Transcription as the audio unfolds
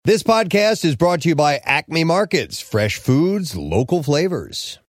This podcast is brought to you by Acme Markets, fresh foods, local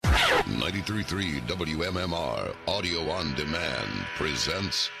flavors. 93.3 WMMR Audio on Demand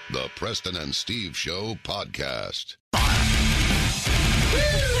presents the Preston and Steve Show podcast.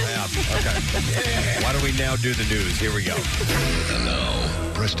 Okay. Why don't we now do the news? Here we go. And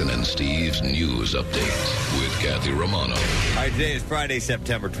now, Preston and Steve's news update with Kathy Romano. All right, today is Friday,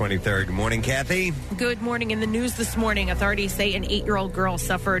 September 23rd. Good morning, Kathy. Good morning. In the news this morning, authorities say an 8-year-old girl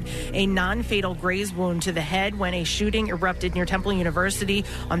suffered a non-fatal graze wound to the head when a shooting erupted near Temple University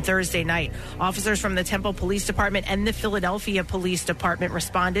on Thursday night. Officers from the Temple Police Department and the Philadelphia Police Department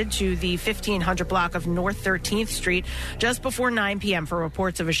responded to the 1500 block of North 13th Street just before 9 p.m. for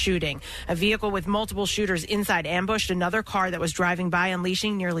reports of a shooting. A vehicle with multiple shooters inside ambushed another car that was driving by,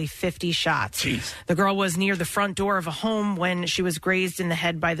 unleashing nearly 50 shots. Jeez. The girl was near the front door of a home when she was grazed in the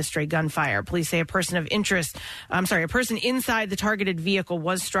head by the stray gunfire. Police say a person inside the targeted vehicle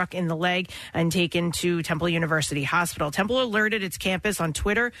was struck in the leg and taken to Temple University Hospital. Temple alerted its campus on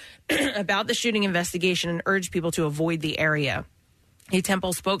Twitter about the shooting investigation and urged people to avoid the area. A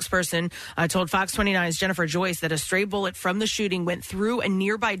Temple spokesperson told Fox 29's Jennifer Joyce that a stray bullet from the shooting went through a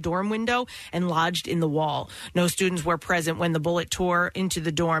nearby dorm window and lodged in the wall. No students were present when the bullet tore into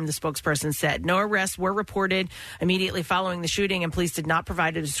the dorm, the spokesperson said. No arrests were reported immediately following the shooting, and police did not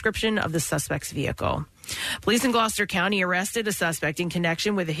provide a description of the suspect's vehicle. Police in Gloucester County arrested a suspect in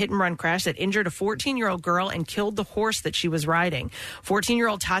connection with a hit-and-run crash that injured a 14-year-old girl and killed the horse that she was riding.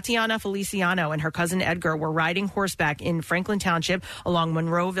 14-year-old Tatiana Feliciano and her cousin Edgar were riding horseback in Franklin Township along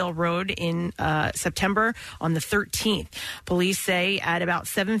Monroeville Road in September on the 13th. Police say at about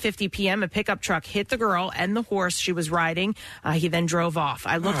 7:50 p.m., a pickup truck hit the girl and the horse she was riding. He then drove off.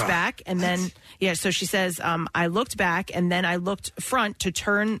 I looked back and then, so she says, I looked back and then I looked front to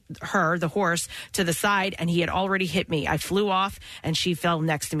turn the horse, to the side, and he had already hit me. I flew off, and she fell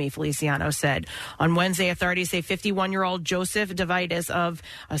next to me, Feliciano said. On Wednesday, authorities say 51-year-old Joseph DeVitis of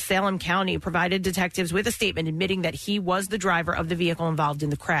Salem County provided detectives with a statement admitting that he was the driver of the vehicle involved in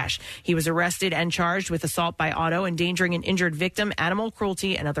the crash. He was arrested and charged with assault by auto, endangering an injured victim, animal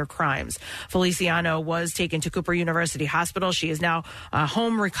cruelty, and other crimes. Feliciano was taken to Cooper University Hospital. She is now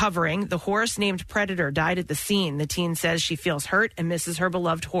home recovering. The horse, named Predator, died at the scene. The teen says she feels hurt and misses her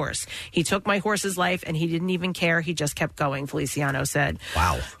beloved horse. He took my horse's life, and he didn't even care. He just kept going, Feliciano said.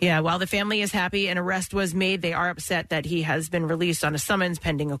 Wow. Yeah, while the family is happy an arrest was made, they are upset that he has been released on a summons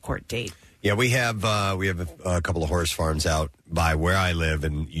pending a court date. Yeah, we have a couple of horse farms out by where I live,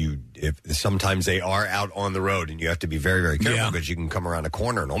 and sometimes they are out on the road, and you have to be very, very careful because you can come around a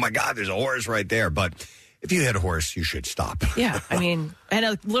corner and, oh, my God, there's a horse right there. But if you hit a horse, you should stop. Yeah, I mean, and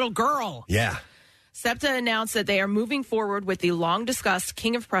a little girl. Yeah. SEPTA announced that they are moving forward with the long-discussed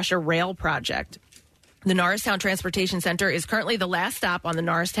King of Prussia rail project. The Norristown Transportation Center is currently the last stop on the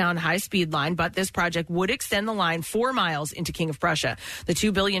Norristown high-speed line, but this project would extend the line 4 miles into King of Prussia. The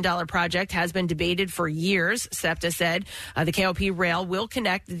 $2 billion project has been debated for years, SEPTA said. The KOP rail will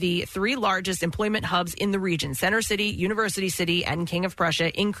connect the 3 largest employment hubs in the region, Center City, University City, and King of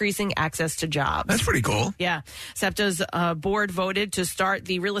Prussia, increasing access to jobs. That's pretty cool. Yeah. SEPTA's board voted to start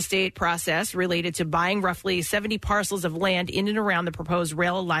the real estate process related to buying roughly 70 parcels of land in and around the proposed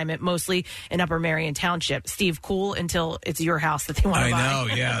rail alignment, mostly in Upper Marion Township. Steve, cool until it's your house that they want to buy. I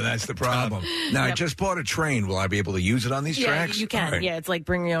know, yeah, that's the problem. Now, I just bought a train. Will I be able to use it on these tracks? Yeah, you can. Right. Yeah, it's like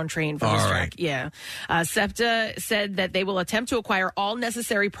bring your own train for this track. Yeah. SEPTA said that they will attempt to acquire all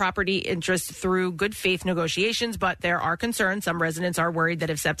necessary property interests through good faith negotiations, but there are concerns. Some residents are worried that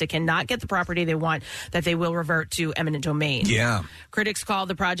if SEPTA cannot get the property they want, that they will revert to eminent domain. Yeah. Critics call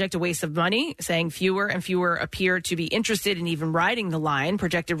the project a waste of money, saying fewer and fewer appear to be interested in even riding the line.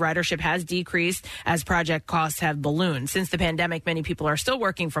 Projected ridership has decreased as project costs have ballooned. Since the pandemic, many people are still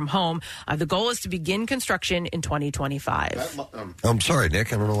working from home. The goal is to begin construction in 2025. I'm sorry,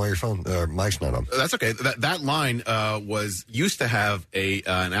 Nick. I don't know why your mic's not on. That's okay. That line used to have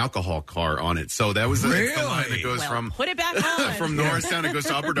an alcohol car on it. So that was the line that goes from put it back on. From Norristown. It goes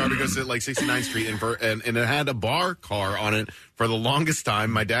to Upper Darby, goes to like 69th Street, and it had a bar car on it for the longest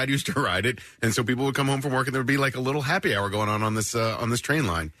time. My dad used to ride it, and so people would come home from work, and there would be like a little happy hour going on this train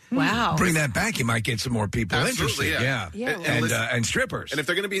line. Wow! Bring that back, you might get some more people interested. Yeah. And strippers. And if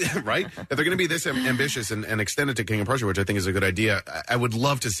they're going to be right, if they're going to be this ambitious and extend it to King of Prussia, which I think is a good idea, I would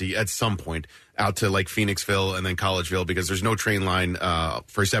love to see at some point out to like Phoenixville and then Collegeville, because there's no train line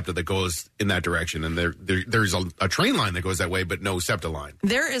for SEPTA that goes in that direction, and there's a train line that goes that way, but no SEPTA line.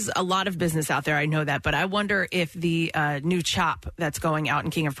 There is a lot of business out there, I know that, but I wonder if the new CHOP that's going out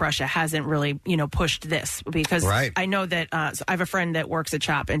in King of Prussia hasn't really, pushed this, because I know that so I have a friend that works at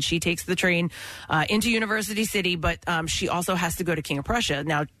CHOP, and she takes the train into University City, but she also has to go to King of Prussia.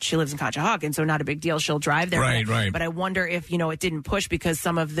 Now, she lives in Conshohocken, so not a big deal. She'll drive there. Right. But I wonder if, it didn't push because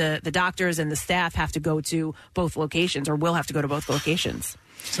some of the doctors and the staff have to go to both locations or will have to go to both locations.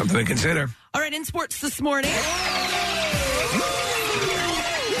 Something to consider. All right, in sports this morning. Ball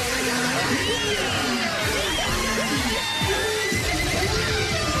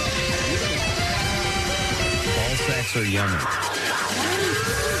sacks are yummy.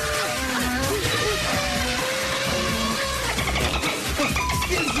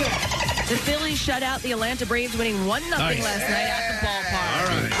 The Phillies shut out the Atlanta Braves, winning 1-0 last night at the ballpark. All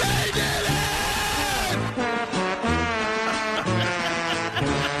right.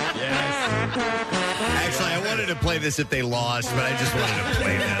 Actually, I wanted to play this if they lost, but I just wanted to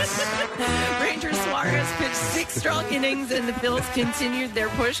play this. Ranger Suarez pitched 6 strong innings, and the Phils continued their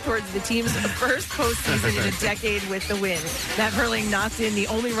push towards the team's first postseason in a decade with the win. Matt Verling knocked in the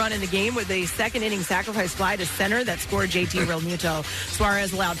only run in the game with a second-inning sacrifice fly to center that scored JT Realmuto.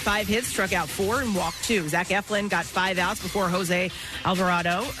 Suarez allowed 5 hits, struck out 4, and walked 2. Zach Eflin got 5 outs before Jose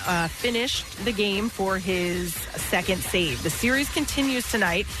Alvarado finished the game for his second save. The series continues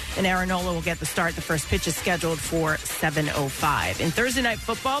tonight, and Aaronola will get the start. The first pitch is scheduled for 7:05. In Thursday Night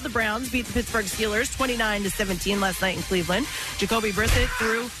Football, the Browns beat the Pittsburgh Steelers 29-17 last night in Cleveland. Jacoby Brissett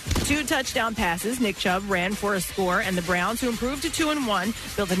threw 2 touchdown passes. Nick Chubb ran for a score, and the Browns, who improved to 2-1,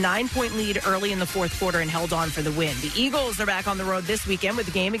 built a 9-point lead early in the fourth quarter and held on for the win. The Eagles are back on the road this weekend with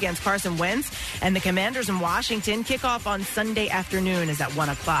the game against Carson Wentz, and the Commanders in Washington kick off on Sunday afternoon is at 1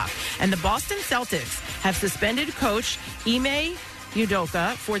 o'clock. And the Boston Celtics have suspended coach Ime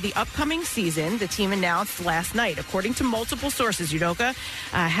Udoka for the upcoming season, the team announced last night. According to multiple sources, Udoka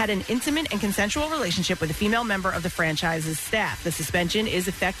had an intimate and consensual relationship with a female member of the franchise's staff. The suspension is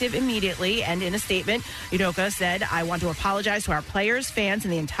effective immediately, and in a statement, Udoka said, "I want to apologize to our players, fans,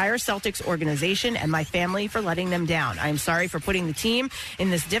 and the entire Celtics organization and my family for letting them down. I am sorry for putting the team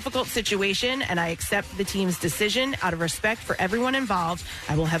in this difficult situation, and I accept the team's decision. Out of respect for everyone involved,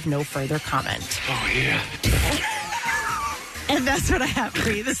 I will have no further comment." Oh, yeah. And that's what I have for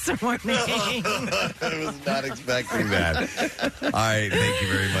you this morning. I was not expecting that. All right. Thank you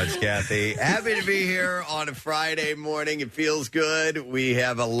very much, Kathy. Happy to be here on a Friday morning. It feels good. We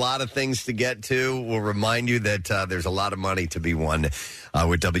have a lot of things to get to. We'll remind you that there's a lot of money to be won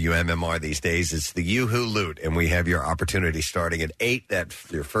with WMMR these days. It's the Yoo-Hoo Loot, and we have your opportunity starting at 8. That's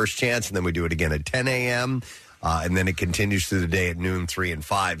your first chance, and then we do it again at 10 a.m., and then it continues through the day at noon, 3 and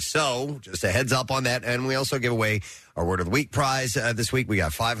 5. So just a heads up on that. And we also give away our Word of the Week prize this week. We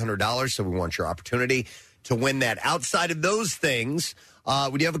got $500, so we want your opportunity to win that. Outside of those things,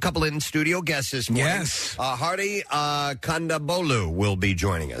 we do have a couple in-studio guests this morning. Yes. Hari Kondabolu will be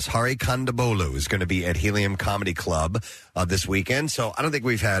joining us. Hari Kondabolu is going to be at Helium Comedy Club this weekend. So I don't think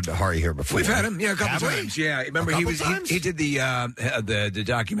we've had Hari here before. We've had him, a couple times. Yeah, remember he did the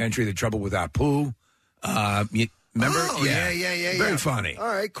documentary, The Trouble with Apu. Remember? Oh, yeah. Very funny. All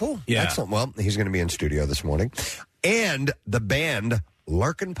right, cool. Yeah. Excellent. Well, he's going to be in studio this morning. And the band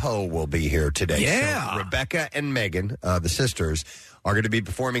Larkin Poe will be here today. Yeah. So Rebecca and Megan, the sisters, are going to be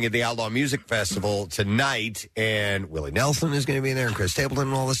performing at the Outlaw Music Festival tonight. And Willie Nelson is going to be there, and Chris Stapleton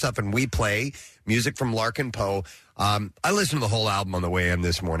and all this stuff. And we play music from Larkin Poe. I listened to the whole album on the way in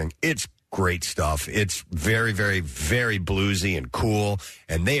this morning. It's great stuff. It's very, very, very bluesy and cool,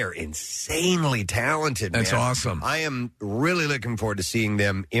 and they are insanely talented. That's man. awesome. I am really looking forward to seeing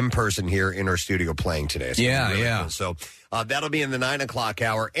them in person here in our studio playing today. It's Yeah, really yeah. cool. So that'll be in the 9 o'clock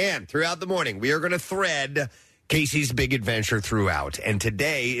hour, and throughout the morning, we are going to thread Casey's Big Adventure throughout, and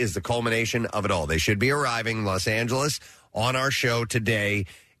today is the culmination of it all. They should be arriving in Los Angeles on our show today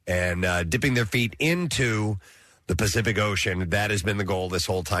and dipping their feet into the Pacific Ocean. That has been the goal this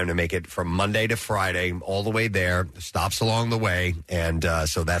whole time, to make it from Monday to Friday, all the way there, stops along the way, and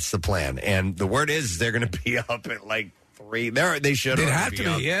so that's the plan. And the word is they're going to be up at like 3. They should have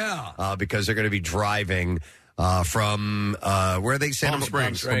to up, be, yeah. because they're going to be driving from where they say Palm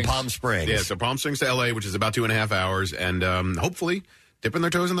Springs. From Palm Springs. Yeah, so Palm Springs to L.A., which is about 2.5 hours, and hopefully dipping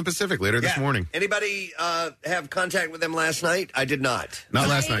their toes in the Pacific later this morning. Anybody have contact with them last night? I did not. Not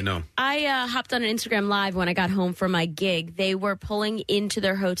last night, no. I hopped on an Instagram Live when I got home from my gig. They were pulling into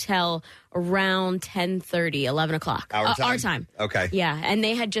their hotel around 10:30, 11 o'clock. Our time. Okay. Yeah, and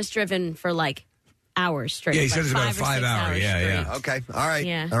they had just driven for like hours straight. Yeah, he said like it's about a 5 or 6 5 hour. hours Yeah, straight. yeah. Okay. All right.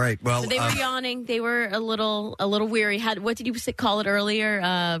 Yeah. All right. Well, So they were yawning. They were a little weary. What did you call it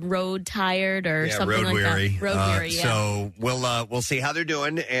earlier? Road tired or something road like weary. that? Road weary. Yeah. So we'll see how they're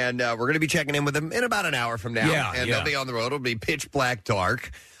doing, and we're going to be checking in with them in about an hour from now. Yeah, and yeah. they'll be on the road. It'll be pitch black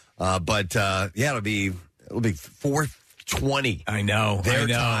dark, but it'll be 4 20. I know. Their I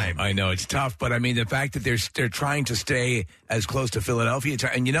know. time. I know. It's tough, but I mean, the fact that they're trying to stay as close to Philadelphia,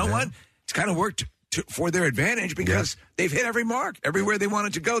 and you know what? It's kind of worked for their advantage because they've hit every mark. Everywhere they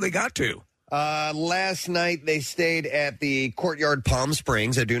wanted to go, they got to. Last night, they stayed at the Courtyard Palm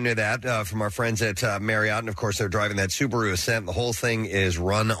Springs. I do know that from our friends at Marriott. And, of course, they're driving that Subaru Ascent. The whole thing is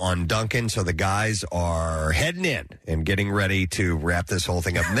run on Duncan. So the guys are heading in and getting ready to wrap this whole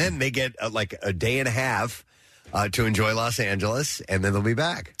thing up. And then they get like a day and a half to enjoy Los Angeles, and then they'll be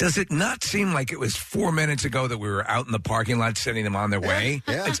back. Does it not seem like it was 4 minutes ago that we were out in the parking lot sending them on their way?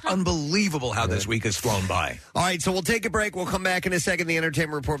 Yeah. It's unbelievable how this week has flown by. All right, so we'll take a break. We'll come back in a second. The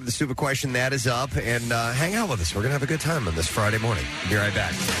Entertainment Report with the Stupid Question, that is up. And hang out with us. We're going to have a good time on this Friday morning. Be right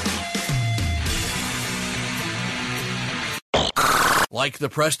back. Like the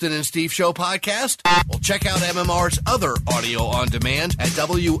Preston and Steve Show podcast? Well, check out MMR's other audio on demand at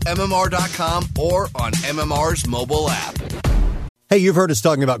WMMR.com or on MMR's mobile app. Hey, you've heard us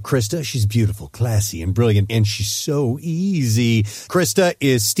talking about Krista. She's beautiful, classy, and brilliant, and she's so easy. Krista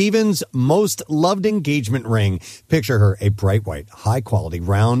is Steven's most loved engagement ring. Picture her, a bright white, high-quality,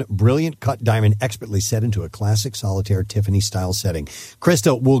 round, brilliant cut diamond expertly set into a classic solitaire Tiffany-style setting.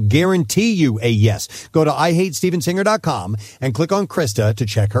 Krista will guarantee you a yes. Go to IHateStevenSinger.com and click on Krista to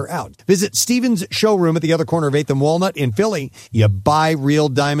check her out. Visit Steven's showroom at the other corner of 8th and Walnut in Philly. You buy real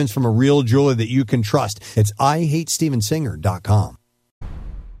diamonds from a real jeweler that you can trust. It's IHateStevenSinger.com.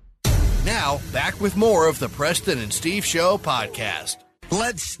 Now, back with more of the Preston and Steve Show podcast.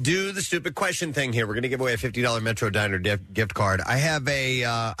 Let's do the stupid question thing here. We're going to give away a $50 Metro Diner gift card. I have a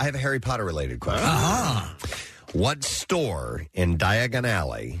Harry Potter related question. What store in Diagon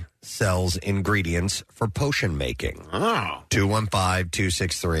Alley sells ingredients for potion making?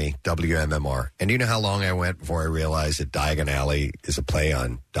 215-263-WMMR. And do you know how long I went before I realized that Diagon Alley is a play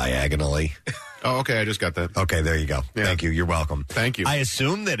on diagonally? Oh, okay. I just got that. Okay, there you go. Yeah. Thank you. You're welcome. Thank you. I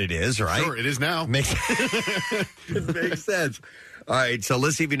assume that it is, right? Sure, it is now. Makes sense. All right, so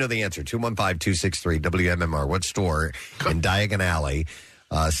let's see if you know the answer. 215-263-WMMR. What store in Diagon Alley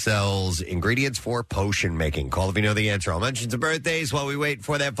sells ingredients for potion making? Call if you know the answer. I'll mention some birthdays while we wait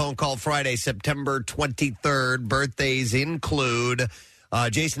for that phone call. Friday, September 23rd. Birthdays include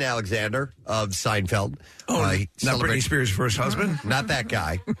Jason Alexander of Seinfeld. Not Britney Spears' first husband? Not that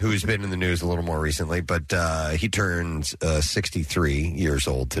guy, who's been in the news a little more recently, but he turns 63 years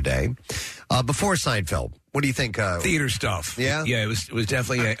old today. Before Seinfeld, what do you think? Theater stuff. Yeah? Yeah, it was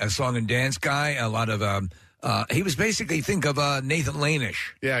definitely a song and dance guy. A lot of... he was basically, think of Nathan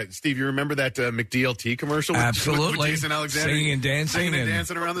Lane-ish. Yeah, Steve, you remember that McDLT commercial? Absolutely. With Jason Alexander? Singing and dancing. And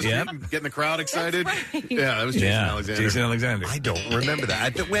dancing around the street and getting the crowd excited. Yeah, that was Jason Alexander. Jason Alexander. I don't remember that. I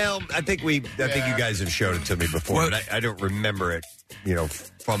think you guys have showed it to me before, but I don't remember it,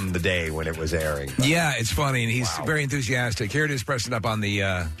 from the day when it was airing. But. Yeah, it's funny, and he's very enthusiastic. Here it is, Preston, up on the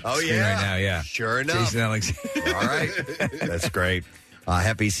screen right now. Yeah, sure enough. Jason Alexander. All right, that's great.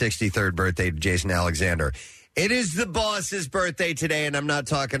 Happy 63rd birthday to Jason Alexander. It is the boss's birthday today, and I'm not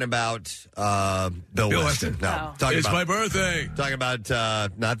talking about Bill Weston. No. It's my birthday. Talking about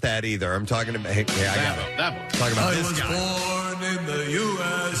not that either. I'm talking about... I got it. That one. Talking about this guy. I was born in the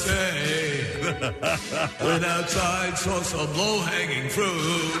USA when outside saw some low-hanging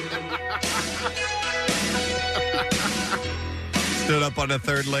fruit. Stood up on a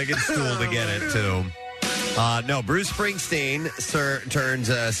third-legged stool to get it, too. No, Bruce Springsteen turns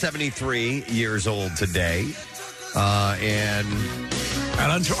 73 years old today. And out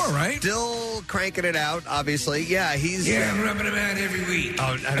on tour, right? Still cranking it out, obviously. Yeah, he's... Yeah, I'm rubbing him out every week.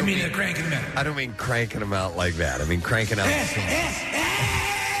 Oh, I mean cranking him out. I don't mean cranking him out like that. I mean cranking out...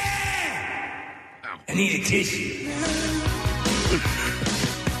 I need a tissue.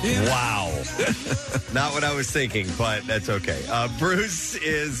 Wow. Not what I was thinking, but that's okay. Bruce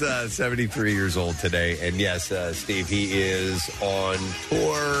is 73 years old today. And yes, Steve, he is on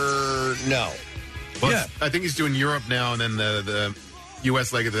tour. No. Well, yeah. I think he's doing Europe now, and then the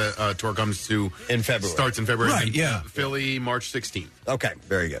U.S. leg of the tour comes to... In February. Starts in February. Right, yeah. Philly, March 16th. Okay,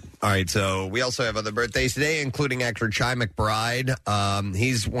 very good. All right, so we also have other birthdays today, including actor Chi McBride.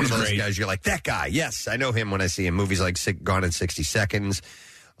 He's one of those guys you're like, that guy. Yes, I know him when I see him. Movies like Gone in 60 Seconds.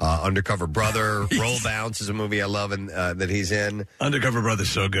 Undercover Brother, Roll Bounce is a movie I love and that he's in. Undercover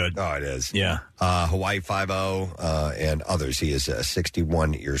Brother's so good. Oh, it is. Yeah. Hawaii Five-0 and others. He is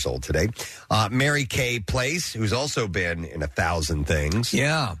 61 years old today. Mary Kay Place, who's also been in 1,000 things.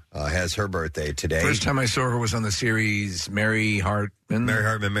 Yeah. Has her birthday today. First time I saw her was on the series Mary Hartman. Mary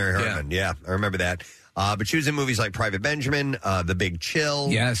Hartman. Yeah, I remember that. But she was in movies like Private Benjamin, The Big Chill.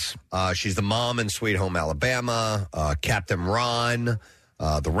 Yes. She's the mom in Sweet Home Alabama, Captain Ron.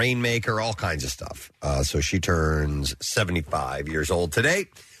 The Rainmaker, all kinds of stuff. So she turns 75 years old today.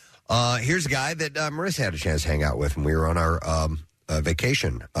 Here's a guy that Marissa had a chance to hang out with when we were on our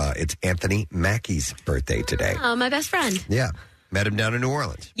vacation. It's Anthony Mackie's birthday today. Oh, my best friend. Yeah. Met him down in New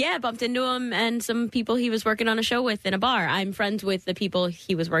Orleans. Yeah, bumped into him and some people he was working on a show with in a bar. I'm friends with the people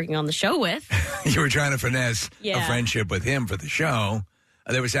he was working on the show with. You were trying to finesse a friendship with him for the show.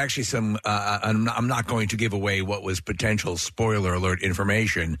 There was actually some, I'm not going to give away what was potential spoiler alert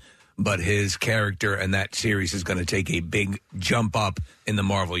information, but his character in that series is going to take a big jump up in the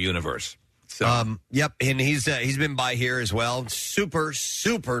Marvel Universe. So. Yep, and he's been by here as well. Super,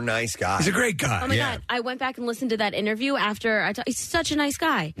 super nice guy. He's a great guy. Oh, my God. I went back and listened to that interview after he's such a nice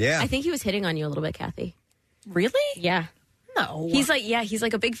guy. Yeah. I think he was hitting on you a little bit, Kathy. Really? Yeah. No. He's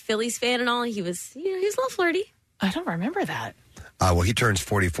like a big Phillies fan and all. He was a little flirty. I don't remember that. Well, he turns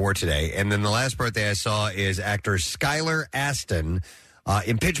 44 today. And then the last birthday I saw is actor Skylar Astin.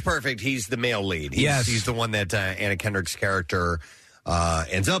 In Pitch Perfect, he's the male lead. He's the one that Anna Kendrick's character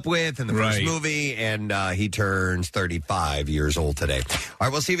ends up with in the first movie, and he turns 35 years old today. All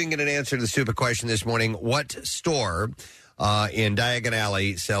right, we'll see if we can get an answer to the stupid question this morning. What store in Diagon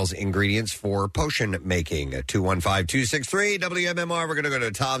Alley sells ingredients for potion making? 215-263 WMMR. We're going to go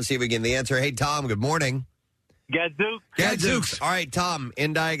to Tom, see if we get the answer. Hey, Tom, good morning. Gadzooks. All right, Tom,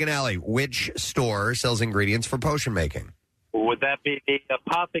 in Diagon Alley, which store sells ingredients for potion making? Would that be the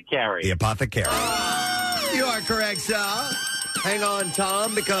Apothecary? The Apothecary. You are correct, sir. Hang on,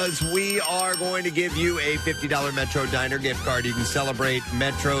 Tom, because we are going to give you a $50 Metro Diner gift card. You can celebrate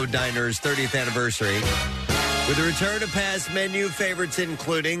Metro Diner's 30th anniversary with a return of past menu favorites,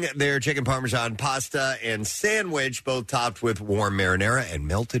 including their chicken parmesan pasta and sandwich, both topped with warm marinara and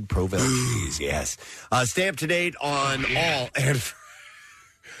melted Provel cheese. Yes. Stamp to date on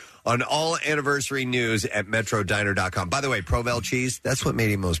all anniversary news at metrodiner.com. By the way, Provel cheese, that's what made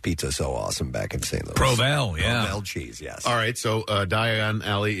Emo's Pizza so awesome back in St. Louis. Provel, yeah. Provel cheese, yes. All right, so Diagon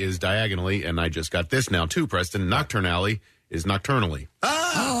Alley is diagonally, and I just got this now too, Preston. Nocturne Alley is nocturnally.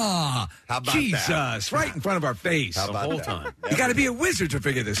 How about Jesus, that? right in front of our face. How about the whole that? time. You got to be a wizard to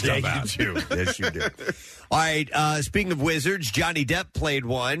figure this stuff out. You do. Yes, you do. All right, speaking of wizards, Johnny Depp played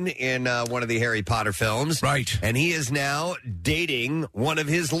one in one of the Harry Potter films. Right. And he is now dating one of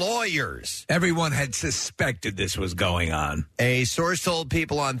his lawyers. Everyone had suspected this was going on. A source told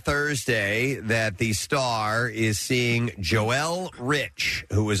People on Thursday that the star is seeing Joel Rich,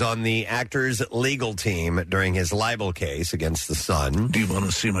 who was on the actor's legal team during his libel case against The Sun. Do you want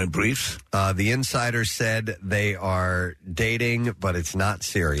to see my briefs? The insider said they are dating, but it's not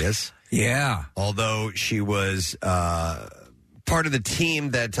serious. Yeah. Although she was part of the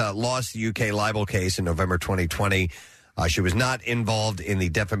team that lost the UK libel case in November 2020. She was not involved in the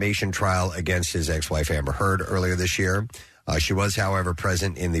defamation trial against his ex-wife Amber Heard earlier this year. She was, however,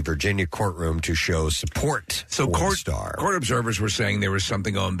 present in the Virginia courtroom to show support So for the star. Court observers were saying there was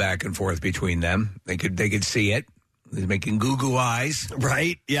something going back and forth between them. They could see it. He's making goo-goo eyes.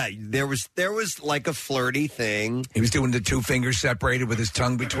 Right? Yeah, there was like a flirty thing. He was doing the two fingers separated with his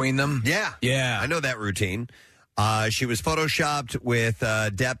tongue between them. Yeah. Yeah. I know that routine. She was photoshopped with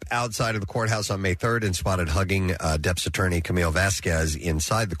Depp outside of the courthouse on May 3rd and spotted hugging Depp's attorney Camille Vasquez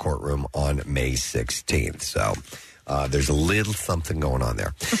inside the courtroom on May 16th. So there's a little something going on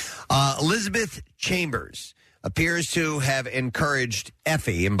there. Elizabeth Chambers appears to have encouraged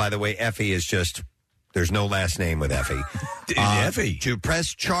Effie, and by the way, Effie is just... There's no last name with Effie. Effie. To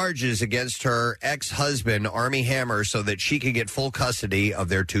press charges against her ex-husband, Armie Hammer, so that she could get full custody of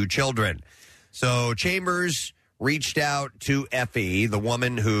their two children. So Chambers reached out to Effie, the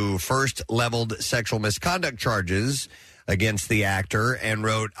woman who first leveled sexual misconduct charges against the actor, and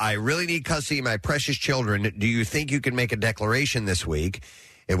wrote, "I really need custody of my precious children. Do you think you can make a declaration this week?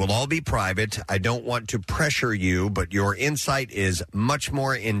 It will all be private. I don't want to pressure you, but your insight is much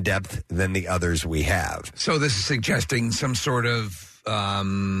more in-depth than the others we have." So this is suggesting some sort of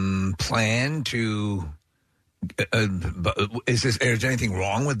plan to... is there anything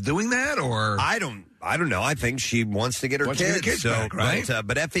wrong with doing that, or... I don't know. I think she wants to get her kids. Back, right?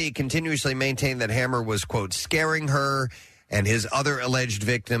 But Effie continuously maintained that Hammer was, quote, scaring her and his other alleged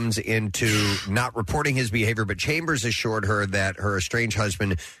victims into not reporting his behavior, but Chambers assured her that her estranged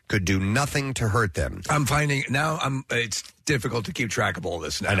husband could do nothing to hurt them. I'm finding now it's difficult to keep track of all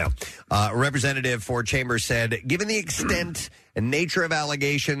this now. I know. A representative for Chambers said, given the extent and nature of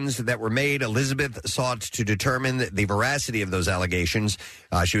allegations that were made, Elizabeth sought to determine the veracity of those allegations.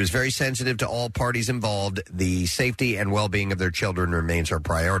 She was very sensitive to all parties involved. The safety and well-being of their children remains her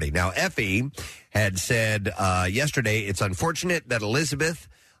priority. Now, Effie had said yesterday, it's unfortunate that Elizabeth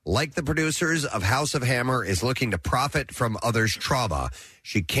like the producers of House of Hammer, is looking to profit from others' trauma.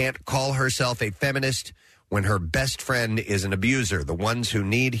 She can't call herself a feminist when her best friend is an abuser. The ones who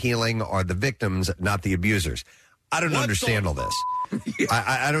need healing are the victims, not the abusers. I don't understand all this.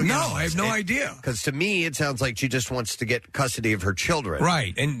 I don't know. I have no idea. Because to me, it sounds like she just wants to get custody of her children.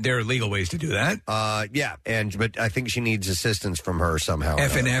 Right, and there are legal ways to do that. Yeah, but I think she needs assistance from her somehow.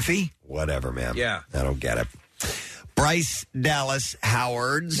 FNFE? Whatever, man. Yeah. I don't get it. Bryce Dallas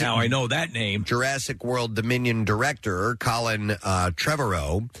Howard's. Now I know that name. Jurassic World Dominion director, Colin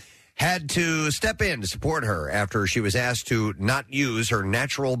Trevorrow, had to step in to support her after she was asked to not use her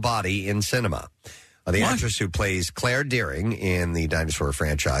natural body in cinema. The actress who plays Claire Deering in the dinosaur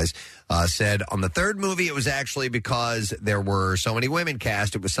franchise said on the third movie it was actually because there were so many women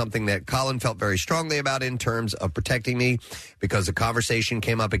cast. It was something that Colin felt very strongly about in terms of protecting me because the conversation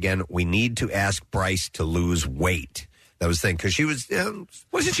came up again. We need to ask Bryce to lose weight. That was the thing, because she was...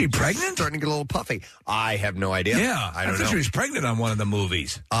 wasn't she pregnant? Starting to get a little puffy. I have no idea. Yeah, I don't thought know. she was pregnant on one of the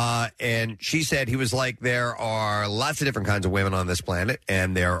movies. And she said, he was like, there are lots of different kinds of women on this planet,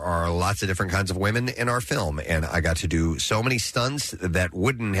 and there are lots of different kinds of women in our film. And I got to do so many stunts that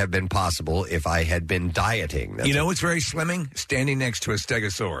wouldn't have been possible if I had been dieting. You know what's very slimming? Standing next to a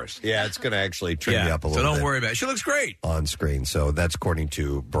stegosaurus. Yeah, it's going to actually trim you up a little bit. So don't worry about it. She looks great. On screen. So that's according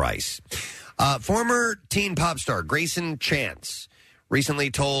to Bryce. Former teen pop star Grayson Chance recently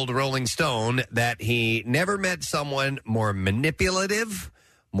told Rolling Stone that he never met someone more manipulative,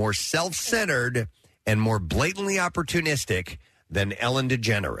 more self-centered, and more blatantly opportunistic than Ellen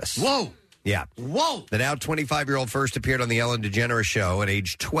DeGeneres. Whoa. Yeah. Whoa. The now 25-year-old first appeared on the Ellen DeGeneres show at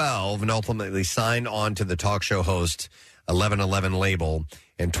age 12 and ultimately signed on to the talk show host 1111 label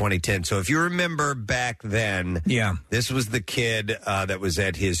in 2010. So if you remember back then, this was the kid that was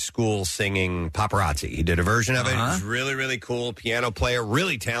at his school singing Paparazzi. He did a version of it. It was really, really cool. Piano player,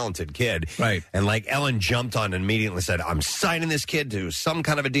 really talented kid. Right. And like Ellen jumped on and immediately said, I'm signing this kid to some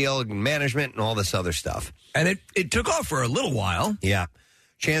kind of a deal, management and all this other stuff. And it took off for a little while. Yeah.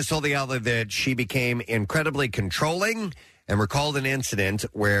 Chance told the outlet that she became incredibly controlling and recalled an incident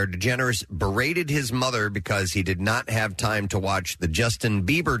where DeGeneres berated his mother because he did not have time to watch the Justin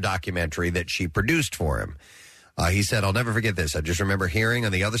Bieber documentary that she produced for him. He said, I'll never forget this. I just remember hearing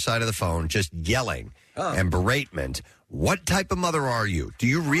on the other side of the phone just yelling and beratement. What type of mother are you? Do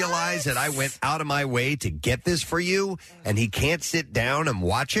you realize that I went out of my way to get this for you and he can't sit down and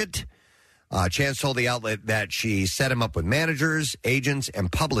watch it? Chance told the outlet that she set him up with managers, agents, and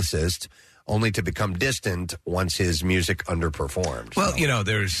publicists, only to become distant once his music underperformed. Well, you know,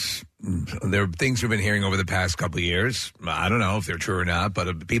 there are things we've been hearing over the past couple of years. I don't know if they're true or not,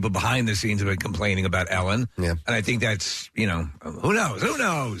 but people behind the scenes have been complaining about Ellen. Yeah. And I think that's, who knows? Who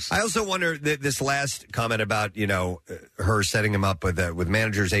knows? I also wonder this last comment about, her setting him up with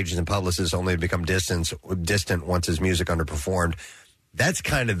managers, agents, and publicists only to become distant once his music underperformed. That's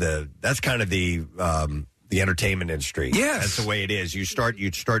kind of the entertainment industry. Yes. That's the way it is. You start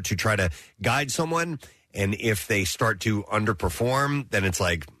to try to guide someone, and if they start to underperform, then it's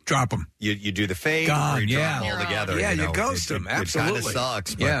like drop them. You do the fade, gone, or you drop them all together. Yeah, you ghost them. Absolutely, it kind of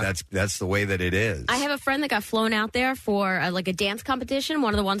sucks, but that's the way that it is. I have a friend that got flown out there for a dance competition.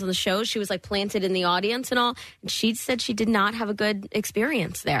 One of the ones on the show, she was planted in the audience and all. And she said she did not have a good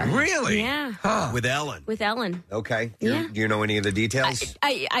experience there. Really? Yeah. Huh. With Ellen. Okay. Yeah. Do you know any of the details?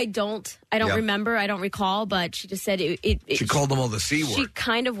 I don't. I don't remember. I don't recall. But she just said she called them all the C word. She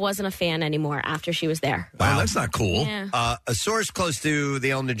kind of wasn't a fan anymore after she was there. Wow, that's not cool. Yeah. A source close to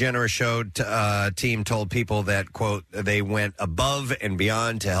the Ellen DeGeneres show team told people that, quote, they went above and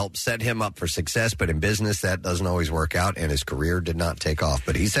beyond to help set him up for success, but in business that doesn't always work out, and his career did not take off.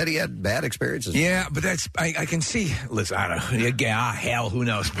 But he said he had bad experiences. Yeah, but I can see. Listen, I don't know. Yeah, hell, who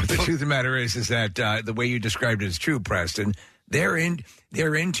knows? But the truth of the matter is that the way you described it is true, Preston. They're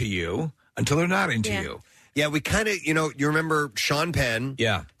into you until they're not into you. Yeah, we kind of, you remember Sean Penn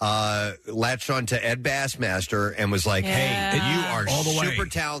latched on to Ed Bassmaster and was like, hey, you are all the super way.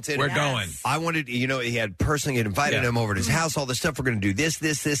 Talented. We're going. I wanted, he had personally invited him over to his house, all this stuff. We're going to do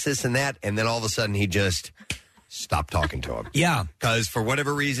this, and that. And then all of a sudden he just stopped talking to him. Yeah. Because for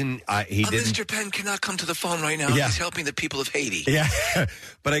whatever reason, he didn't. Mr. Penn cannot come to the phone right now. Yeah. He's helping the people of Haiti. Yeah.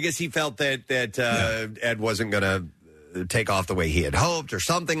 But I guess he felt that Ed wasn't going to take off the way he had hoped or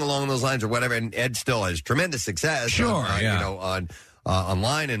something along those lines or whatever. And Ed still has tremendous success. Sure. On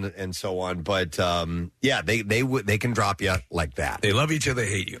online and so on. But they can drop you like that. They love you till they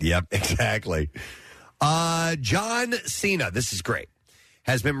hate you. Yep, exactly. John Cena, this is great,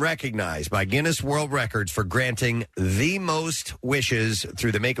 has been recognized by Guinness World Records for granting the most wishes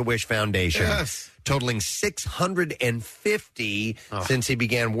through the Make-A-Wish Foundation totaling 650 since he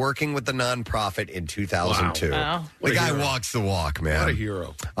began working with the nonprofit in 2002. Wow. The guy walks the walk, man. What a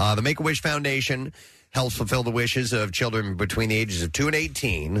hero. The Make-A-Wish Foundation helps fulfill the wishes of children between the ages of 2 and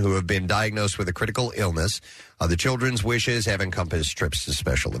 18 who have been diagnosed with a critical illness. The children's wishes have encompassed trips to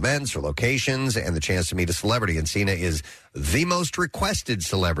special events or locations and the chance to meet a celebrity. And Cena is the most requested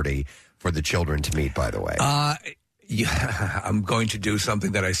celebrity for the children to meet, by the way. Yeah, I'm going to do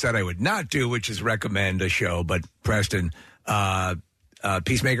something that I said I would not do, which is recommend a show. But Preston,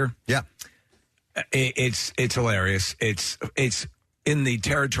 Peacemaker. Yeah, it's hilarious. It's in the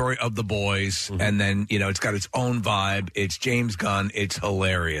territory of The Boys, and then it's got its own vibe. It's James Gunn. It's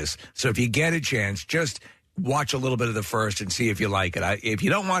hilarious. So if you get a chance, just watch a little bit of the first and see if you like it. If you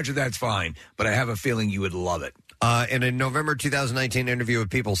don't watch it, that's fine. But I have a feeling you would love it. In a November 2019 interview with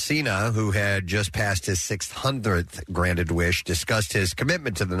People, Cena, who had just passed his 600th granted wish, discussed his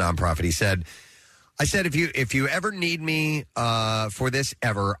commitment to the nonprofit. He said, I said, if you ever need me for this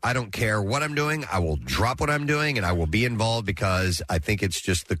ever, I don't care what I'm doing. I will drop what I'm doing, and I will be involved because I think it's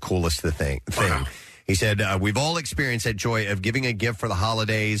just the coolest thing. Wow. He said, we've all experienced that joy of giving a gift for the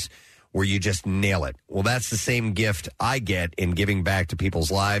holidays where you just nail it. Well, that's the same gift I get in giving back to people's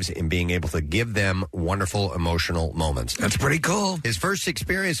lives and being able to give them wonderful emotional moments. That's pretty cool. His first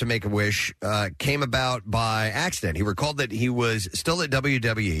experience to Make-A-Wish came about by accident. He recalled that he was still at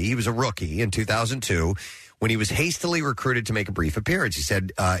WWE. He was a rookie in 2002 when he was hastily recruited to make a brief appearance. He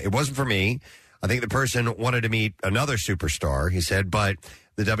said, it wasn't for me. I think the person wanted to meet another superstar, he said, but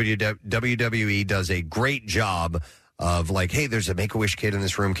the WWE does a great job of like, hey, there's a Make-A-Wish kid in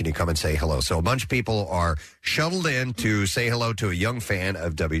this room. Can you come and say hello? So a bunch of people are shuttled in to say hello to a young fan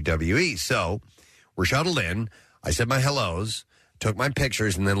of WWE. So we're shuttled in. I said my hellos, took my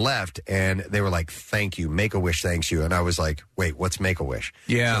pictures, and then left. And they were like, thank you. Make-A-Wish thanks you. And I was like, wait, what's Make-A-Wish?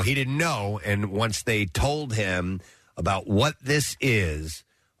 Yeah. So he didn't know. And once they told him about what this is,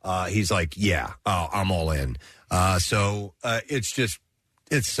 he's like, yeah, I'm all in. So it's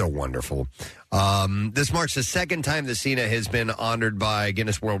so wonderful. This marks the second time that Cena has been honored by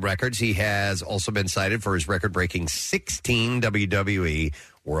Guinness World Records. He has also been cited for his record-breaking 16 WWE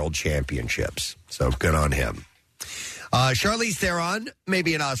World Championships. So good on him. Charlize Theron may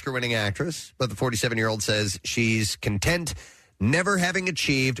be an Oscar-winning actress, but the 47-year-old says she's content never having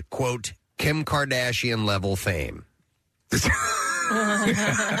achieved, quote, Kim Kardashian-level fame.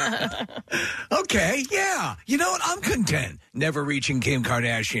 Okay, yeah. You know what? I'm content never reaching Kim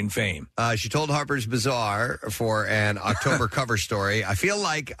Kardashian fame. She told Harper's Bazaar for an October cover story, I feel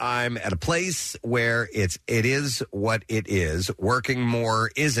like I'm at a place where it is what it is. Working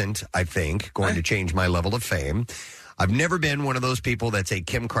more isn't, I think, going to change my level of fame. I've never been one of those people that's a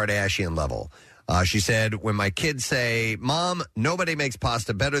Kim Kardashian level. She said, when my kids say, Mom, nobody makes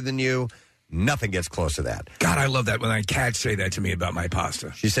pasta better than you, nothing gets close to that. God, I love that when my cats say that to me about my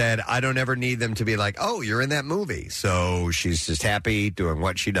pasta. She said, I don't ever need them to be like, oh, you're in that movie. So she's just happy doing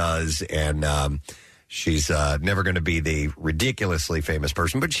what she does, and she's never going to be the ridiculously famous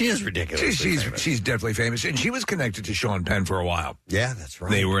person, but she is ridiculously famous. She's definitely famous, and she was connected to Sean Penn for a while. Yeah, that's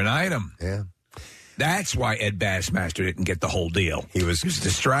right. They were an item. Yeah. That's why Ed Bassmaster didn't get the whole deal. He was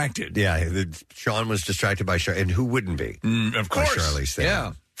distracted. Yeah, Sean was distracted by Charlize, and who wouldn't be? Of course. By Charlize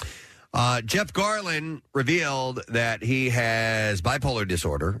Theron. Yeah. Jeff Garlin revealed that he has bipolar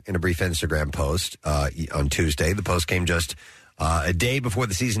disorder in a brief Instagram post on Tuesday. The post came just a day before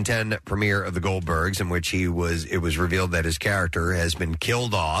the season 10 premiere of The Goldbergs, in which it was revealed that his character has been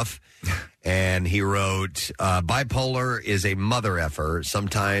killed off. And he wrote, bipolar is a mother effer.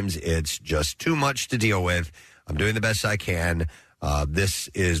 Sometimes it's just too much to deal with. I'm doing the best I can. This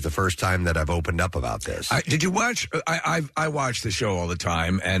is the first time that I've opened up about this. Did you watch? I watch the show all the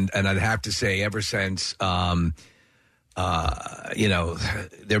time, and I'd have to say, ever since there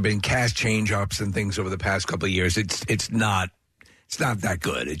have been cast change-ups and things over the past couple of years, it's not that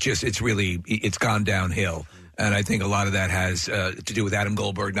good. It's gone downhill. And I think a lot of that has to do with Adam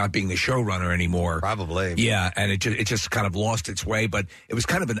Goldberg not being the showrunner anymore. Probably. Yeah, and it just kind of lost its way. But it was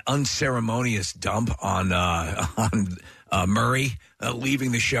kind of an unceremonious dump on Murray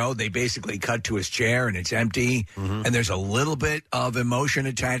leaving the show. They basically cut to his chair, and it's empty. Mm-hmm. And there's a little bit of emotion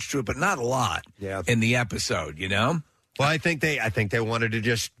attached to it, but not a lot in the episode, you know? Well, I think they wanted to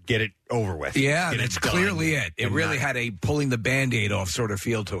just get it over with. Yeah, that's clearly it. It really had a pulling the Band-Aid off sort of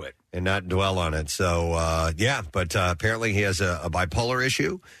feel to it. And not dwell on it. So, but apparently he has a bipolar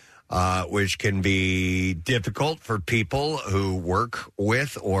issue, which can be difficult for people who work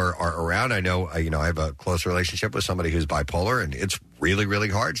with or are around. I know, I have a close relationship with somebody who's bipolar, and it's really, really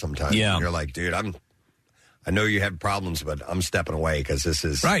hard sometimes. Yeah. And you're like, dude, I'm I know you have problems, but I'm stepping away because this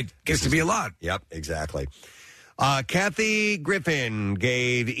is... Right. Gets to be a lot. Yep, exactly. Kathy Griffin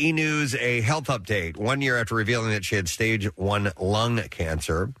gave E! News a health update 1 year after revealing that she had stage 1 lung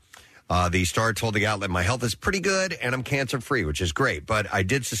cancer. The star told the outlet, my health is pretty good and I'm cancer-free, which is great. But I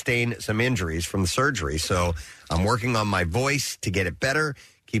did sustain some injuries from the surgery, so I'm working on my voice to get it better,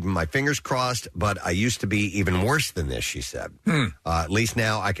 keeping my fingers crossed. But I used to be even worse than this, she said. At least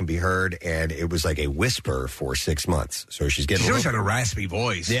now I can be heard, and it was like a whisper for 6 months. So she's getting She always had a raspy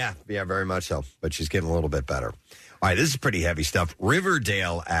voice. Yeah, very much so. But she's getting a little bit better. All right, this is pretty heavy stuff.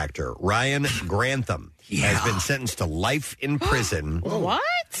 Riverdale actor Ryan Grantham has been sentenced to life in prison. What?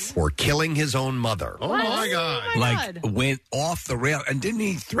 For killing his own mother. Oh, my God. Like, went off the rail. And didn't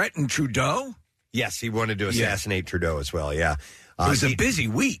he threaten Trudeau? Yes, he wanted to assassinate Trudeau as well, yeah. It was a busy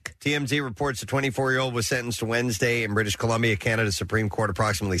week. TMZ reports a 24-year-old was sentenced Wednesday in British Columbia, Canada's Supreme Court,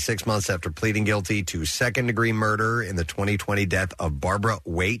 approximately 6 months after pleading guilty to second-degree murder in the 2020 death of Barbara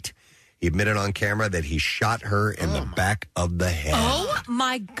Waite. He admitted on camera that he shot her in the back of the head. Oh,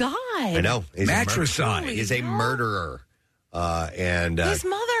 my God. I know. Matricide. He's a murderer. His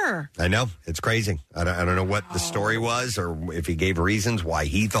mother. I know. It's crazy. I don't know what the story was or if he gave reasons why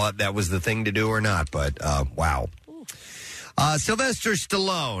he thought that was the thing to do or not, but wow. Sylvester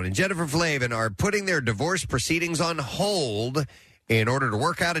Stallone and Jennifer Flavin are putting their divorce proceedings on hold in order to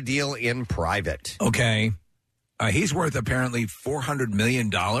work out a deal in private. Okay. He's worth apparently $400 million,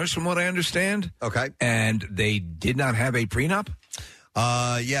 from what I understand. Okay. And they did not have a prenup?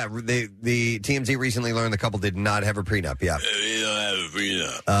 Yeah, the TMZ recently learned the couple did not have a prenup, yeah. They don't have a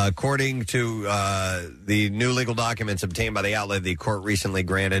prenup. According to the new legal documents obtained by the outlet, the court recently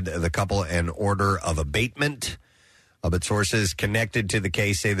granted the couple an order of abatement. But sources connected to the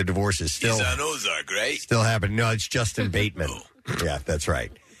case say the divorce is still... He's on Ozark, right? Still happening. No, it's Justin Bateman. Yeah, that's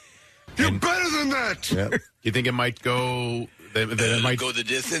right. You're better than that. Yep. You think it might go? They might go the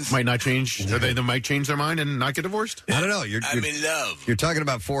distance. Might not change. Or they might change their mind and not get divorced. I don't know. I'm in love. You're talking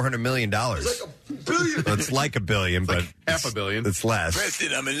about $400 million. It's like $1 billion. It's like $1 billion, but like half $1 billion. It's less.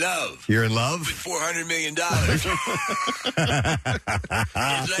 Preston, I'm in love. You're in love? With $400 million.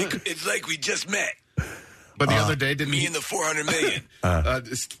 It's like we just met. But the other day, didn't me and the $400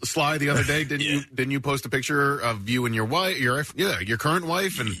 million. Sly, the other day, didn't you post a picture of you and your wife, your current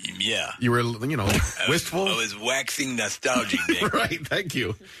wife, and you were wistful. I was waxing nostalgic. Right, thank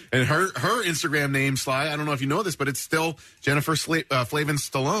you. And her Instagram name, Sly, I don't know if you know this, but it's still Jennifer Flavin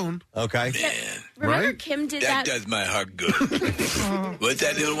Stallone. Okay, man. Remember right? Kim did that does my heart good. What's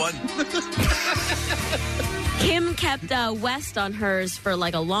that little one? Kim kept West on hers for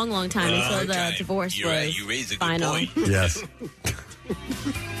like a long, long time until the divorce was you raised a final. good point. Yes.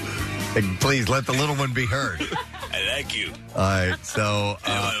 Please let the little one be heard. I like you. All right, so...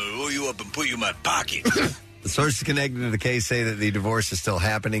 I roll you up and put you in my pocket. The sources connected to the case say that the divorce is still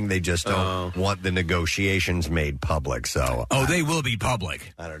happening. They just don't want the negotiations made public. So, they will be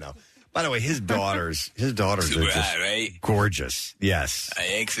public. I don't know. By the way, his daughters are just right? gorgeous. Yes.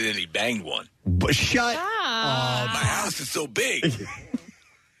 I accidentally banged one. But shut up. My house is so big.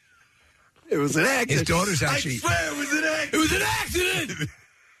 It was an accident. His daughter's actually... I swear it was an accident. It was an accident.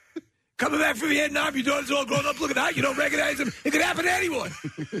 Coming back from Vietnam, your daughter's all grown up. Look at that. You don't recognize him. It could happen to anyone.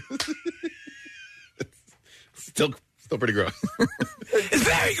 Still pretty gross. It's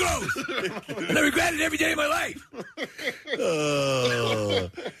very gross. And I regret it every day of my life.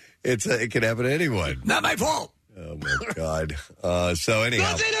 It can happen to anyone. Not my fault. Oh, my God. So,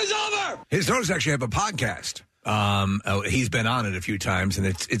 anyhow. It's over. His daughters actually have a podcast. He's been on it a few times, and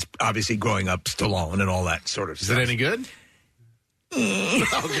it's obviously growing up Stallone and all that sort of stuff. Is it any good?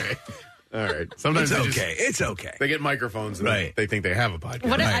 Okay. All right. Sometimes it's okay. They get microphones and they think they have a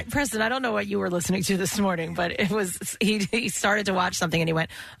podcast. Preston, I don't know what you were listening to this morning, but it was he started to watch something and he went,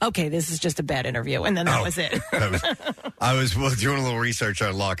 "Okay, this is just a bad interview," and then that was it. I was doing a little research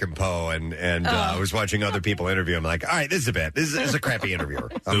on Locke and Poe, and I was watching other people interview. I'm like, all right, this is a bad. This is a crappy interviewer.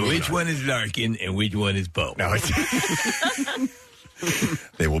 So which one is Larkin and which one is Poe? No,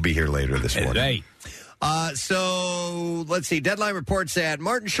 they will be here later this morning. Right. So let's see. Deadline reports that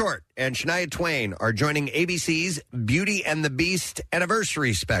Martin Short and Shania Twain are joining ABC's Beauty and the Beast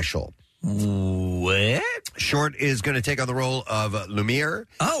anniversary special. What? Short is going to take on the role of Lumiere.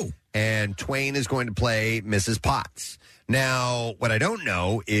 Oh. And Twain is going to play Mrs. Potts. Now, what I don't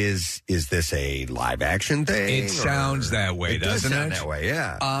know is this a live action thing? It sounds that way, doesn't it? It does sound that way,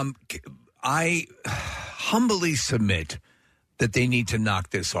 yeah. I humbly submit that they need to knock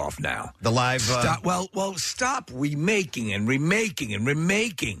this off now. The live... Stop, stop remaking and remaking and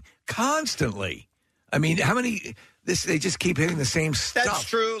remaking constantly. I mean, how many... they just keep hitting the same stuff. That's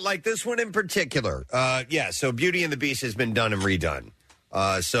true. Like this one in particular. So Beauty and the Beast has been done and redone.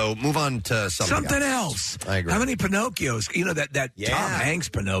 So move on to something else. I agree. How many Pinocchios? You know, that Tom Hanks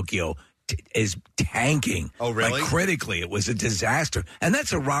Pinocchio is tanking. Oh, really? Like, critically, it was a disaster. And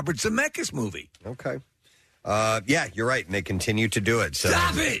that's a Robert Zemeckis movie. Okay. You're right. And they continue to do it. So.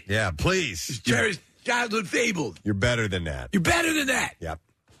 Stop it! Yeah, please. Jerry's childhood fable. You're better than that. You're better than that. Yep.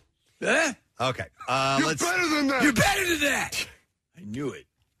 Huh? Okay. You're better than that. You're better than that. I knew it.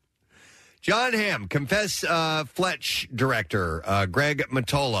 John Hamm, Confess Fletch director Greg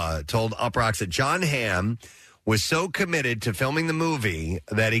Mottola told Uproxx that John Hamm was so committed to filming the movie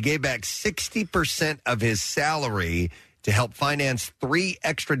that he gave back 60% of his salary to help finance 3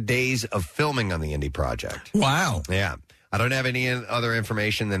 extra days of filming on the indie project. Wow. Yeah. I don't have any other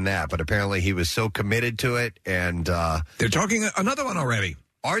information than that, but apparently he was so committed to it. And they're talking another one already.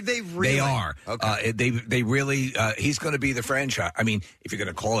 Are they really? They are. Okay. They really. He's going to be the franchise. I mean, if you're going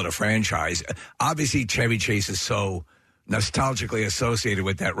to call it a franchise, obviously Chevy Chase is so nostalgically associated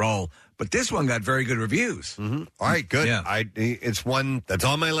with that role. But this one got very good reviews. Mm-hmm. All right, good. Yeah. It's one that's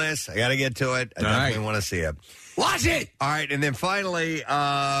on my list. I got to get to it. I definitely want to see it. Watch it! All right, and then finally,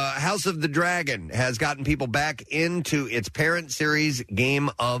 House of the Dragon has gotten people back into its parent series, Game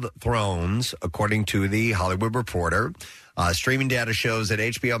of Thrones, according to The Hollywood Reporter. Streaming data shows that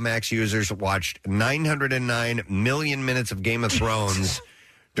HBO Max users watched 909 million minutes of Game of Thrones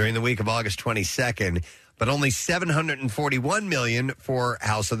during the week of August 22nd, but only 741 million for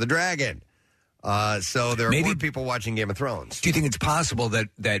House of the Dragon. So there are more people watching Game of Thrones. Do you think it's possible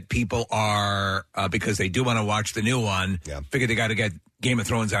that people are, because they do want to watch the new one, figure they got to get Game of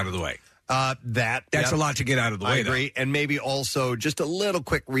Thrones out of the way? That's a lot to get out of the way. I agree. And maybe also just a little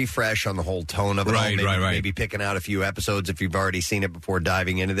quick refresh on the whole tone of it all. Maybe picking out a few episodes if you've already seen it before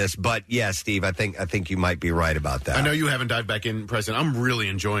diving into this. But yeah, Steve, I think you might be right about that. I know you haven't dived back in, Preston. I'm really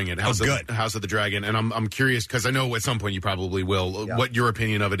enjoying it. House of the Dragon, and I'm curious because I know at some point you probably will what your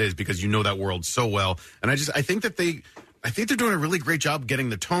opinion of it is because you know that world so well. And I think they're doing a really great job getting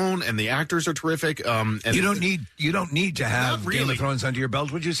the tone, and the actors are terrific. And you don't need to have Game of Thrones under your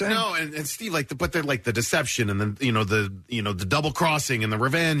belt. Would you say? No, and Steve, but they're like the deception, and then the double crossing, and the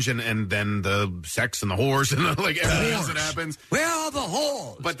revenge, and then the sex and the whores, and everything else that happens. Where are the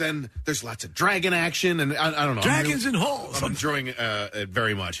whores? But then there's lots of dragon action, and I don't know, dragons and whores. I'm enjoying it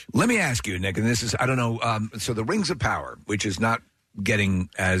very much. Let me ask you, Nick, and this is I don't know. So the Rings of Power, which is not getting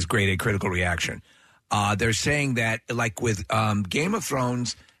as great a critical reaction. They're saying that, like with Game of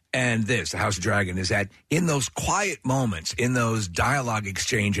Thrones and the House of Dragon, is that in those quiet moments, in those dialogue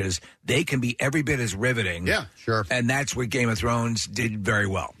exchanges, they can be every bit as riveting. Yeah, sure. And that's what Game of Thrones did very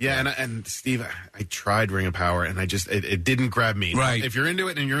well. Yeah, and Steve, I tried Ring of Power, and it didn't grab me. Right. If you're into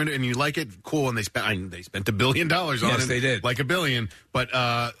it and you like it, cool. And they spent $1 billion on it. Yes, they did. Like $1 billion. But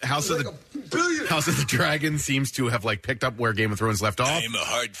House of the Dragon seems to have picked up where Game of Thrones left off. I'm a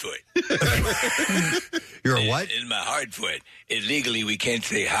hardfoot. You're a what? In my hardfoot. Illegally, we can't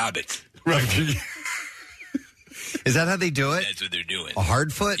say hobbits. Right. Is that how they do it? That's what they're doing. A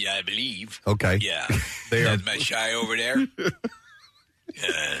hard foot? Yeah, I believe. Okay. Yeah. That's my shy over there.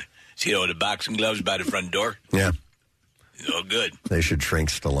 See all the boxing gloves by the front door? Yeah. It's all good. They should shrink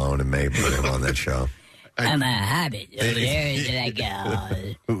Stallone and May put him on that show. I'm a hobbit. Over there is like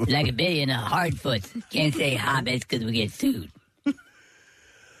 $1 billion of hardfoots. Can't say hobbits because we get sued.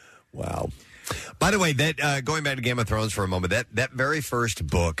 Wow. By the way, that going back to Game of Thrones for a moment, that very first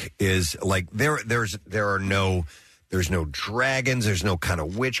book is like there's no dragons, there's no kind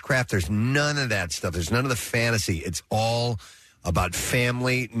of witchcraft, there's none of that stuff. There's none of the fantasy. It's all about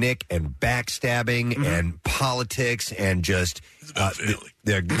family, Nick, and backstabbing and politics and just it's about family.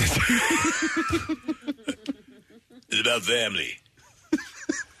 It's about family.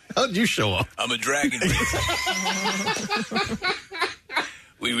 How'd you show up? I'm a dragon raiser.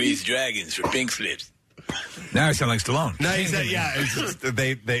 We raise dragons for pink slips. Now I sound like Stallone. No, it's just,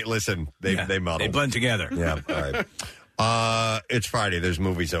 they listen. They muddle. They blend together. Yeah. All right. It's Friday. There's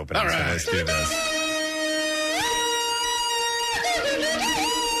movies opening. All right. So let's do this.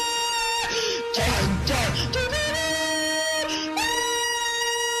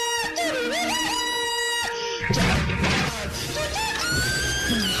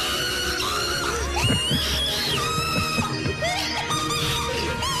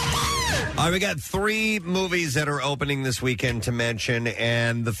 All right, we got 3 movies that are opening this weekend to mention,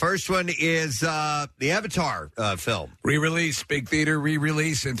 and the first one is the Avatar film. Re-release, big theater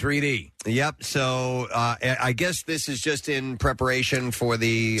re-release in 3D. Yep, so I guess this is just in preparation for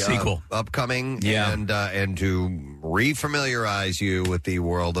the sequel upcoming, and to re-familiarize you with the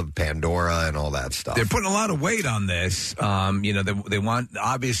world of Pandora and all that stuff. They're putting a lot of weight on this. They want,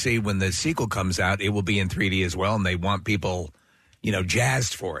 obviously, when the sequel comes out, it will be in 3D as well, and they want people,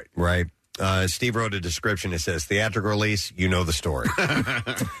 jazzed for it. Right. Steve wrote a description. It says, theatrical release, you know the story.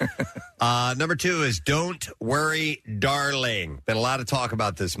 Number 2 is Don't Worry, Darling. Been a lot of talk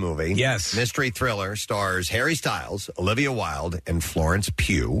about this movie. Yes. Mystery thriller, stars Harry Styles, Olivia Wilde, and Florence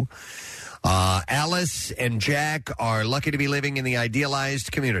Pugh. Alice and Jack are lucky to be living in the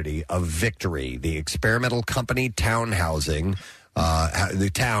idealized community of Victory, the experimental company the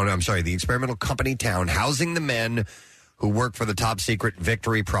experimental company town housing the men who work for the top-secret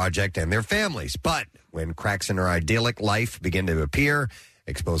Victory Project and their families. But when cracks in her idyllic life begin to appear,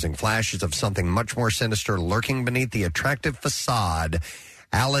 exposing flashes of something much more sinister lurking beneath the attractive facade,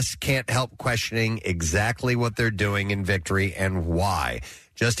 Alice can't help questioning exactly what they're doing in Victory and why.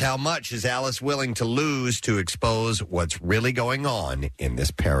 Just how much is Alice willing to lose to expose what's really going on in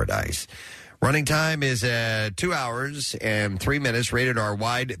this paradise? Running time is 2 hours and 3 minutes. Rated R,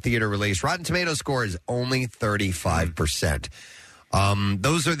 wide theater release. Rotten Tomatoes score is only 35%.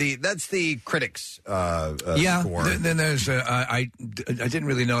 That's the critics score. Then there's I didn't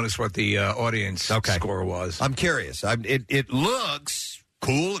really notice what the audience score was. I'm curious. It looks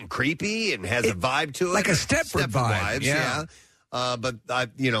cool and creepy and has a vibe to it, like a Stepford vibe. Yeah. But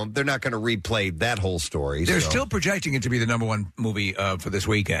they're not going to replay that whole story. They're still projecting it to be the number 1 movie for this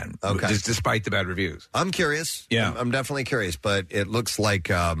weekend. Okay, despite the bad reviews. I'm curious. Yeah, I'm definitely curious. But it looks like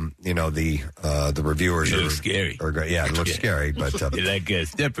the reviewers are scary. It looks scary. But like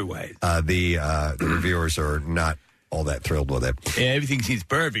Stepford Wives. The reviewers are not all that thrilled with it. Yeah, everything seems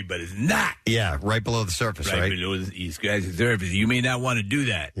perfect, but it's not. Yeah, right below the surface. Right below you scratch the surface. You may not want to do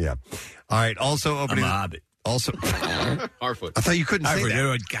that. Yeah. All right. Also opening. I'm a hobbit. Also, Harfoot. I thought you couldn't say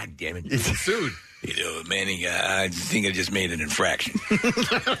that. God damn it! Sued. Manning. I think I just made an infraction.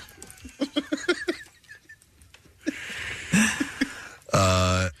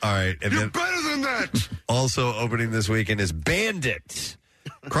 All right, and You're better than that. Also opening this weekend is Bandit,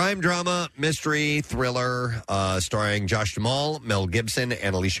 crime drama mystery thriller starring Josh Duhamel, Mel Gibson,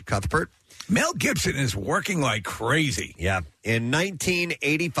 and Alicia Cuthbert. Mel Gibson is working like crazy. Yeah. In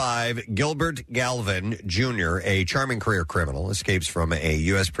 1985, Gilbert Galvin Jr., a charming career criminal, escapes from a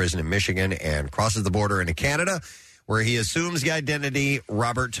U.S. prison in Michigan and crosses the border into Canada, where he assumes the identity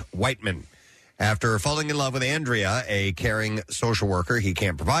Robert Whiteman. After falling in love with Andrea, a caring social worker he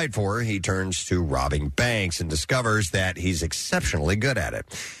can't provide for, he turns to robbing banks and discovers that he's exceptionally good at it.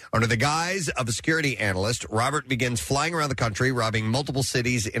 Under the guise of a security analyst, Robert begins flying around the country, robbing multiple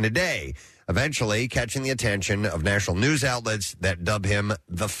cities in a day, eventually catching the attention of national news outlets that dub him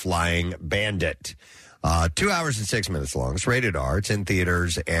the Flying Bandit. 2 hours and 6 minutes long. It's rated R. It's in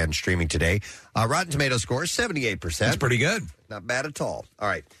theaters and streaming today. Rotten Tomatoes score is 78%. That's pretty good. Not bad at all. All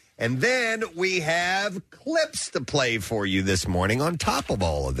right. And then we have clips to play for you this morning on top of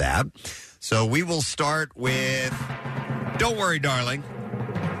all of that. So we will start with Don't Worry, Darling.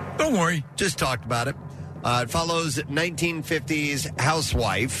 Don't worry. Just talked about it. It follows 1950s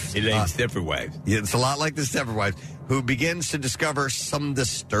housewife. It ain't Stepford Wives. Yeah, it's a lot like the Stepford Wives, who begins to discover some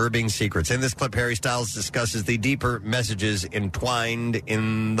disturbing secrets. In this clip, Harry Styles discusses the deeper messages entwined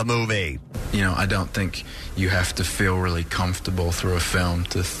in the movie. I don't think you have to feel really comfortable through a film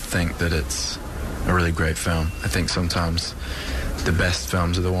to think that it's a really great film. I think sometimes the best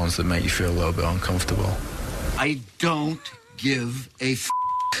films are the ones that make you feel a little bit uncomfortable. I don't give a f***.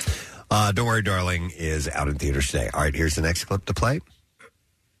 Don't Worry, Darling is out in theaters today. All right, here's the next clip to play.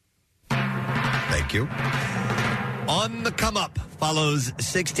 Thank you. On the come up follows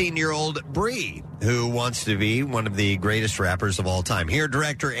 16-year-old Bree, who wants to be one of the greatest rappers of all time. Here,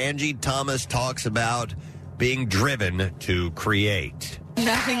 director Angie Thomas talks about being driven to create.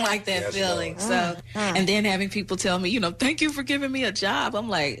 Nothing like that feeling. So, and then having people tell me, thank you for giving me a job. I'm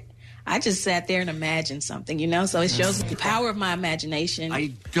like, I just sat there and imagined something, so it shows the power of my imagination.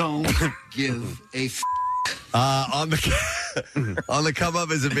 I don't give a f***. On the come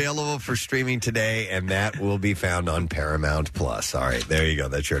up is available for streaming today, and that will be found on Paramount Plus. All right, there you go.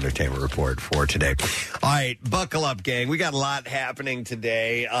 That's your entertainment report for today. All right, buckle up, gang. We got a lot happening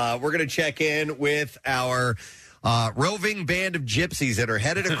today. We're going to check in with our Roving band of gypsies that are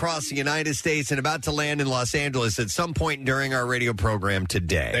headed across the United States and about to land in Los Angeles at some point during our radio program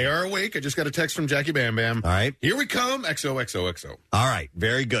today. They are awake. I just got a text from Jackie Bam Bam. All right. Here we come. XOXOXO. All right.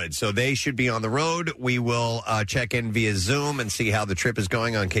 Very good. So they should be on the road. We will check in via Zoom and see how the trip is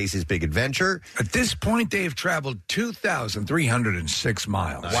going on Casey's Big Adventure. At this point, they have traveled 2,306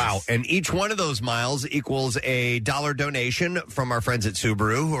 miles. Wow. And each one of those miles equals a $1 donation from our friends at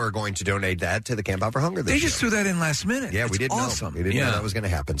Subaru, who are going to donate that to the Camp Out for Hunger this They just year. threw that in last minute. Yeah, we didn't awesome. know. We didn't know that was going to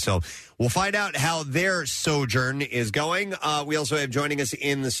happen. So we'll find out how their sojourn is going. We also have joining us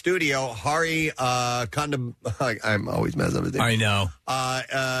in the studio, Hari I'm always messing up his name. I know.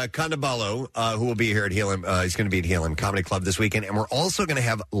 Condaballo, who will be here at Helium. He's going to be at Helium Comedy Club this weekend. And we're also going to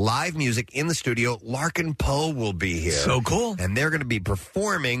have live music in the studio. Larkin Poe will be here. So cool. And they're going to be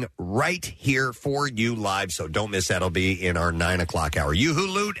performing right here for you live. So don't miss that. It'll be in our 9 o'clock hour. Yoo-Hoo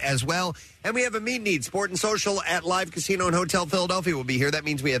Loot as well. And we have a meet and eat, Sport and Social at Live Casino and Hotel Philadelphia will be here. That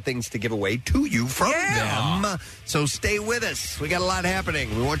means we have things to give away to you from them. So stay with us. We got a lot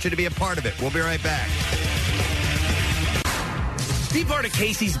happening. We want you to be a part of it. We'll be right back. Be part of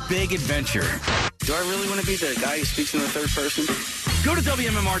Casey's Big Adventure. Do I really want to be the guy who speaks in the third person? Go to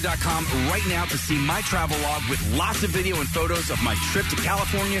WMMR.com right now to see my travel log with lots of video and photos of my trip to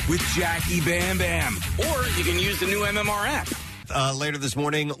California with Jackie Bam Bam. Or you can use the new MMR app. Later this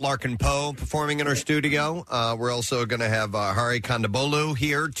morning, Larkin Poe performing in our studio. We're also going to have Hari Kondabolu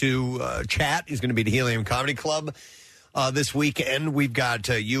here to chat. He's going to be at Helium Comedy Club this weekend. We've got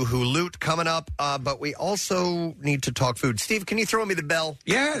Yoo-Hoo Loot coming up, but we also need to talk food. Steve, can you throw me the bell?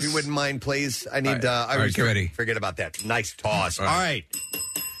 Yes. If you wouldn't mind, please. I need... All right, get ready. Forget about that. Nice toss. All right.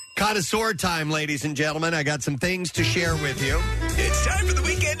 Connoisseur time, ladies and gentlemen. I got some things to share with you. It's time for the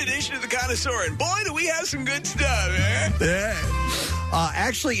weekend edition of the Connoisseur, and boy, do we have some good stuff, eh? Yeah.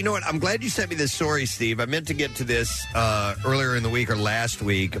 Actually, you know what? I'm glad you sent me this story, Steve. I meant to get to this earlier in the week or last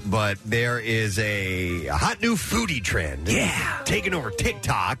week, but there is a hot new foodie trend. Yeah. Taking over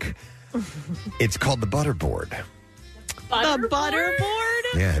TikTok. It's called the butterboard. The butterboard?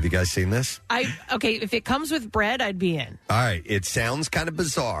 Yeah, have you guys seen this? Okay, if it comes with bread, I'd be in. All right, it sounds kind of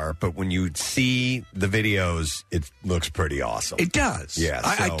bizarre, but when you see the videos, it looks pretty awesome. It does. Yeah.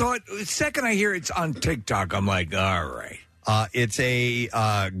 I thought, the second I hear it's on TikTok, I'm like, all right. It's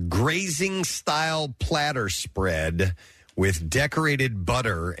a grazing-style platter spread with decorated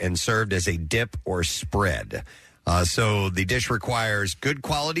butter and served as a dip or spread. So the dish requires good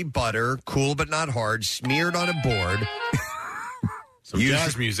quality butter, cool but not hard, smeared on a board. Some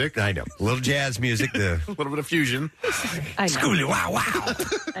jazz music. I know. A little jazz music. A little bit of fusion. I know. Schooly, wow, wow.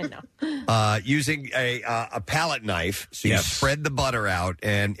 I know. Using a palette knife. So you spread the butter out,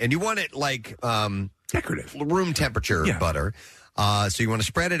 and you want it like decorative, room temperature butter. So you want to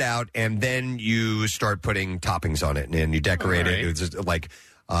spread it out, and then you start putting toppings on it, and you decorate it. It's just like...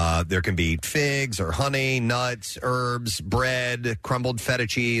 there can be figs or honey, nuts, herbs, bread, crumbled feta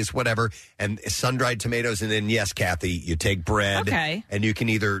cheese, whatever, and sun-dried tomatoes. And then, yes, Kathy, you take bread, and you can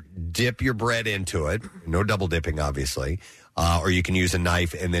either dip your bread into it, no double dipping, obviously, or you can use a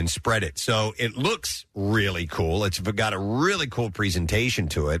knife and then spread it. So it looks really cool. It's got a really cool presentation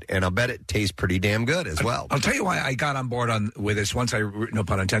to it, and I'll bet it tastes pretty damn good as well. I'll tell you why I got on board with this once no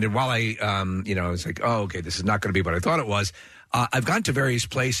pun intended, while I was like, oh, okay, this is not going to be what I thought it was. I've gone to various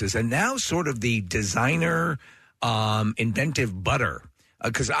places, and now sort of the designer, inventive butter,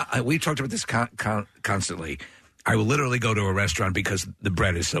 because we've talked about this constantly. I will literally go to a restaurant because the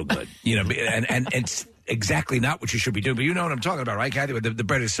bread is so good, and it's exactly not what you should be doing. But you know what I'm talking about, right, Kathy? The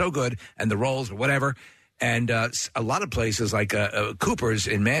bread is so good, and the rolls or whatever. And a lot of places like Cooper's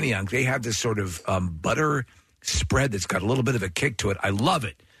in Manayunk, they have this sort of butter spread that's got a little bit of a kick to it. I love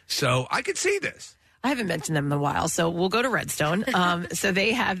it. So I could see this. I haven't mentioned them in a while, so we'll go to Redstone. So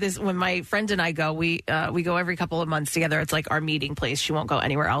they have this. When my friend and I go, we go every couple of months together. It's like our meeting place. She won't go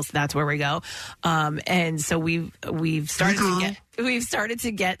anywhere else. That's where we go. And so we've started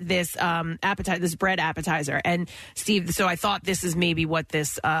to get this this bread appetizer. And Steve, so I thought this is maybe what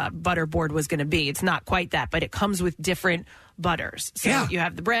this butter board was going to be. It's not quite that, but it comes with different butters. So you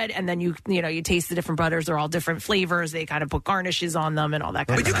have the bread, and then you taste the different butters. They're all different flavors. They kind of put garnishes on them and all that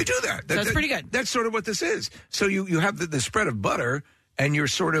kind of stuff. But you could do that. So it's pretty good. That's sort of what this is. So you have the spread of butter, and you're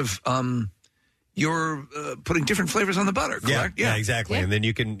sort of you're putting different flavors on the butter, correct? Yeah, exactly. Yeah. And then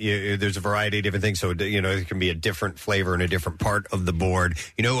you can, there's a variety of different things. So, it can be a different flavor in a different part of the board.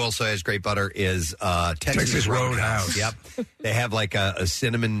 You know who also has great butter is Texas Roadhouse. Yep. They have like a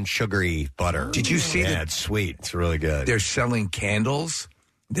cinnamon sugary butter. Did you see that? Yeah, it's sweet. It's really good. They're selling candles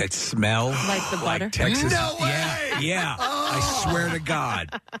that smell like the butter. Like Texas. No way! Yeah. Oh. I swear to God.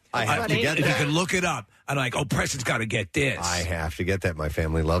 I have to get If that. you can look it up. I'm like, oh, Preston's got to get this. I have to get that. My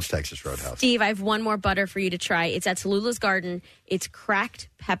family loves Texas Roadhouse. Steve, I have one more butter for you to try. It's at Tallulah's Garden. It's cracked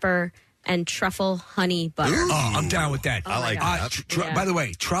pepper and truffle honey butter. Oh, I'm down with that. I like that. By the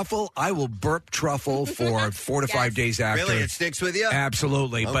way, truffle, I will burp truffle for 4 to 5 days after. Really? It sticks with you?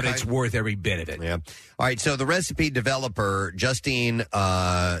 Absolutely, but it's worth every bit of it. Yeah. All right, so the recipe developer, Justine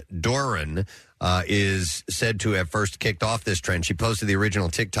Doran, is said to have first kicked off this trend. She posted the original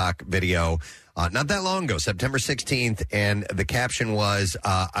TikTok video not that long ago, September 16th, and the caption was,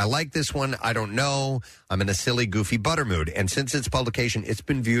 I like this one, I don't know, I'm in a silly, goofy butter mood. And since its publication, it's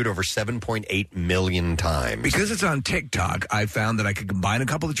been viewed over 7.8 million times. Because it's on TikTok, I found that I could combine a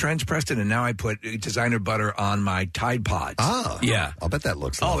couple of trends, Preston, and now I put designer butter on my Tide Pods. Ah. Yeah. I'll bet that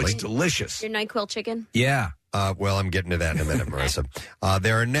looks lovely. Oh, it's delicious. Your NyQuil chicken? Yeah. Well, I'm getting to that in a minute, Marissa.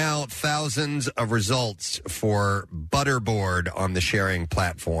 There are now thousands of results for Butterboard on the sharing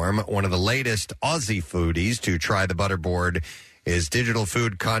platform. One of the latest Aussie foodies to try the Butterboard is digital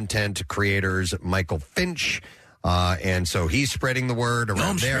food content creators Michael Finch. And so he's spreading the word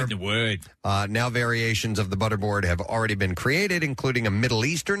around there. Spreading the word. Now variations of the Butterboard have already been created, including a Middle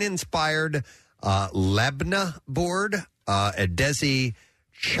Eastern-inspired labna board, a Desi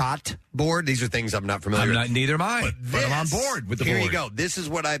shot board. These are things I'm not familiar with. Neither am I, but I'm on board with the here board. Here you go. This is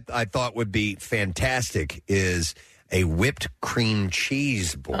what I thought would be fantastic is a whipped cream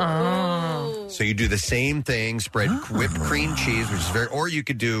cheese board. Oh. So you do the same thing, spread whipped cream cheese, which is or you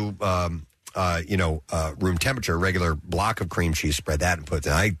could do, room temperature, regular block of cream cheese, spread that and put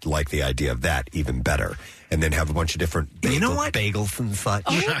that. I like the idea of that even better. And then have a bunch of different bagels and such.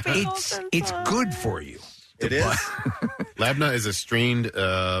 It's good for you. It is. Labna is a strained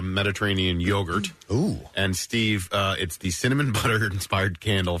Mediterranean yogurt. Ooh. And Steve, it's the cinnamon butter inspired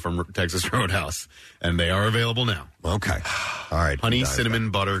candle from Texas Roadhouse, and they are available now. Okay. All right. Honey cinnamon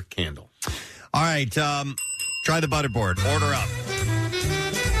butter candle. All right. Try the Butterboard. Order up.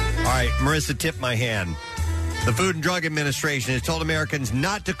 All right. Marissa, tip my hand. The Food and Drug Administration has told Americans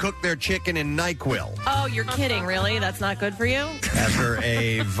not to cook their chicken in NyQuil. Oh, you're kidding, really? That's not good for you? After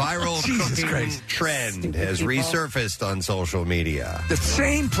a viral cooking Christ. trend has resurfaced on social media. The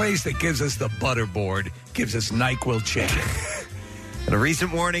same place that gives us the Butterboard gives us NyQuil chicken. In a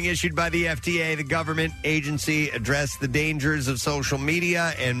recent warning issued by the FDA, the government agency addressed the dangers of social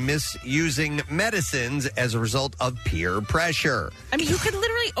media and misusing medicines as a result of peer pressure. I mean, you could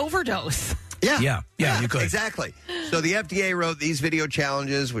literally overdose. Yeah, you could. Exactly. So the FDA wrote these video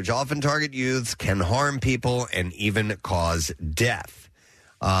challenges, which often target youths, can harm people and even cause death.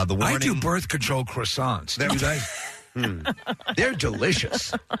 The warning, I do birth control croissants. They're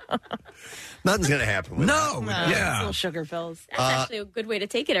delicious. Nothing's going to happen with No, that. yeah. Little sugar pills. That's actually a good way to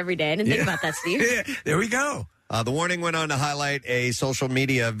take it every day. I didn't think about that, Steve. Yeah, there we go. The warning went on to highlight a social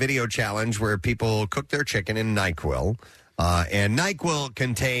media video challenge where people cook their chicken in NyQuil. And NyQuil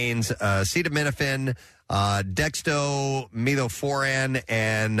contains acetaminophen, dextromethorphan,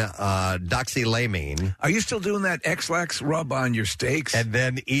 and doxylamine. Are you still doing that X-Lax rub on your steaks? And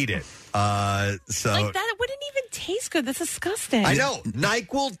then eat it. So Like that, it wouldn't even taste good. That's disgusting. I know.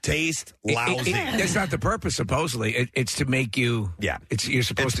 NyQuil tastes lousy. That's not the purpose, supposedly. It's to make you... Yeah. You're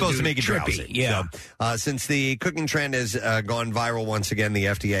supposed to make it trippy. drowsy. Yeah. So, since the cooking trend has gone viral once again, the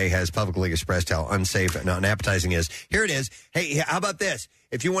FDA has publicly expressed how unsafe and unappetizing it is. Here it is. Hey, how about this?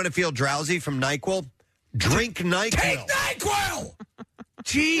 If you want to feel drowsy from NyQuil, drink NyQuil. Take NyQuil!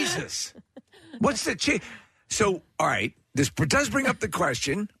 Jesus. What's the... So, all right, this does bring up the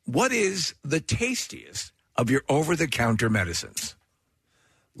question, what is the tastiest of your over-the-counter medicines?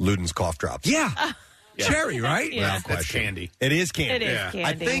 Luden's cough drops. Yeah. Cherry, right? Yeah. That's candy. It is candy. It is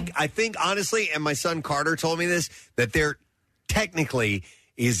candy. I think honestly, and my son Carter told me this, that there technically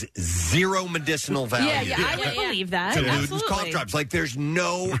is zero medicinal value. Yeah, I would believe that. to Luden's Absolutely. cough drops. Like there's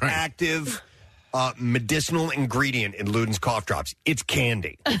no active medicinal ingredient in Luden's cough drops. It's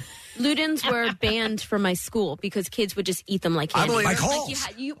candy. Ludens were banned from my school because kids would just eat them like candy. believe Like it. Halls.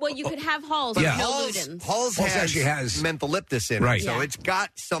 You could have Halls, But but Yeah. no Halls, Ludens. Halls actually has mentholyptus in Right. it, so Yeah. it's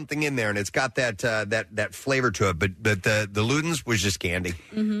got something in there, and it's got that flavor to it. But the Ludens was just candy.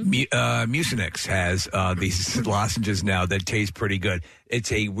 Mucinex has these lozenges now that taste pretty good. It's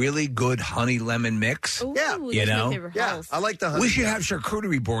a really good honey lemon mix. Ooh, Yeah. those You are my know? favorite Yeah, Halls. I like the honey. We should have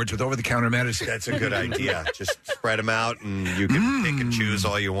charcuterie boards with over-the-counter medicine. That's a good idea. Just spread them out, and you can pick and choose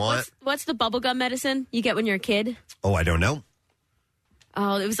all you want. What's the bubblegum medicine you get when you're a kid? Oh, I don't know.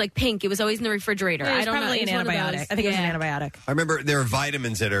 Oh, it was like pink. It was always in the refrigerator. Yeah, I don't know. probably It an was one of antibiotic. those. I think it was an antibiotic. I remember there are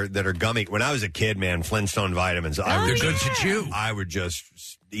vitamins that are gummy. When I was a kid, man, Flintstone vitamins. They're good to chew. I would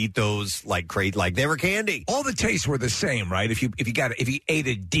just eat those like they were candy. All the tastes were the same, right? If you ate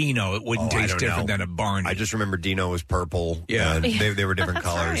a Dino, it wouldn't taste different than a Barney. I just remember Dino was purple. Yeah. They were different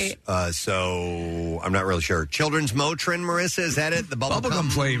That's colors. right. So I'm not really sure. Children's Motrin, Marissa, is that it? The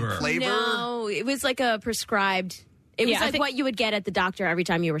bubblegum flavor. No, it was like a prescribed. It was Yeah, I like think- what you would get at the doctor every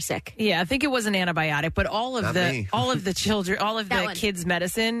time you were sick. Yeah, I think it was an antibiotic, but all of Not the me. the one. kids'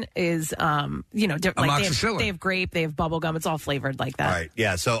 medicine is like they Amoxicillin. have grape, they have bubble gum. It's all flavored like that. All right,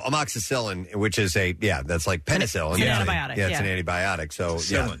 yeah. So amoxicillin, which is that's like penicillin. It's an It's a- antibiotic, Yeah, it's an yeah. antibiotic. So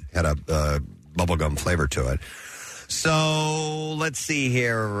Cillin. had a bubblegum flavor to it. So let's see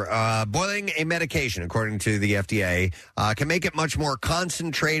here. Boiling a medication, according to the FDA, can make it much more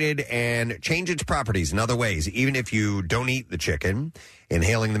concentrated and change its properties in other ways, even if you don't eat the chicken.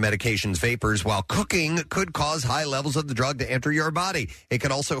 Inhaling the medication's vapors while cooking could cause high levels of the drug to enter your body. It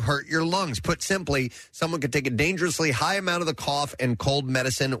could also hurt your lungs. Put simply, someone could take a dangerously high amount of the cough and cold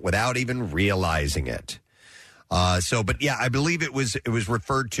medicine without even realizing it. But I believe it was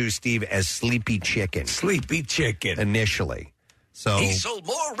referred to, Steve, as sleepy chicken. Sleepy chicken. Initially. So He sold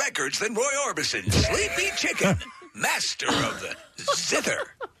more records than Roy Orbison. Sleepy Chicken, master of the zither.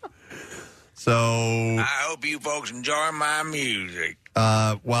 So I hope you folks enjoy my music.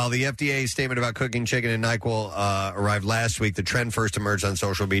 while the FDA statement about cooking chicken and NyQuil arrived last week, the trend first emerged on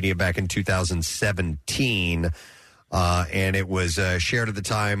social media back in 2017. And it was shared at the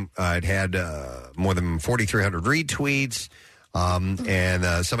time. It had more than 4,300 retweets.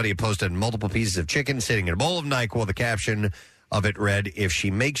 And somebody had posted multiple pieces of chicken sitting in a bowl of NyQuil. The caption of it read, "If she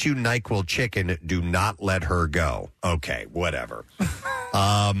makes you NyQuil chicken, do not let her go." Okay, whatever.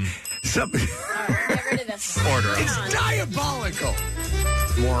 Order. It's diabolical.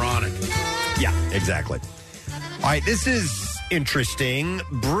 Moronic. Yeah, exactly. All right, this is interesting.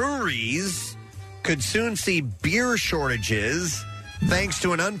 Breweries could soon see beer shortages thanks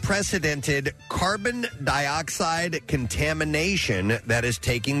to an unprecedented carbon dioxide contamination that is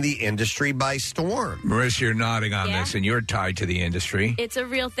taking the industry by storm. Marissa, you're nodding on this, and you're tied to the industry. It's a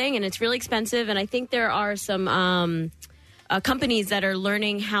real thing, and it's really expensive. And I think there are some companies that are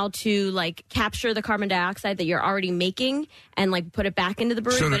learning how to capture the carbon dioxide that you're already making and put it back into the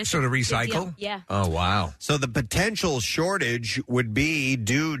brewery. So But to it's recycle? Yeah. Oh, wow. So the potential shortage would be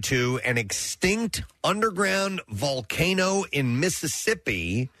due to an extinct underground volcano in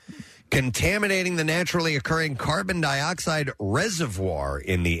Mississippi contaminating the naturally occurring carbon dioxide reservoir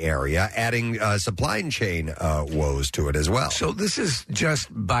in the area, adding supply chain woes to it as well. So this is just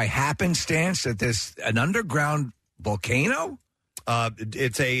by happenstance that an underground volcano?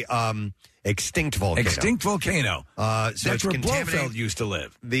 It's a extinct volcano. Extinct volcano. So That's it's where contaminated- Blofeld used to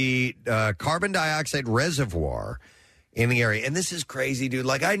live. The carbon dioxide reservoir in the area. And this is crazy, dude.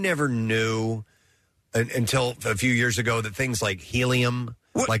 I never knew until a few years ago that things like helium,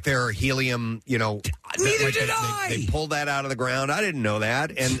 there are helium, Neither did I. They pull that out of the ground. I didn't know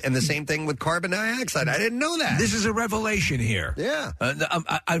that. And the same thing with carbon dioxide. I didn't know that. This is a revelation here. Yeah.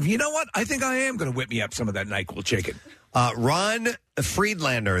 You know what? I think I am going to whip me up some of that NyQuil chicken. Ron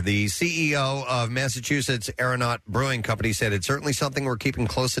Friedlander, the CEO of Massachusetts Aeronaut Brewing Company, said it's certainly something we're keeping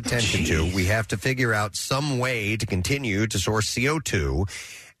close attention to. We have to figure out some way to continue to source CO2.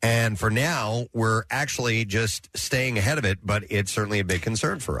 And for now, we're actually just staying ahead of it, but it's certainly a big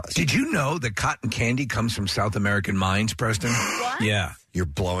concern for us. Did you know that cotton candy comes from South American mines, Preston? What? Yeah. You're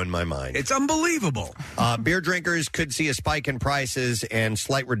blowing my mind. It's unbelievable. Beer drinkers could see a spike in prices and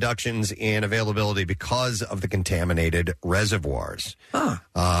slight reductions in availability because of the contaminated reservoirs.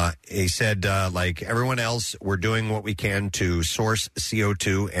 He said, like everyone else, we're doing what we can to source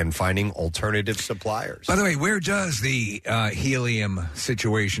CO2 and finding alternative suppliers. By the way, where does the helium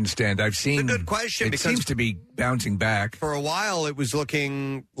situation stand? I've seen. It's a good question. It seems to be bouncing back. For a while, it was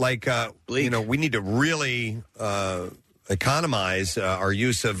looking like, we need to really economize our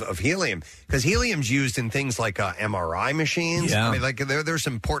use of helium, because helium's used in things like MRI machines. Yeah. I mean, there's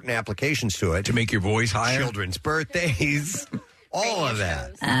some important applications to it. To make your voice higher? Children's birthdays, all of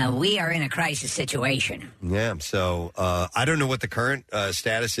that. We are in a crisis situation. Yeah, so I don't know what the current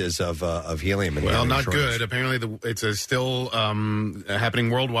status is of helium. And Well, helium not shortage. good. Apparently, it's still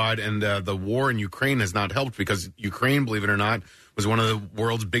happening worldwide, and the war in Ukraine has not helped, because Ukraine, believe it or not, was one of the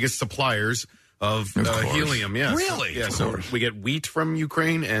world's biggest suppliers of helium. Yeah, Really? Yeah, Of so course. we get wheat from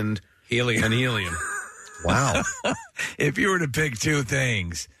Ukraine and Helium. Wow. If you were to pick two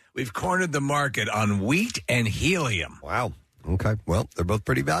things, we've cornered the market on wheat and helium. Wow. Okay. Well, they're both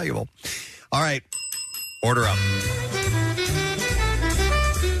pretty valuable. All right. Order up.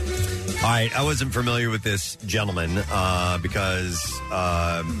 All right, I wasn't familiar with this gentleman because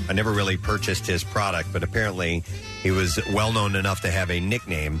I never really purchased his product, but apparently he was well known enough to have a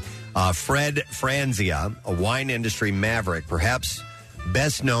nickname. Fred Franzia, a wine industry maverick, perhaps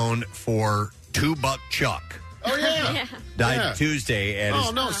best known for $2 Chuck. Oh, yeah. Died Tuesday at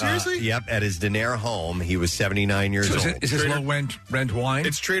his, seriously? At his Denair home. He was 79 years old. Is this low rent wine?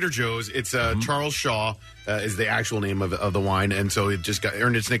 It's Trader Joe's. It's Charles Shaw is the actual name of the wine, and so it just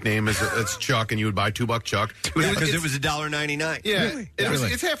earned its nickname as it's Chuck, and you would buy $2 Chuck because it was $1.99. Yeah, Really?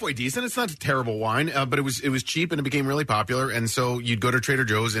 It's halfway decent. It's not a terrible wine, but it was cheap and it became really popular, and so you'd go to Trader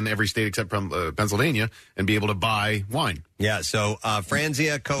Joe's in every state except Pennsylvania and be able to buy wine. Yeah, so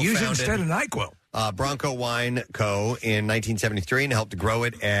Franzia co-founded Use it instead of NyQuil. Bronco Wine Co. in 1973 and helped to grow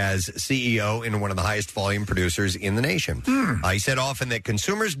it as CEO in one of the highest volume producers in the nation. He said often that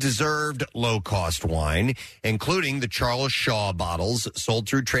consumers deserved low-cost wine, including the Charles Shaw bottles sold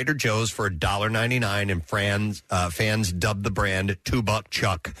through Trader Joe's for $1.99, and fans dubbed the brand $2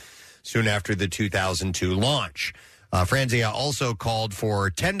 Chuck soon after the 2002 launch. Franzia also called for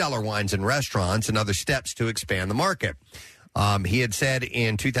 $10 wines in restaurants and other steps to expand the market. He had said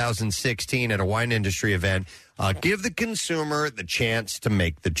in 2016 at a wine industry event, give the consumer the chance to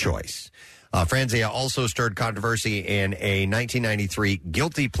make the choice. Franzia also stirred controversy in a 1993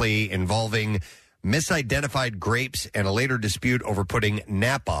 guilty plea involving misidentified grapes and a later dispute over putting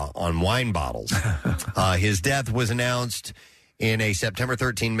Napa on wine bottles. His death was announced in a September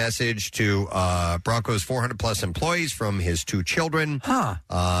 13 message to Bronco's 400-plus employees from his two children,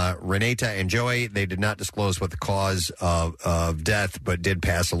 Renata and Joey. They did not disclose what the cause of death, but did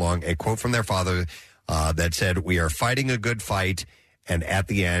pass along a quote from their father that said, "We are fighting a good fight, and at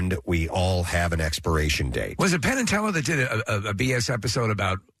the end, we all have an expiration date." Was it Penn and Teller that did a BS episode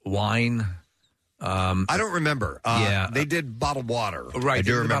about wine? I don't remember. They did bottled water. Right, I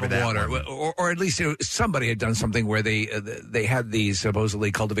do remember that water, one. or at least somebody had done something where they had these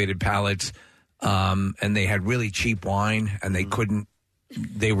supposedly cultivated palates, and they had really cheap wine, and they couldn't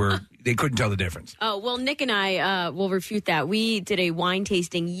tell the difference. Oh, well, Nick and I will refute that. We did a wine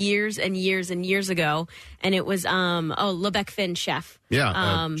tasting years and years and years ago, and it was Lebec Finn chef.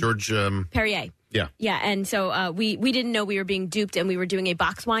 Yeah, George Perrier. Yeah. Yeah, and so we didn't know we were being duped, and we were doing a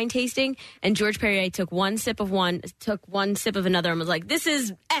box wine tasting, and George Perrier took one sip of one, took one sip of another, and was like, "This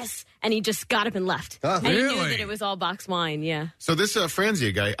is S," and he just got up and left. And he knew that it was all box wine, yeah. So this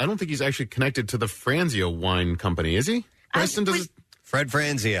Franzia guy, I don't think he's actually connected to the Franzia Wine Company, is he? Preston, Fred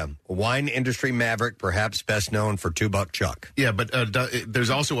Franzia, a wine industry maverick, perhaps best known for $2 Chuck. Yeah, but there's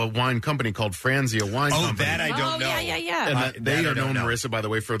also a wine company called Franzia Wine Company. Oh, that I don't know. Yeah. And they are known, Marissa, by the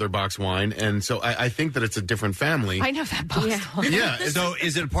way, for their box wine. And so I think that it's a different family. I know that box wine. Yeah. So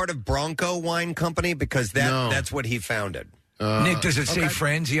is it a part of Bronco Wine Company? Because that's what he founded. Nick, does it say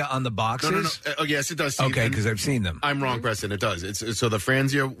Franzia on the boxes? No. Oh, yes, it does. Okay, because I've seen them. I'm wrong, Preston. It does. It's so the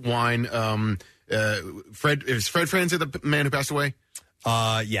Franzia wine. Is Fred Franzia the man who passed away?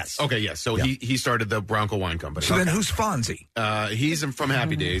 Yes. Okay, yes. So he started the Bronco Wine Company. So then who's Fonzie? He's from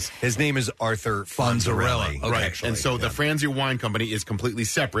Happy Days. His name is Arthur Fonzarelli. Okay. Right. And so the Franzia Wine Company is completely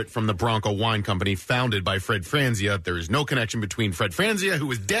separate from the Bronco Wine Company founded by Fred Franzia. There is no connection between Fred Franzia,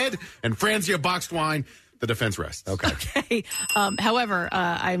 who is dead, and Franzia Boxed Wine. The defense rests. Okay. However,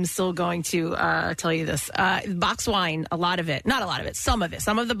 I'm still going to tell you this. Boxed wine, some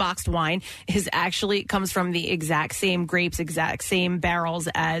of the boxed wine comes from the exact same grapes, exact same barrels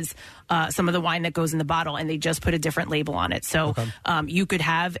as some of the wine that goes in the bottle, and they just put a different label on it. So you could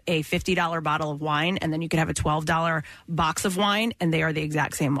have a $50 bottle of wine, and then you could have a $12 box of wine, and they are the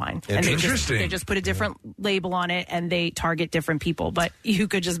exact same wine. And they just put a different label on it, and they target different people. But you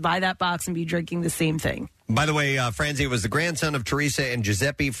could just buy that box and be drinking the same thing. By the way, Franzia was the grandson of Teresa and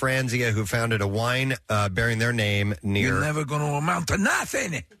Giuseppe Franzia, who founded a wine bearing their name near... You're never going to amount to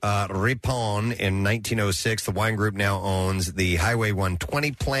nothing. Ripon in 1906. The wine group now owns the Highway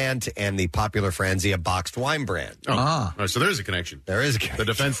 120 plant and the popular Franzia boxed wine brand. Oh, so there's a connection. There is a connection.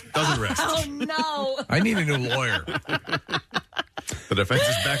 The defense doesn't rest. Oh, no. I need a new lawyer. The defense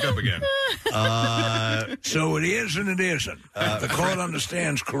is back up again. So it is and it isn't. If the court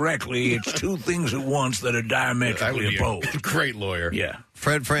understands correctly, it's two things at once that are diametrically opposed. Great lawyer. Yeah.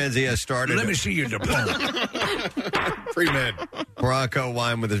 Fred Franzia started... Let me see your diploma. Pre-med. Bronco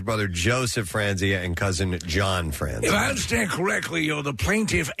Wine with his brother Joseph Franzia and cousin John Franzia. If I understand correctly, you're the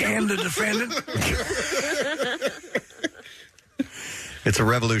plaintiff and the defendant? It's a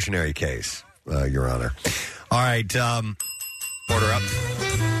revolutionary case, Your Honor. All right, order up.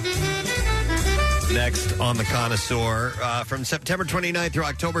 Next on The Connoisseur, from September 29th through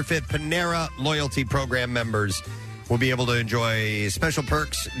October 5th, Panera Loyalty Program members will be able to enjoy special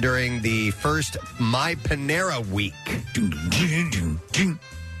perks during the first My Panera week.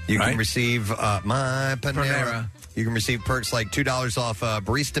 You can receive My Panera. You can receive perks like $2 off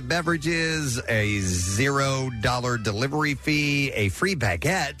barista beverages, a $0 delivery fee, a free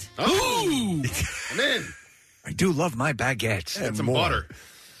baguette. Ooh! I'm in. I do love my baguettes. And some butter.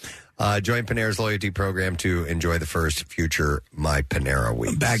 Join Panera's loyalty program to enjoy the first future My Panera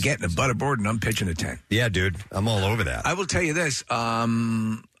week. A baguette and a butterboard, and I'm pitching a 10. Yeah, dude. I'm all over that. I will tell you this.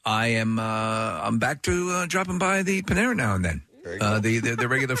 I'm back to dropping by the Panera now and then. The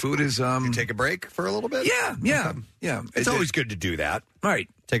regular food is... you take a break for a little bit? Yeah. It's always good to do that. Right.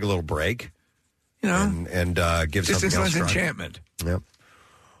 Take a little break. You know. And give just something else. Just enchantment. Yep.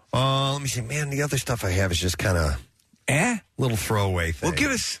 Let me see. Man, the other stuff I have is just kind of... little throwaway thing. Well,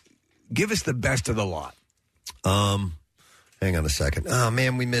 give us the best of the lot. Hang on a second. Oh,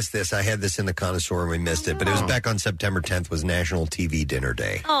 man, we missed this. I had this in the connoisseur and we missed it. But it was back on September 10th was National TV Dinner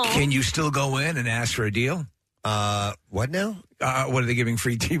Day. Can you still go in and ask for a deal? What now? What are they giving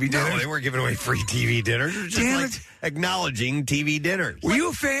free TV dinners? No, they weren't giving away free TV dinners. It was just acknowledging TV dinners. Were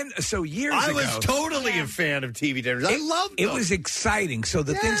you a fan? So years ago, I was totally a fan of TV dinners. I loved them. It was exciting. So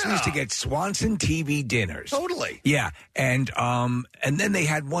the things we used to get Swanson TV dinners. Totally. Yeah, and then they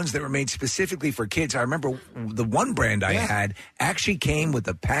had ones that were made specifically for kids. I remember the one brand I had actually came with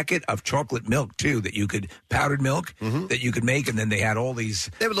a packet of chocolate milk too, that you could powdered milk that you could make, and then they had all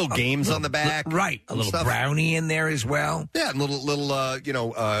these. They have little games on the back, right? A little brownie in there as well. Yeah, and little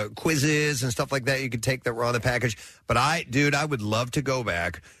quizzes and stuff like that you could take that were on the package. But I would love to go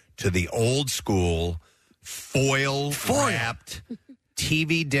back to the old school foil wrapped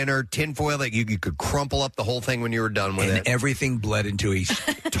TV dinner tinfoil that you could crumple up the whole thing when you were done with it. And everything bled into each.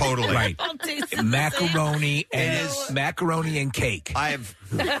 Totally. Right. Macaroni and cake. I have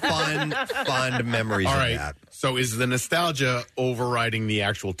fond memories All of right. that. So is the nostalgia overriding the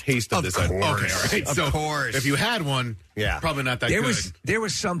actual taste of this? Course. Okay, all right. Of course. If you had one, probably not that good. There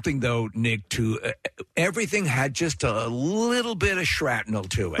was something, though, Nick, to everything had just a little bit of shrapnel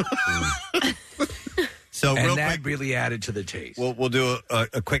to it. So and real that quick, really added to the taste. We'll do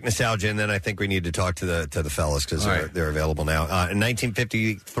a quick nostalgia, and then I think we need to talk to the fellas because they're available now. In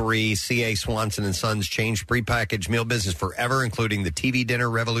 1953, C.A. Swanson and Sons changed prepackaged meal business forever, including the TV dinner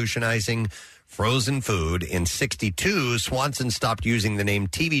revolutionizing frozen food. In 62, Swanson stopped using the name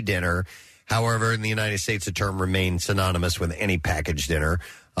TV dinner. However, in the United States, the term remained synonymous with any packaged dinner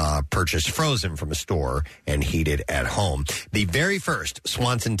purchased frozen from a store and heated at home. The very first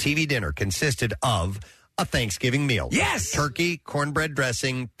Swanson TV dinner consisted of a Thanksgiving meal. Yes! Turkey, cornbread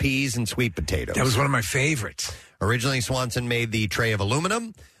dressing, peas, and sweet potatoes. That was one of my favorites. Originally, Swanson made the tray of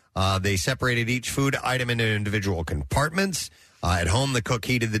aluminum. They separated each food item into individual compartments. At home, the cook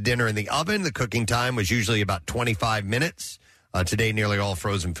heated the dinner in the oven. The cooking time was usually about 25 minutes. Today, nearly all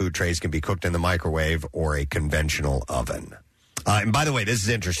frozen food trays can be cooked in the microwave or a conventional oven. And by the way, this is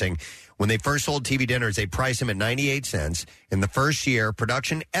interesting. When they first sold TV dinners, they priced them at 98 cents. In the first year,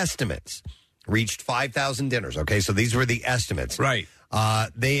 production estimates reached 5,000 dinners. Okay, so these were the estimates. Right.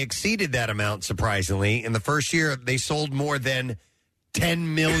 They exceeded that amount, surprisingly. In the first year, they sold more than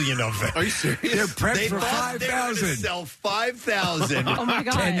 10 million of them. Are you serious? They're prepped They for thought they were going to 5,000. sell 5,000. Oh, my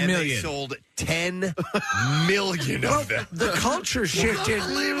God. 10 And they million. sold 10 million of them. The culture shifted.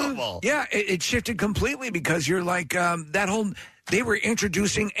 Unbelievable. Yeah, it shifted completely because you're like that whole. They were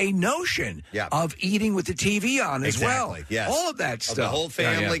introducing a notion of eating with the TV on as well. Yes. All of that Of stuff. the whole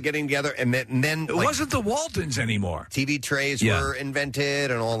family getting together, and then It wasn't the Waltons anymore. TV trays were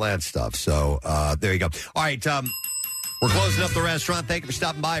invented and all that stuff. So there you go. All right, we're closing up the restaurant. Thank you for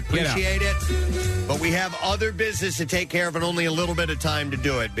stopping by. Appreciate it. But we have other business to take care of and only a little bit of time to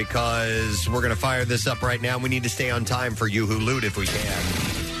do it because we're going to fire this up right now. We need to stay on time for You Who Loot if we can.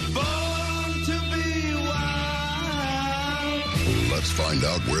 Let's find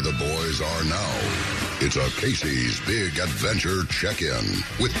out where the boys are now. It's a Casey's Big Adventure Check-In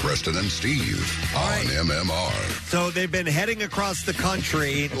with Preston and Steve on MMR. So they've been heading across the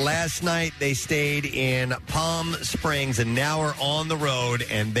country. Last night they stayed in Palm Springs and now are on the road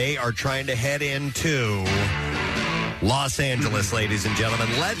and they are trying to head into Los Angeles, ladies and gentlemen.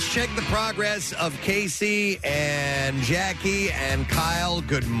 Let's check the progress of Casey and Jackie and Kyle.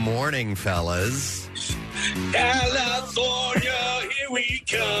 Good morning, fellas. California, here we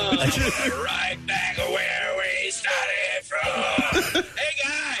come. Right back where we started from. Hey,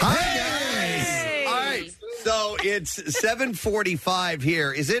 guys. Hi, guys. All right. So it's 7:45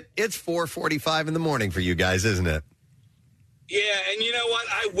 here. It's 4:45 in the morning for you guys, isn't it? Yeah, and you know what?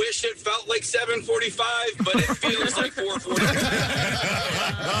 I wish it felt like 7:45, but it feels like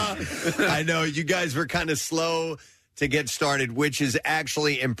 4:45. I know you guys were kind of slow to get started, which is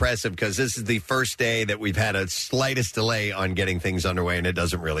actually impressive because this is the first day that we've had a slightest delay on getting things underway, and it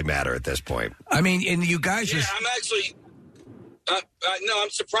doesn't really matter at this point. I mean, and you guys Yeah, I'm actually... no, I'm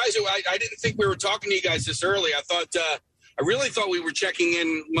surprised. I didn't think we were talking to you guys this early. I really thought we were checking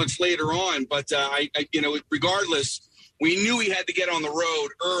in much later on, but regardless, we knew we had to get on the road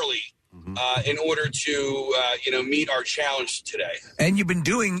early in order to, meet our challenge today. And you've been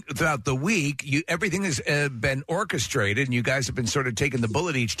doing throughout the week. Everything has been orchestrated, and you guys have been sort of taking the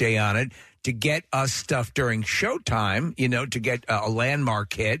bullet each day on it to get us stuff during showtime. To get a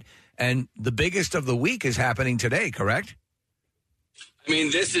landmark hit, and the biggest of the week is happening today. Correct? I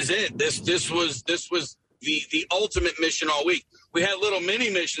mean, this is it. This was the ultimate mission all week. We had little mini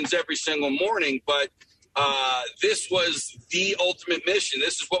missions every single morning, but this was the ultimate mission.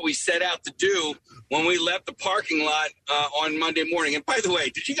 This is what we set out to do when we left the parking lot on Monday morning. And by the way,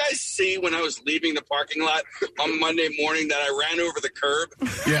 did you guys see when I was leaving the parking lot on Monday morning that I ran over the curb?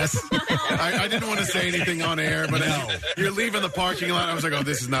 Yes. I didn't want to say anything on air, but you're leaving the parking lot. I was like, oh,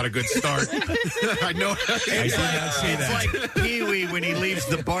 this is not a good start. I know. I did not see that. It's like Pee-wee when he leaves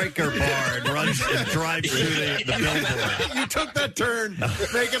the biker bar and runs and drives through the billboard. You took that turn,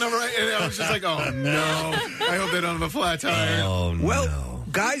 making a right, and I was just like, oh, no. I hope they don't have a flat tire. Oh, no. Well,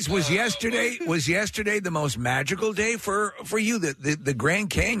 guys, was yesterday the most magical day for you? The Grand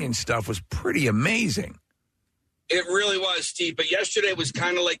Canyon stuff was pretty amazing. It really was, Steve. But yesterday was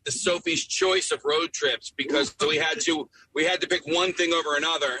kind of like the Sophie's Choice of road trips because we had to pick one thing over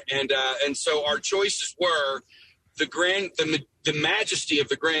another, and so our choices were the majesty of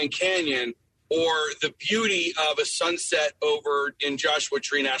the Grand Canyon or the beauty of a sunset over in Joshua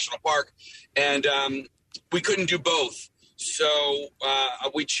Tree National Park, and we couldn't do both. So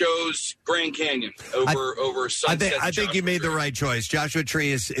we chose Grand Canyon over sunset. I think you made the right choice. Joshua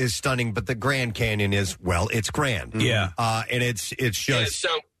Tree is stunning, but the Grand Canyon is, well, it's grand. Yeah. And it's just... Yeah, so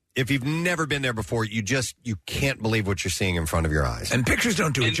if you've never been there before, you can't believe what you're seeing in front of your eyes. And pictures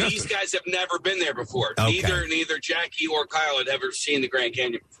don't do it and justice. These guys have never been there before. Okay. Neither Jackie or Kyle had ever seen the Grand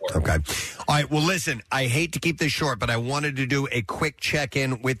Canyon before. Okay. All right. Well, listen, I hate to keep this short, but I wanted to do a quick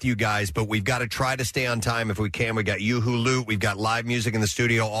check-in with you guys, but we've got to try to stay on time if we can. We got Yoo-Hoo Loot. We've got live music in the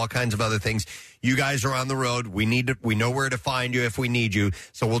studio, all kinds of other things. You guys are on the road. We know where to find you if we need you.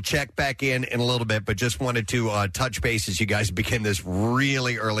 So we'll check back in a little bit, but just wanted to touch base as you guys begin this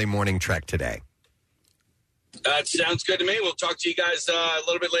really early morning trek today. That sounds good to me. We'll talk to you guys a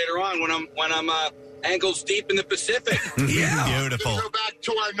little bit later on when I'm ankles deep in the Pacific. Yeah, beautiful. Go back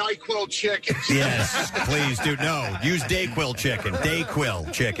to our NyQuil chicken. Yes, please do. No, use Dayquil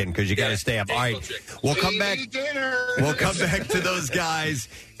chicken because you got to stay up. All right, we'll come back. We'll come back to those guys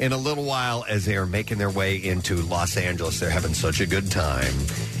in a little while as they are making their way into Los Angeles. They're having such a good time,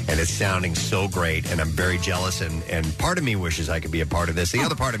 and it's sounding so great, and I'm very jealous, and part of me wishes I could be a part of this. The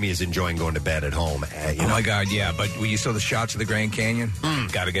other part of me is enjoying going to bed at home. Oh, my God, yeah, but when you saw the shots of the Grand Canyon,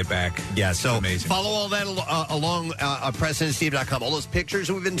 got to get back. Yeah, so amazing. Follow all that along PrestonandSteve.com. All those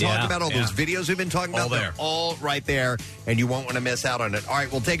pictures we've been talking about, all those videos we've been talking about, they're all right there, and you won't want to miss out on it. All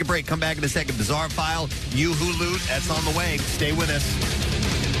right, we'll take a break. Come back in a second. Bizarre File, Yoo-Hoo Loot, that's on the way. Stay with us.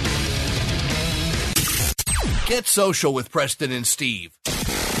 Get social with Preston and Steve.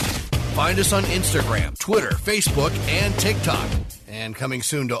 Find us on Instagram, Twitter, Facebook, and TikTok. And coming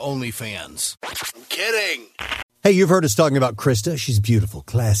soon to OnlyFans. I'm kidding. Hey, you've heard us talking about Krista. She's beautiful,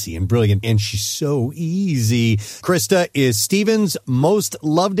 classy, and brilliant, and she's so easy. Krista is Steven's most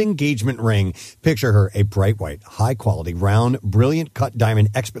loved engagement ring. Picture her, a bright white, high-quality, round, brilliant cut diamond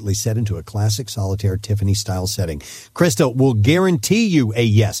expertly set into a classic solitaire Tiffany-style setting. Krista will guarantee you a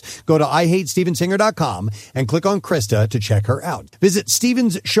yes. Go to IHateStevenSinger.com and click on Krista to check her out. Visit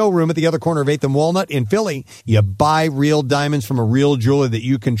Steven's showroom at the other corner of 8th and Walnut in Philly. You buy real diamonds from a real jeweler that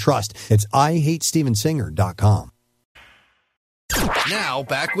you can trust. It's IHateStevenSinger.com. Now,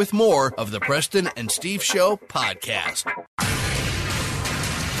 back with more of the Preston and Steve Show podcast.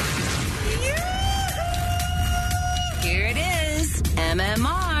 Here it is,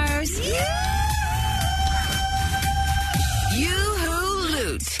 MMR's Yoo-Hoo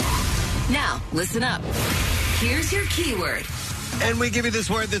Loot. Now, listen up. Here's your keyword. And we give you this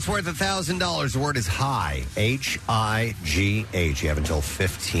word that's worth $1,000. The word is high, H-I-G-H. You have until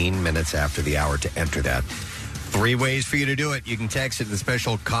 15 minutes after the hour to enter that. 3 ways for you to do it. You can text it to the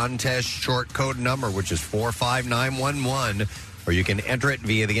special contest short code number, which is 45911, or you can enter it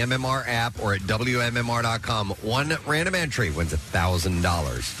via the MMR app or at WMMR.com. One random entry wins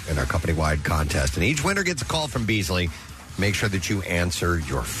 $1,000 in our company-wide contest. And each winner gets a call from Beasley. Make sure that you answer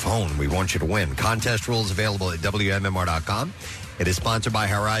your phone. We want you to win. Contest rules available at WMMR.com. It is sponsored by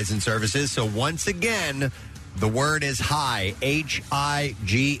Horizon Services. So once again, The word is high,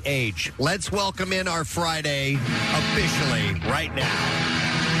 H-I-G-H. Let's welcome in our Friday officially right now.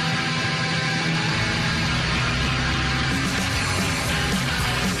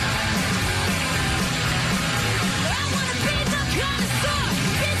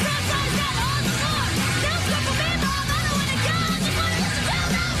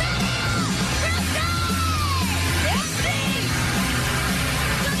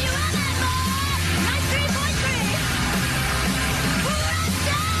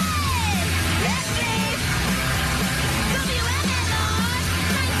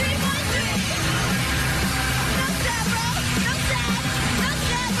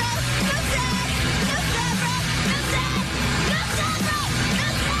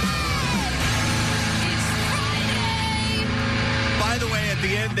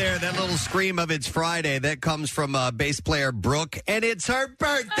 That little scream of "It's Friday" that comes from bass player Brooke, and it's her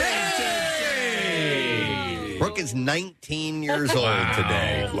birthday today. Brooke is 19 years old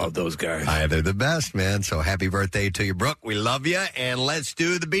today. Love those guys. They're the best, man. So happy birthday to you, Brooke. We love you, and let's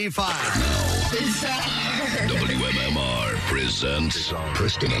do the B5. WMMR presents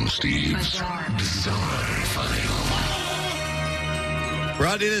Preston and Steve's Bizarre File.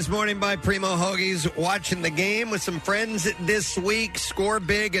 Brought to you this morning by Primo Hoagies. Watching the game with some friends this week. Score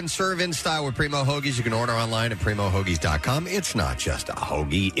big and serve in style with Primo Hoagies. You can order online at PrimoHoagies.com. It's not just a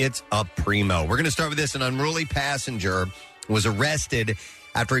hoagie, it's a Primo. We're going to start with this. An unruly passenger was arrested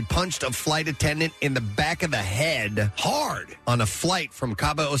after he punched a flight attendant in the back of the head hard on a flight from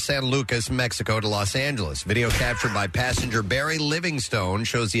Cabo San Lucas, Mexico to Los Angeles. Video captured by passenger Barry Livingstone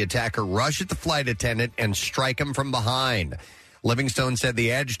shows the attacker rush at the flight attendant and strike him from behind. Livingstone said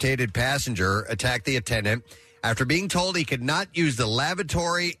the agitated passenger attacked the attendant after being told he could not use the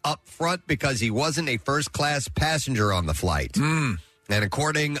lavatory up front because he wasn't a first-class passenger on the flight. And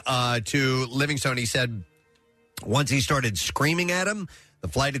according to Livingstone, he said once he started screaming at him, the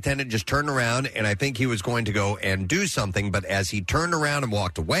flight attendant just turned around, and I think he was going to go and do something, but as he turned around and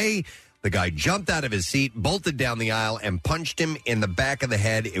walked away, the guy jumped out of his seat, bolted down the aisle, and punched him in the back of the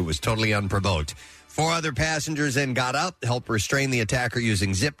head. It was totally unprovoked. 4 other passengers then got up, helped restrain the attacker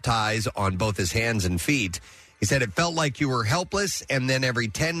using zip ties on both his hands and feet. He said it felt like you were helpless, and then every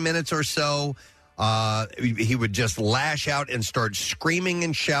 10 minutes or so, he would just lash out and start screaming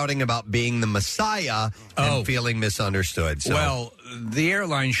and shouting about being the Messiah and feeling misunderstood. So, well, the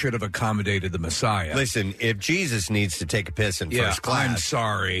airline should have accommodated the Messiah. Listen, if Jesus needs to take a piss in first class, I'm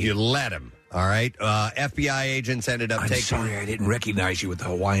sorry. You let him. All right. FBI agents ended up taking... sorry, I didn't recognize you with the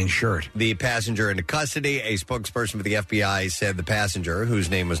Hawaiian shirt. The passenger into custody. A spokesperson for the FBI said the passenger, whose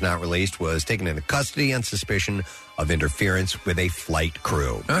name was not released, was taken into custody on suspicion of interference with a flight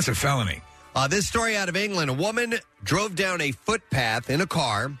crew. That's a felony. This story out of England. A woman drove down a footpath in a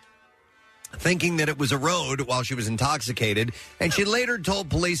car thinking that it was a road while she was intoxicated, and she later told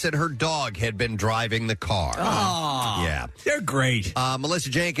police that her dog had been driving the car. Oh, yeah. They're great. Melissa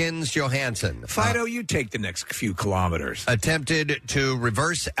Jenkins Johansson. Fido, you take the next few kilometers. Attempted to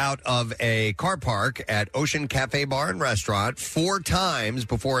reverse out of a car park at Ocean Cafe Bar and Restaurant 4 times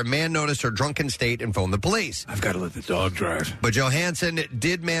before a man noticed her drunken state and phoned the police. I've got to let the dog drive. But Johansson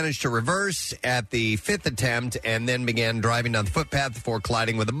did manage to reverse at the 5th attempt and then began driving down the footpath before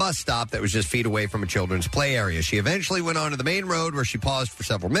colliding with a bus stop that was just feet away from a children's play area. She eventually went onto the main road where she paused for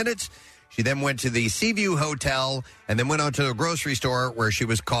several minutes. She then went to the Seaview Hotel and then went on to a grocery store where she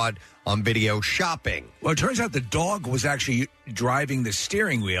was caught on video shopping. Well, it turns out the dog was actually driving the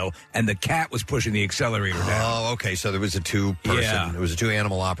steering wheel and the cat was pushing the accelerator down. Oh, okay. So there was a two-person, it was a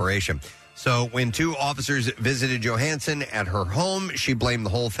two-animal operation. So when 2 officers visited Johansson at her home, she blamed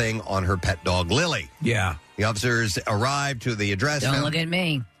the whole thing on her pet dog, Lily. Yeah. The officers arrived to the address. Don't look at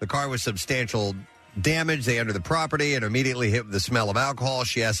me. The car was substantial damage. They entered the property and immediately hit with the smell of alcohol.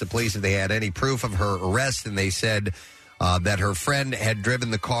 She asked the police if they had any proof of her arrest, and they said that her friend had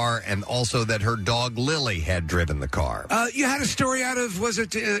driven the car and also that her dog Lily had driven the car. You had a story out of, was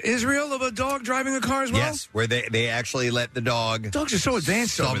it Israel, of a dog driving a car as well? Yes, where they actually let the dog... Dogs are so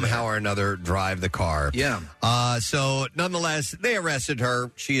advanced somehow or another drive the car. Yeah. So nonetheless, they arrested her.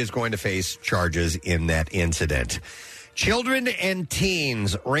 She is going to face charges in that incident. Children and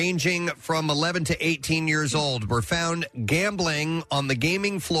teens ranging from 11 to 18 years old were found gambling on the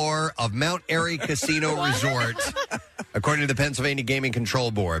gaming floor of Mount Airy Casino Resort, according to the Pennsylvania Gaming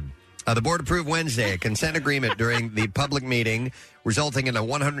Control Board. The board approved Wednesday a consent agreement during the public meeting, resulting in a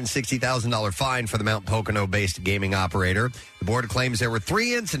 $160,000 fine for the Mount Pocono-based gaming operator. The board claims there were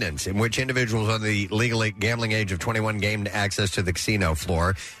 3 incidents in which individuals under the legal gambling age of 21 gained access to the casino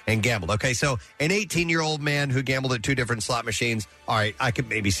floor and gambled. Okay, so an 18-year-old man who gambled at 2 different slot machines, all right, I could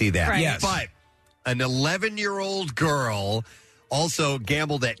maybe see that. Right. Yes. But an 11-year-old girl also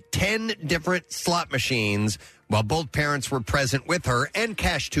gambled at 10 different slot machines while both parents were present with her and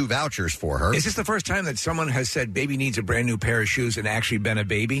cashed 2 vouchers for her. Is this the first time that someone has said baby needs a brand new pair of shoes and actually been a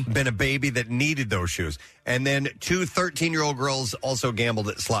baby? Been a baby that needed those shoes. And then 2 13-year-old girls also gambled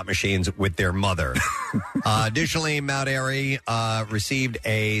at slot machines with their mother. Additionally, Mount Airy received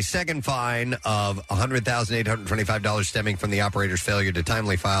a second fine of $100,825 stemming from the operator's failure to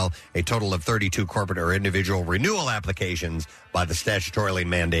timely file a total of 32 corporate or individual renewal applications by the statutorily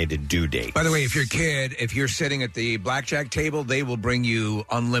mandated due date. By the way, if you're sitting at the blackjack table, they will bring you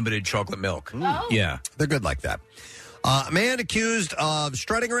unlimited chocolate milk. Oh. Yeah. They're good like that. A man accused of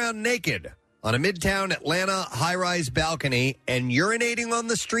strutting around naked on a Midtown Atlanta high-rise balcony and urinating on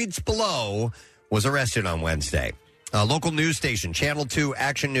the streets below was arrested on Wednesday. A local news station, Channel 2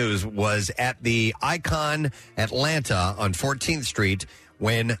 Action News, was at the Icon Atlanta on 14th Street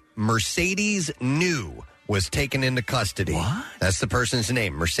when Mercedes New was taken into custody. What? That's the person's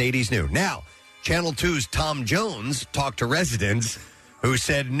name, Mercedes New. Now, Channel 2's Tom Jones talked to residents who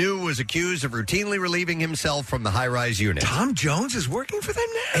said New was accused of routinely relieving himself from the high-rise unit. Tom Jones is working for them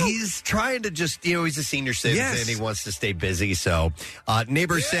now? He's trying to just, he's a senior citizen. Yes. He wants to stay busy. So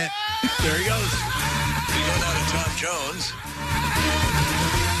neighbors said, there he goes. We go down to Tom Jones.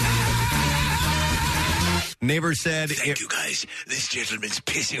 Neighbors said, thank you, guys. This gentleman's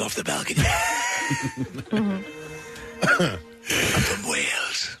pissing off the balcony. I'm from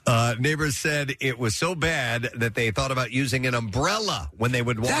Wales. Neighbors said it was so bad that they thought about using an umbrella when they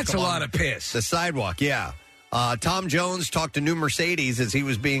would walk That's a along lot of piss. The sidewalk, yeah. Tom Jones talked to New Mercedes as he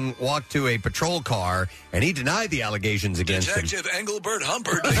was being walked to a patrol car, and he denied the allegations against him. Detective Engelbert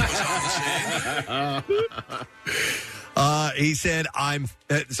Humperdinck was on the scene. He said,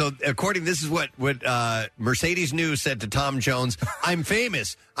 so according, this is what Mercedes News said to Tom Jones, I'm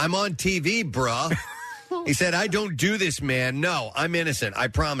famous. I'm on TV, bruh. He said, I don't do this, man. No, I'm innocent. I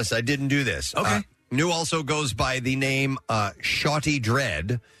promise I didn't do this. Okay. New also goes by the name Shawty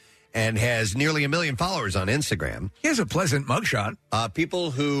Dread and has nearly 1 million followers on Instagram. He has a pleasant mugshot.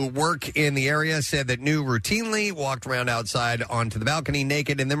 People who work in the area said that New routinely walked around outside onto the balcony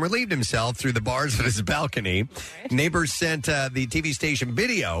naked and then relieved himself through the bars of his balcony. Right. Neighbors sent the TV station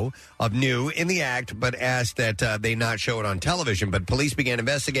video of New in the act, but asked that they not show it on television. But police began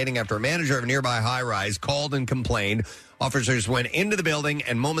investigating after a manager of a nearby high-rise called and complained. Officers went into the building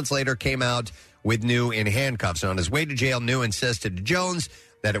and moments later came out with New in handcuffs. On his way to jail, New insisted to Jones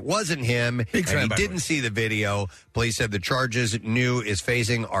that it wasn't him, and he didn't see the video. Police said the charges New is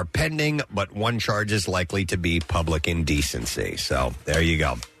facing are pending, but one charge is likely to be public indecency. So there you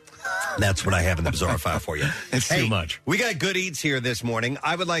go. That's what I have in the bizarre file for you. It's too much. We got good eats here this morning.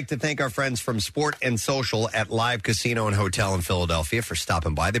 I would like to thank our friends from Sport and Social at Live Casino and Hotel in Philadelphia for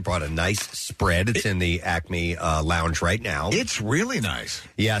stopping by. They brought a nice spread. It's in the Acme Lounge right now. It's really nice.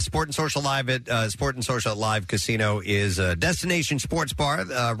 Yeah, Sport and Social Live at Sport and Social at Live Casino is a destination sports bar,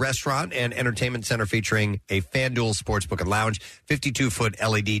 restaurant, and entertainment center featuring a FanDuel Sportsbook and Lounge, 52-foot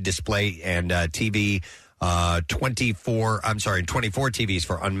LED display and TV. 24 TVs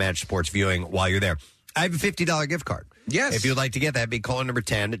for unmatched sports viewing while you're there. I have a $50 gift card. Yes. If you'd like to get that, be caller number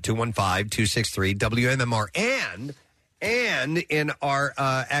 10 at 215-263-WMMR. And in our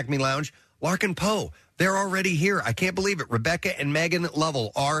Acme Lounge, Larkin Poe. They're already here. I can't believe it. Rebecca and Megan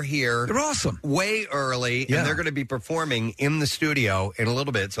Lovell are here. They're awesome. Way early, and they're going to be performing in the studio in a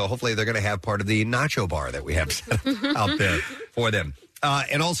little bit, so hopefully they're going to have part of the nacho bar that we have set out there for them.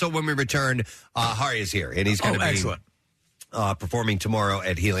 And also, when we return, Hari is here, and he's going to be performing tomorrow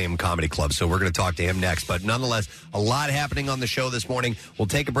at Helium Comedy Club. So we're going to talk to him next. But nonetheless, a lot happening on the show this morning. We'll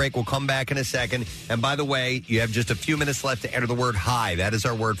take a break. We'll come back in a second. And by the way, you have just a few minutes left to enter the word hi. That is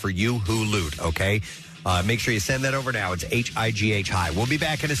our word for you who loot, okay? Make sure you send that over now. It's HIGH hi. We'll be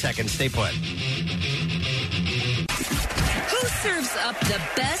back in a second. Stay put. Who serves up the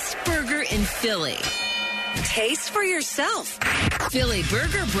best burger in Philly? Taste for yourself. Philly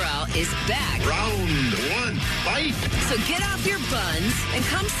Burger Brawl is back. Round one, fight. So get off your buns and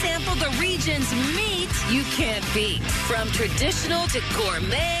come sample the region's meat you can't beat. From traditional to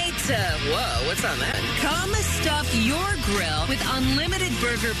gourmet to, whoa, what's on that? Come stuff your grill with unlimited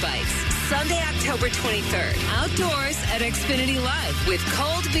burger bites. Sunday, October 23rd. Outdoors at Xfinity Live with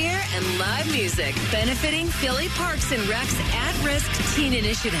cold beer and live music. Benefiting Philly Parks and Rec's At-Risk Teen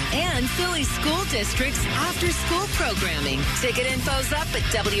Initiative and Philly School District's after-school programming. Ticket info's up at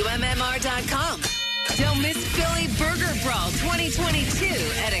WMMR.com. Don't miss Philly Burger Brawl 2022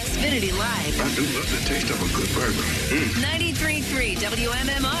 at Xfinity Live. I do love the taste of a good burger. 93.3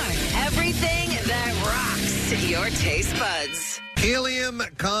 WMMR. Everything that rocks your taste buds. Helium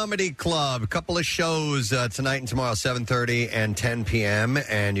Comedy Club. A couple of shows tonight and tomorrow, 7:30 and 10 p.m.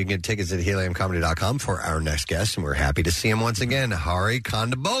 And you can get tickets at heliumcomedy.com for our next guest. And we're happy to see him once again. Hari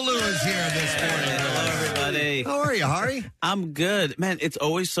Kondabolu is here this morning. Hello, everybody. How are you, Hari? I'm good. Man, it's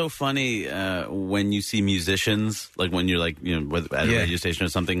always so funny when you see musicians, like when you're like, at a radio station or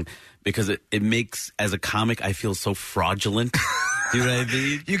something, because it makes, as a comic, I feel so fraudulent. Do you know what I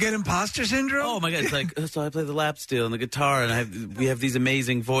mean? You get imposter syndrome? Oh, my God. It's like, so I play the lap steel and the guitar, and we have these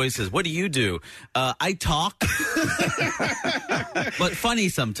amazing voices. What do you do? I talk, but funny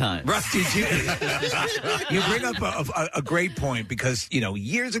sometimes. You bring up a great point because,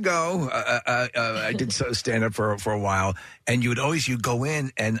 years ago, I did stand up for a while, and you go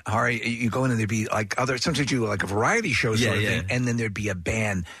in, and Hari, you go in, and there'd be like sometimes you do like a variety show sort of thing, and then there'd be a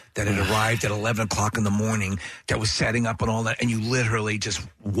band that had arrived at 11 o'clock in the morning that was setting up and all that, and you literally just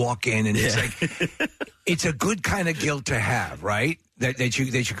walk in, and it's like, it's a good kind of guilt to have, right? That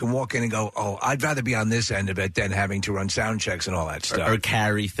you can walk in and go, oh, I'd rather be on this end of it than having to run sound checks and all that stuff. Or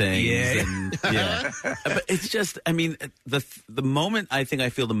carry things. Yeah. And, but it's just, I mean, the moment I think I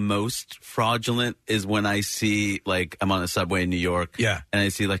feel the most fraudulent is when I see, like, I'm on a subway in New York. Yeah. And I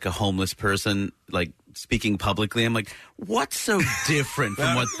see, like, a homeless person, like, speaking publicly. I'm like, what's so different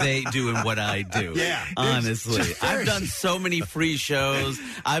from what they do and what I do? Yeah. Honestly. I've done so many free shows.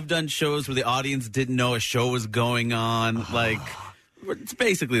 I've done shows where the audience didn't know a show was going on. Like, it's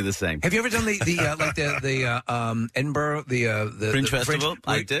basically the same. Have you ever done the Edinburgh the Fringe Festival?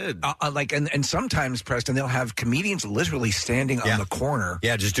 I did. And sometimes, Preston, they'll have comedians literally standing on the corner,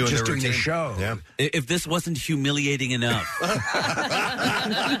 just doing the routine. show. Yeah. If this wasn't humiliating enough,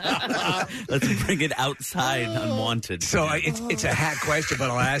 let's bring it outside unwanted. So it's a hack question, but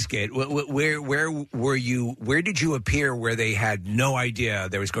I'll ask it. Where were you? Where did you appear where they had no idea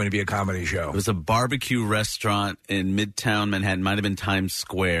there was going to be a comedy show? It was a barbecue restaurant in Midtown Manhattan. Might have been Times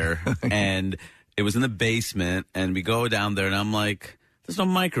Square, and it was in the basement, and we go down there, and I'm like, there's no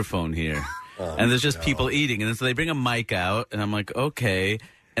microphone here. And there's just people eating, and then so they bring a mic out, and I'm like, okay.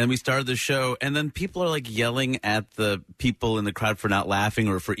 And we started the show, and then people are like yelling at the people in the crowd for not laughing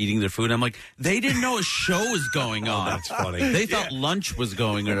or for eating their food. I'm like, they didn't know a show was going on. That's funny. They thought lunch was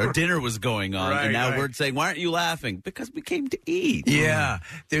going on or dinner was going on, and now we're saying, why aren't you laughing? Because we came to eat. Yeah.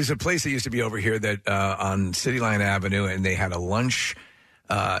 There's a place that used to be over here that on City Line Avenue, and they had a lunch.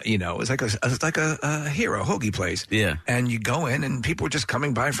 It was like a hero hoagie place. Yeah. And you go in, and people were just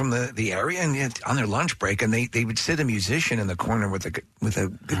coming by from the area, and on their lunch break, and they would sit a musician in the corner with a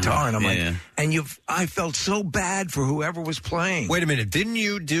guitar, and I'm like, and I felt so bad for whoever was playing. Wait a minute, didn't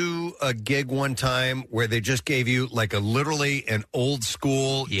you do a gig one time where they just gave you like literally an old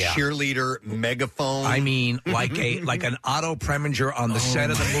school cheerleader megaphone? I mean, like an Otto Preminger on the set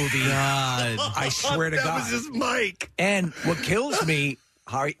of the movie. God. I swear to God, that was his mic. And what kills me,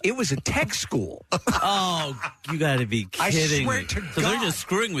 Hari, it was a tech school. Oh, you got to be kidding I swear me. to So they're God. just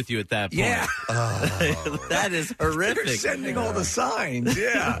screwing with you at that point. Yeah. That is horrific. They're sending all the signs.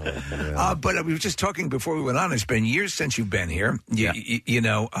 Yeah. But we were just talking before we went on. It's been years since you've been here.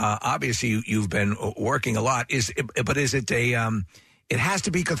 Obviously you've been working a lot. Is it a... It has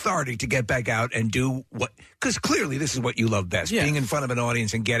to be cathartic to get back out and do what... Because clearly this is what you love best, being in front of an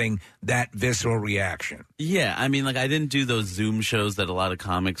audience and getting that visceral reaction. Yeah, I mean, like, I didn't do those Zoom shows that a lot of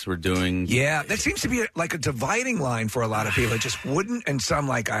comics were doing. Yeah, that seems to be like a dividing line for a lot of people. It just wouldn't, and some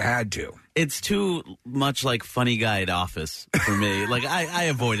like I had to. It's too much like Funny Guy at Office for me. Like, I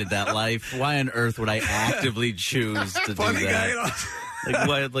avoided that life. Why on earth would I actively choose to do Funny that? Guy at Office.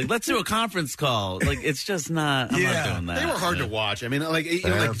 Like, let's do a conference call. Like, it's just not. I'm not doing that. They were hard to watch. I mean, like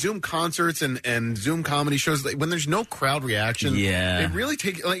like Zoom concerts and Zoom comedy shows. When there's no crowd reaction, it really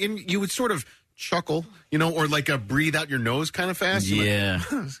takes. Like, and you would sort of chuckle, or like a breathe out your nose kind of fast. Yeah,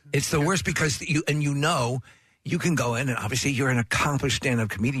 it's the worst because you can go in, and obviously you're an accomplished stand-up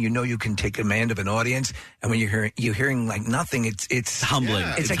comedian. You can take command of an audience, and when you're hearing like nothing, it's humbling.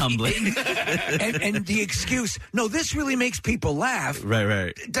 Yeah. It's like, humbling. and the excuse, no, this really makes people laugh.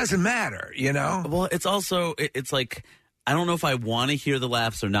 Right. It doesn't matter, Well, it's also it's like I don't know if I want to hear the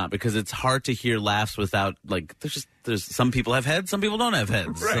laughs or not because it's hard to hear laughs without like there's just there's some people have heads, some people don't have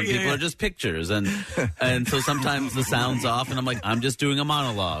heads. Right, some people are just pictures, and so sometimes the sound's off, and I'm like, I'm just doing a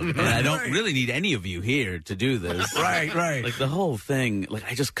monologue, and I don't really need any of you here to do this. Right. Like the whole thing, like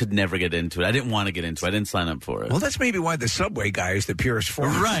I just could never get into it. I didn't want to get into it. I didn't sign up for it. Well, that's maybe why the Subway guy is the purest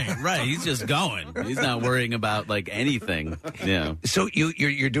form. Right. He's just going. He's not worrying about like anything. Yeah. So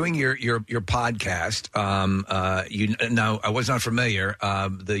you're doing your podcast. Now I was not familiar.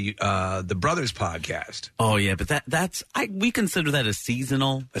 The Brothers podcast. Oh yeah, but we consider that a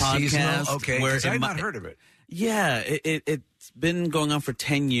seasonal podcast. Seasonal? Okay, because I've not heard of it. Yeah, it's been going on for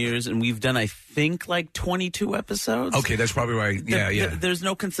 10 years, and we've done, I think, like 22 episodes. Okay, that's probably right. Yeah. There's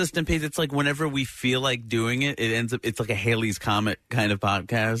no consistent pace. It's like whenever we feel like doing it, it ends up, it's like a Haley's Comet kind of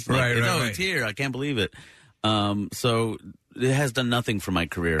podcast. Like, right. It's here. I can't believe it. So it has done nothing for my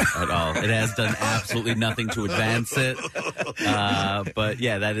career at all. It has done absolutely nothing to advance it. But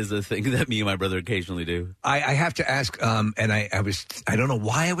yeah, that is a thing that me and my brother occasionally do. I have to ask, and I don't know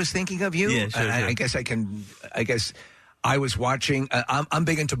why I was thinking of you. Yeah, sure. I guess I was watching. I'm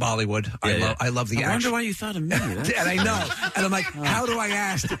big into Bollywood. I love the action. I wonder why you thought of me. And I know. And I'm like, how do I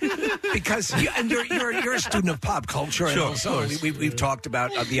ask? Because you're a student of pop culture. Sure, and also we've talked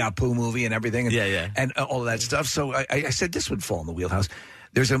about the Apu movie and everything. And, and all of that stuff. So I said this would fall in the wheelhouse.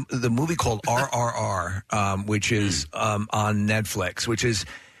 There's the movie called RRR, which is on Netflix, which is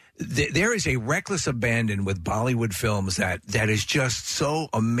there is a reckless abandon with Bollywood films that is just so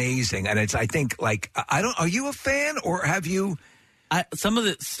amazing, and it's I think like are you a fan or have you? Some of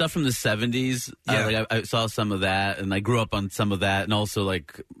the stuff from the 70s, I saw some of that, and I grew up on some of that, and also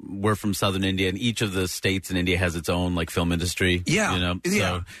like we're from Southern India, and each of the states in India has its own like film industry. Yeah, you know.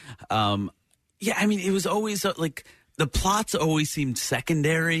 So, I mean, it was always like. The plots always seemed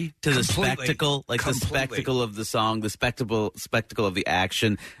secondary to the spectacle, like the spectacle of the song, the spectacle of the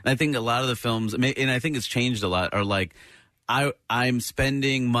action. And I think a lot of the films, and I think it's changed a lot, are like, I'm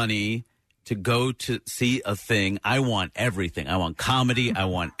spending money to go to see a thing. I want everything. I want comedy. I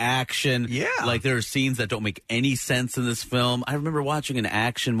want action. Yeah. Like there are scenes that don't make any sense in this film. I remember watching an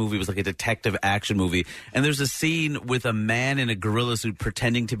action movie. It was like a detective action movie. And there's a scene with a man in a gorilla suit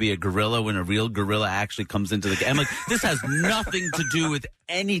pretending to be a gorilla when a real gorilla actually comes into the... I'm like, this has nothing to do with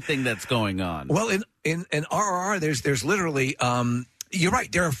anything that's going on. Well, in RRR, there's literally... you're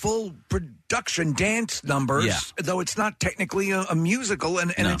right. There are full production dance numbers, though it's not technically a musical,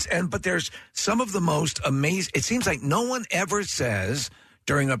 but there's some of the most amazing. It seems like no one ever says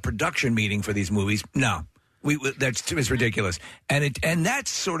during a production meeting for these movies, no, it's ridiculous, and that's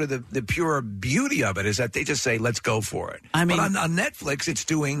sort of the pure beauty of it is that they just say let's go for it. I mean, but on Netflix, it's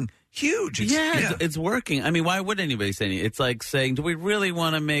doing. Huge. It's working. I mean, why would anybody say anything? It's like saying, do we really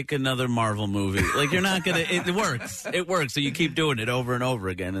want to make another Marvel movie? Like, you're not going to... It works. It works. So you keep doing it over and over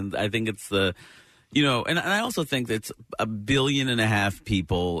again. And I think it's the... and I also think that it's 1.5 billion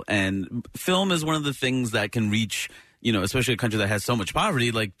people. And film is one of the things that can reach... especially a country that has so much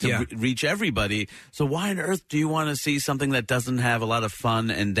poverty, like to reach everybody. So why on earth do you want to see something that doesn't have a lot of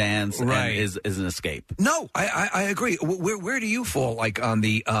fun and dance and is an escape? No, I agree. Where do you fall, like on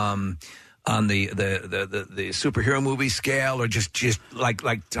the superhero movie scale, or just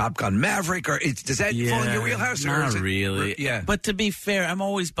like Top Gun Maverick, or does that fall in your wheelhouse? Not really. Yeah. But to be fair, I'm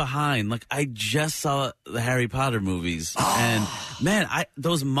always behind. Like I just saw the Harry Potter movies, and man,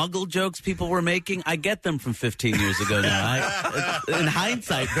 those Muggle jokes people were making, I get them from 15 years ago now. In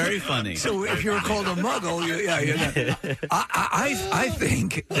hindsight, very funny. So if you were called a Muggle, I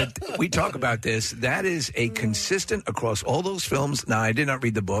think that we talk about this. That is a consistent across all those films. Now, I did not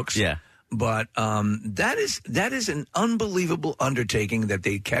read the books. Yeah. But that is an unbelievable undertaking that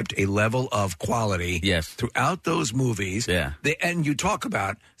they kept a level of quality throughout those movies. Yeah. And you talk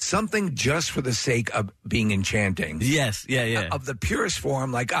about something just for the sake of being enchanting. Yes, yeah. Of the purest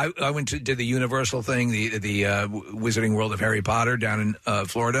form. Like I went to the Universal thing, the Wizarding World of Harry Potter down in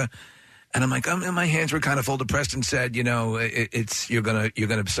Florida. And I'm like, my hands were kind of full. Preston said, you're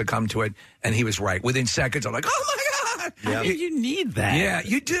gonna succumb to it, and he was right. Within seconds, I'm like, oh my God! Yeah. You need that. Yeah,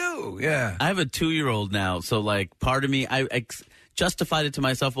 you do. Yeah. I have a 2-year-old now, so like part of me, I justified it to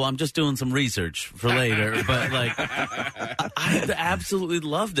myself. Well, I'm just doing some research for later, but like, I absolutely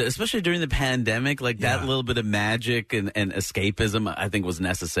loved it, especially during the pandemic. Like that little bit of magic and escapism, I think was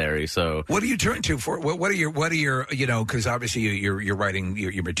necessary. So, what do you turn to for? What are your because obviously you're writing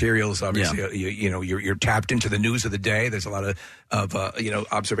your materials. Obviously, you're tapped into the news of the day. There's a lot of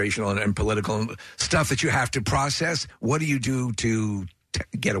observational and political stuff that you have to process. What do you do to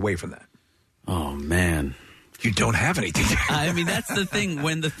get away from that? Oh man. You don't have anything. I mean, that's the thing.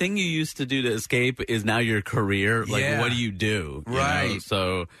 When the thing you used to do to escape is now your career, like, what do you do? Right.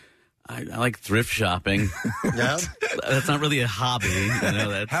 So, I like thrift shopping. Yeah, that's not really a hobby.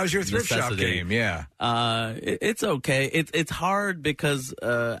 That's how's your thrift shop necessity. game? Yeah, it's okay. It's hard because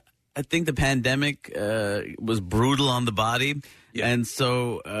I think the pandemic was brutal on the body. Yeah. And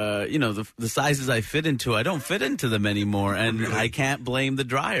so, the sizes I fit into, I don't fit into them anymore, and I can't blame the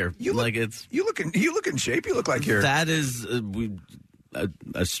dryer. You look in shape. You look like you're. That is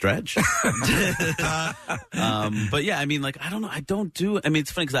a stretch. But yeah, I mean, like, I don't know. I don't do. I mean,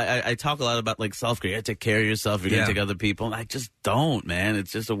 it's funny because I talk a lot about like self-care. You have to take care of yourself. You're gonna take other people. And I just don't, man.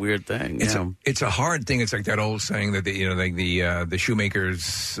 It's just a weird thing. It's a hard thing. It's like that old saying that the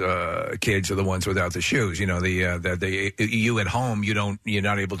shoemakers kids are the ones without the shoes. You know, you at home you're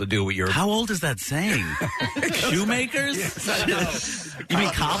not able to do what you're. How old is that saying? Shoemakers? Yes, you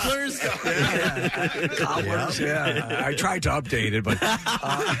mean cobblers? Cobblers. Yeah. I tried to update it, but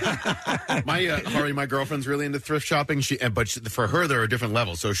my girlfriend's really into thrift shopping. For her there are different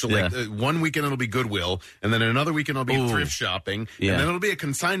levels. So she'll one weekend it'll be Goodwill, and then another weekend it'll be thrift shopping, and then it'll be a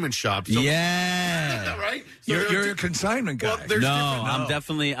consignment shop. So, right. So you're a consignment guy. Well,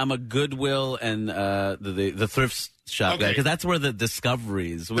 I'm a Goodwill and the thrift shop guy, because that's where the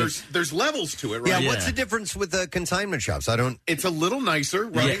discoveries. There's levels to it, right? Yeah. What's the difference with the consignment shops? It's a little nicer,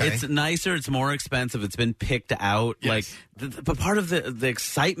 right? Yeah, it's nicer. It's more expensive. It's been picked out. Yes. Like, but part of the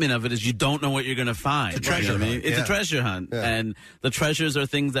excitement of it is you don't know what you're going to find. It's a treasure hunt. It's a treasure hunt, and the treasures are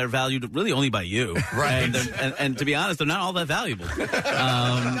things that are valued really only by you, right? And to be honest, they're not all that valuable. If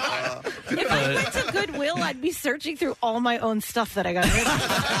I went to Goodwill, I'd be searching through all my own stuff that I got rid of.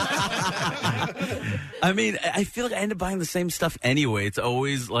 I mean, I feel like I end up buying the same stuff anyway. It's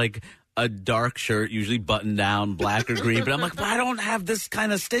always like a dark shirt, usually buttoned down, black or green. But I'm like, I don't have this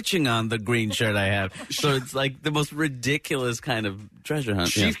kind of stitching on the green shirt I have. So it's like the most ridiculous kind of treasure hunt.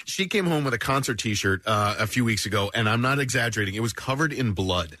 She came home with a concert T-shirt a few weeks ago, and I'm not exaggerating. It was covered in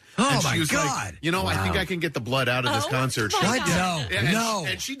blood. Oh, and my she was God. Like, I think I can get the blood out of this concert shirt. No.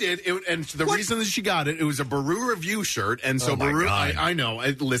 And she did. And the reason that she got it was a Baru Review shirt. And so Baru, I know.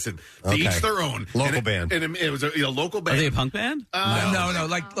 Listen, to each their own. Local band. And it was a local band. Are they a punk band? No,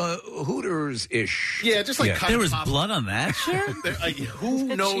 like Hooters-ish. Yeah, just like there was blood on that shirt?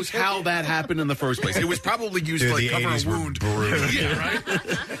 Who knows how that happened in the first place? It was probably used to cover a wound. Yeah, right?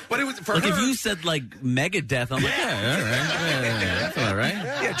 But it was for like her. If you said like Megadeth, I'm like, that's all right.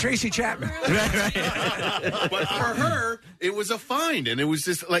 Yeah, Tracy Chapman. Right. But for her, it was a find, and it was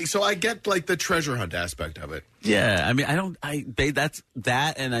just like, so I get like the treasure hunt aspect of it. Yeah, I mean, that's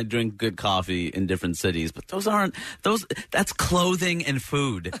that, and I drink good coffee in different cities, but that's clothing and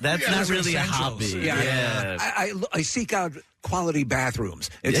food. That's not really a hobby. Yeah. I seek out quality bathrooms.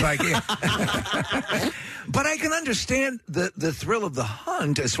 It's like, but I can understand the thrill of the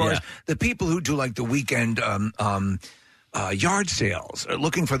hunt as far as the people who do like the weekend yard sales,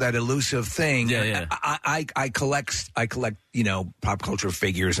 looking for that elusive thing. Yeah. I collect pop culture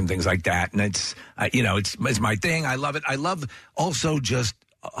figures and things like that, and it's my thing. I love it. I love also just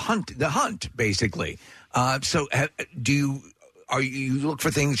the hunt basically. So do you look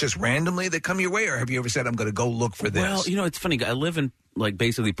for things just randomly that come your way, or have you ever said, I'm going to go look for this? Well, it's funny. I live in like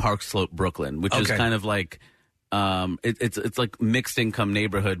basically Park Slope, Brooklyn, which is kind of like it's like mixed income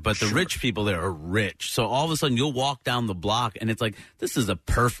neighborhood, but the rich people there are rich. So all of a sudden you'll walk down the block and it's like, this is a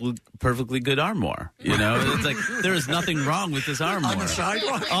perfectly good armoire. It's like, there is nothing wrong with this armoire. On the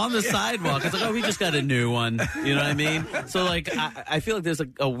sidewalk? On the sidewalk. It's like, we just got a new one. You know what I mean? So like, I feel like there's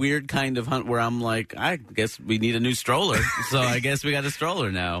a weird kind of hunt where I'm like, I guess we need a new stroller. So I guess we got a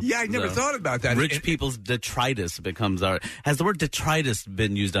stroller now. Yeah, I never thought about that. Rich people's detritus becomes our... Has the word detritus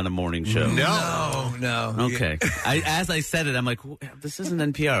been used on a morning show? No. Okay. As I said it, I'm like, this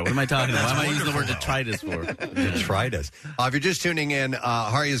isn't NPR. What am I talking about? Why am I using the word detritus for? Detritus. If you're just tuning in,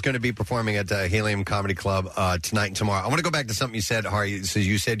 Hari is going to be performing at Helium Comedy Club tonight and tomorrow. I want to go back to something you said, Hari. So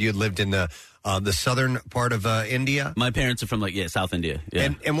you said you had lived in the southern part of India. My parents are from South India. Yeah.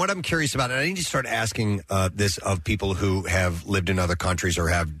 And what I'm curious about, and I need to start asking this of people who have lived in other countries or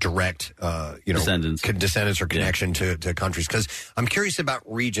have direct, descendants or connection to countries, because I'm curious about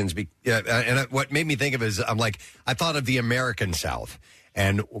regions. And what made me think of it is I thought of the American South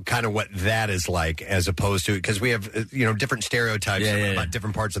and kind of what that is like, as opposed to, because we have different stereotypes about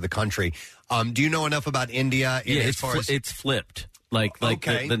different parts of the country. Do you know enough about India? It's flipped.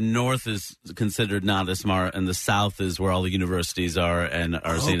 The north is considered not as smart, and the south is where all the universities are and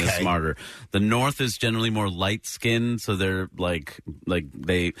are seen as smarter. The north is generally more light skinned, so they're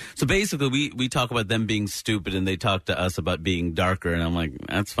so basically we talk about them being stupid, and they talk to us about being darker, and I'm like,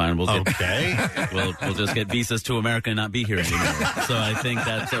 that's fine. We'll just get visas to America and not be here anymore. So I think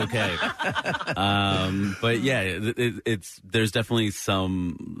that's okay. But yeah, there's definitely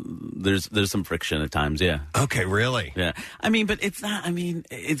there's some friction at times. Yeah. Okay, really? Yeah. I mean, but it's not. I mean,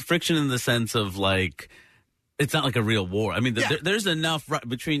 it's friction in the sense of like. It's not like a real war. I mean, there's enough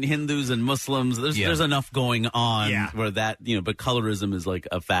between Hindus and Muslims. There's enough going on where that, but colorism is like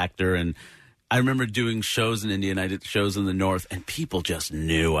a factor. And I remember doing shows in India, and I did shows in the North, and people just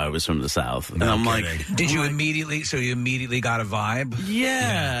knew I was from the South. And I'm like, did you immediately? So you immediately got a vibe?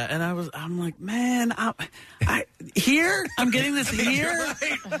 Yeah. And I'm like, man, I here? I'm getting this here?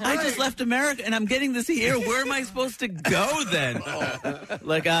 Right. I just left America, and I'm getting this here. Where am I supposed to go then?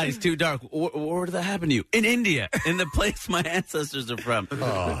 Like, it's too dark. Where did that happen to you? In India, in the place my ancestors are from.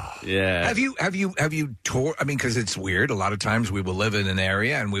 Yeah. Have you toured? I mean, because it's weird. A lot of times we will live in an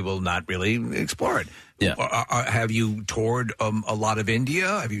area and we will not really explore it. Yeah. Have you toured a lot of India?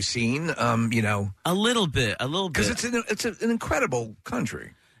 Have you seen, A little bit. Because it's an incredible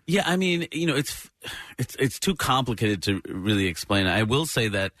country. Yeah, I mean, it's too complicated to really explain. I will say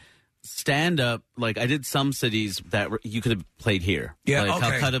that stand-up, like, I did some cities that you could have played here. Yeah, like,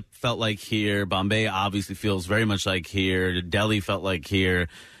 okay. Calcutta felt like here. Bombay obviously feels very much like here. Delhi felt like here.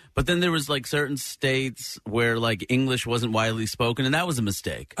 But then there was like certain states where like English wasn't widely spoken, and that was a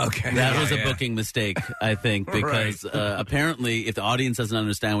mistake. Okay, that was a booking mistake, I think, because apparently, if the audience doesn't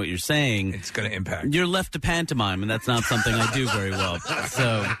understand what you're saying, it's going to impact. You're left to pantomime, and that's not something I do very well.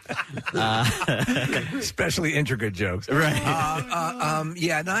 So, especially intricate jokes, right?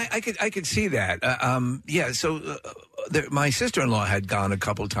 Yeah, no, I could see that. Yeah, so. My sister-in-law had gone a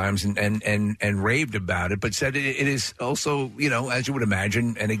couple of times and raved about it, but said it is also, as you would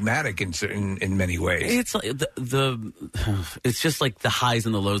imagine, enigmatic in many ways. It's like it's just like the highs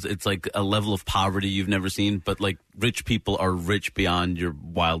and the lows. It's like a level of poverty you've never seen, but like rich people are rich beyond your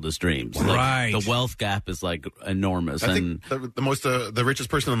wildest dreams. Like, right. The wealth gap is like enormous. I think the richest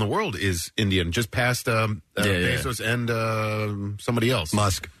person in the world is Indian, just past Bezos and somebody else.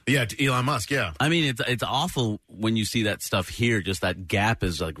 Musk. Yeah, Elon Musk, yeah. I mean, it's awful when you see that stuff here. Just that gap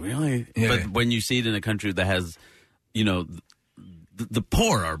is like, really? Yeah. But when you see it in a country that has, the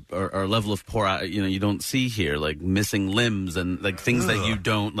poor are level of poor, you don't see here, like missing limbs and like things that you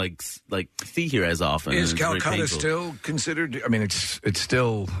don't like see here as often. Is Calcutta still considered? I mean, it's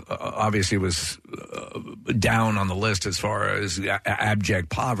still obviously was down on the list as far as abject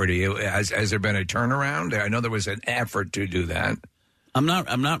poverty. Has there been a turnaround? I know there was an effort to do that. I'm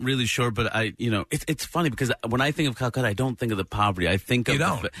not really sure, but it's funny because when I think of Calcutta, I don't think of the poverty. I think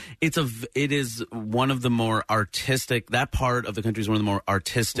of it is one of the more artistic. That part of the country is one of the more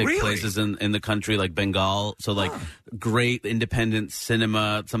artistic places in the country, like Bengal. So like great independent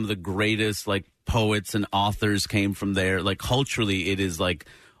cinema. Some of the greatest like poets and authors came from there. Like culturally, it is like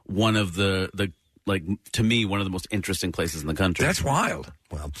one of the like to me one of the most interesting places in the country. That's wild.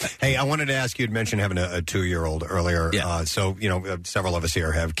 Well, hey, I wanted to ask you. You'd mentioned having a 2-year-old earlier. Yeah. So several of us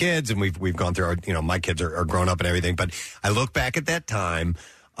here have kids, and we've gone through our. My kids are grown up and everything. But I look back at that time.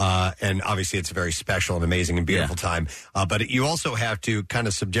 And obviously it's a very special and amazing and beautiful time. But you also have to kind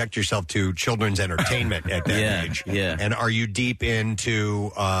of subject yourself to children's entertainment at that age. Yeah. And are you deep into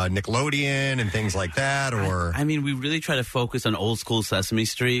Nickelodeon and things like that? Or I mean, we really try to focus on old school Sesame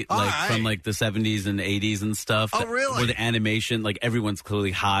Street, from like the 70s and 80s and stuff. Oh, really? Where the animation, like everyone's clearly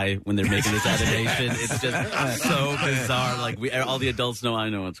high when they're making this animation. It's just so bizarre. Like all the adults know I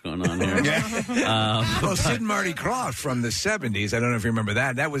know what's going on here. Well, Sid and Marty Krofft from the 70s. I don't know if you remember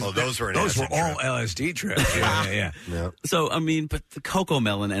that. Those were all LSD trips. Yeah. So I mean, but the Coco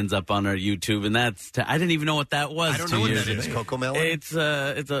Melon ends up on our YouTube, and I didn't even know what that was. I don't know what that is. Coco Melon.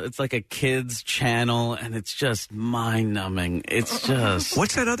 It's like a kids channel, and it's just mind numbing. It's just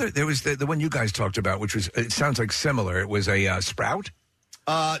what's that other? There was the one you guys talked about, which was it sounds like similar. It was a Sprout.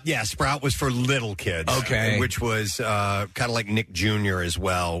 Yeah, Sprout was for little kids. Okay. Which was kind of like Nick Jr. as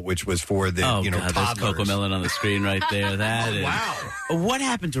well, which was for the, God, toddlers. There's Coco Melon on the screen right there. That is. Wow. What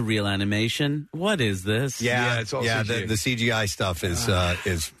happened to real animation? What is this? It's all CGI. The CGI stuff is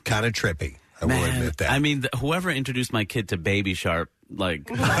kind of trippy. I will admit that. I mean, whoever introduced my kid to Baby Shark, I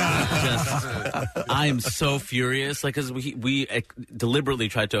am so furious. Like, because we deliberately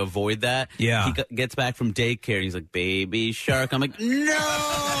tried to avoid that. Yeah. He gets back from daycare and he's like, Baby Shark. I'm like,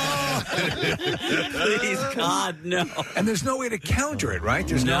 no! Please, God, no. And there's no way to counter it, right?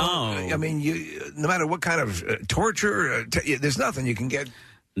 There's I mean, no matter what kind of torture, there's nothing you can get.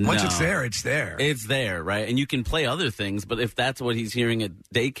 Once it's there, it's there. It's there, right? And you can play other things, but if that's what he's hearing at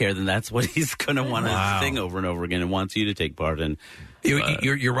daycare, then that's what he's going to want to sing over and over again and wants you to take part in.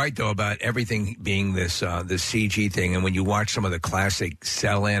 You're right, though, about everything being this CG thing. And when you watch some of the classic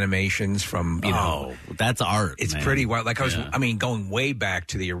cell animations from, that's art. It's man. pretty wild. Like going way back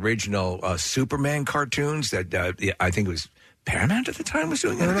to the original Superman cartoons that I think it was Paramount at the time was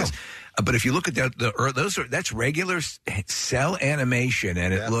doing it. But if you look at that's regular cell animation,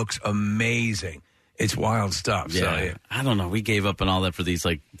 and it looks amazing. It's wild stuff. Yeah. So, I don't know. We gave up on all that for these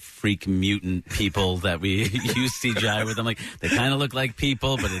like freak mutant people that we use CGI with. I'm like, they kind of look like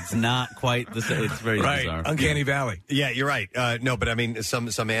people, but it's not quite the same. It's very bizarre. Uncanny Valley. Yeah, you're right. No, but I mean,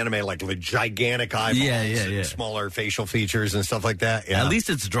 some anime like the gigantic eyeballs, and smaller facial features and stuff like that. Yeah. At least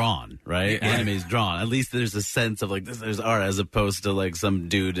it's drawn, right? Yeah. Anime is drawn. At least there's a sense of like there's art, as opposed to like some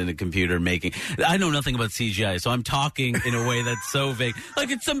dude in a computer making. I know nothing about CGI, so I'm talking in a way that's so vague. Like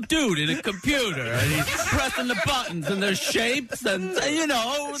it's some dude in a computer, and he's pressing the buttons, and there's shapes, and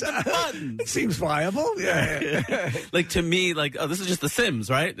the buttons. It seems viable. Yeah. Like to me, like this is just The Sims,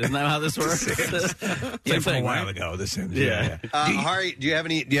 right? Isn't that how this works? For a while ago, The Sims. Yeah. Hari, do you have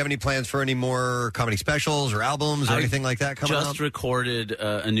any plans for any more comedy specials or albums or anything like that coming up? Just recorded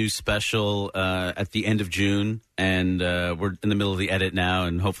a new special at the end of June, and we're in the middle of the edit now,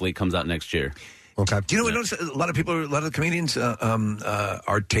 and hopefully it comes out next year. Okay. Do you know? I noticed a lot of comedians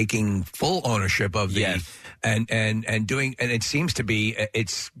are taking full ownership of the and doing, and it seems to be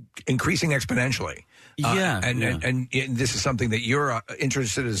it's increasing exponentially. And this is something that you're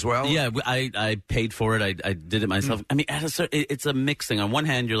interested in as well. Yeah, I paid for it. I did it myself. I mean, it's a mixed thing. On one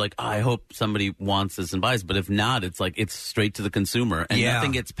hand, you're like, I hope somebody wants this and buys, but if not, it's like it's straight to the consumer, and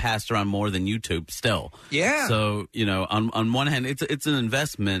nothing gets passed around more than YouTube still. Yeah. So on one hand, it's an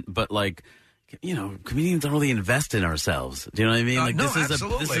investment, but like. Comedians don't really invest in ourselves. Do you know what I mean?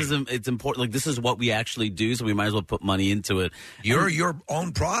 It's important. Like, this is what we actually do, so we might as well put money into it. You're your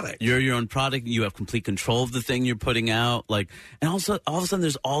own product. You're your own product. You have complete control of the thing you're putting out. Like, and also, all of a sudden,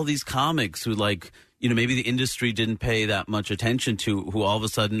 there's all these comics who, like, maybe the industry didn't pay that much attention to, who all of a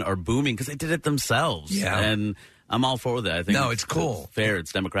sudden are booming because they did it themselves. Yeah. And I'm all for that. I think it's cool. It's fair.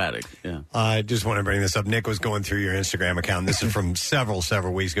 It's democratic. Yeah. I just want to bring this up. Nick was going through your Instagram account. This is from several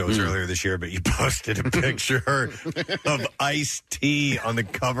weeks ago. It was earlier this year, but you posted a picture of iced tea on the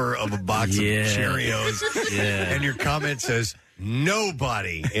cover of a box of Cheerios. Yeah. And your comment says,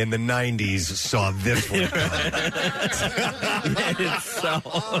 nobody in the 90s saw this one. It's so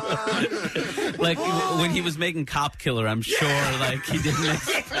like when he was making Cop Killer, I'm sure like he didn't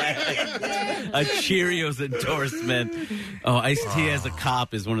expect a Cheerios endorsement. Oh, Ice-T as a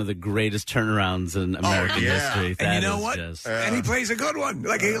cop is one of the greatest turnarounds in American history. And you know what? And he plays a good one.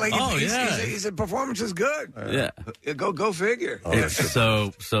 His performance is good. Go figure. It's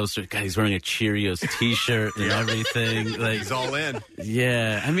so God, he's wearing a Cheerios T-shirt and everything. Like he's all in.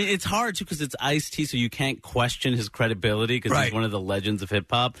 Yeah, I mean it's hard too because it's Ice-T, so you can't question his credibility because he's one of the legends of hip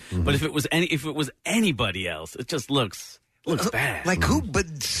hop. Mm-hmm. But if it was anybody else, it just looks bad. Like who? But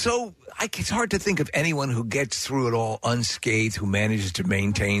it's hard to think of anyone who gets through it all unscathed, who manages to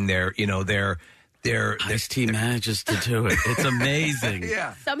maintain their Ice-T manages to do it. It's amazing.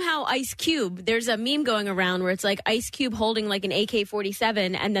 Somehow Ice Cube, there's a meme going around where it's like Ice Cube holding like an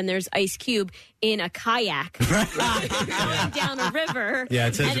AK-47, and then there's Ice Cube in a kayak going down a river. Yeah,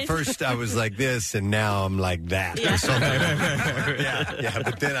 it says at first I was like this, and now I'm like that. Or something.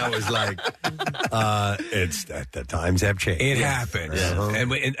 But then I was like, it's that the times have changed. It happens.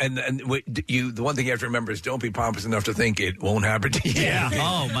 And the one thing you have to remember is don't be pompous enough to think it won't happen to you. Yeah.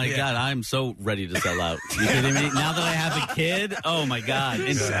 Oh, my God. I'm so ready to sell out. You kidding me? Now that I have a kid, oh, my God.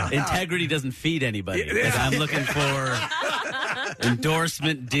 Integrity doesn't feed anybody. Like, I'm looking for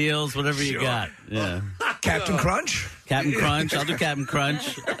endorsement deals, whatever you got. Yeah. Captain Crunch? Captain Crunch. I'll do Captain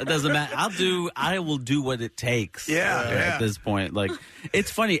Crunch. It doesn't matter. I will do what it takes. At this point. Like, it's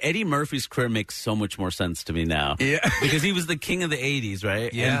funny. Eddie Murphy's career makes so much more sense to me now. Yeah. Because he was the king of the 80s,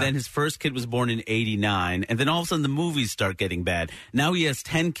 right? Yeah. And then his first kid was born in 89. And then all of a sudden the movies start getting bad. Now he has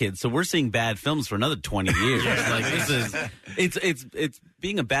 10 kids. So we're seeing bad films for another 20 years. Like, this is, it's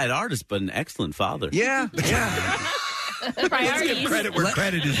being a bad artist, but an excellent father. Yeah. Priorities. Let's give credit where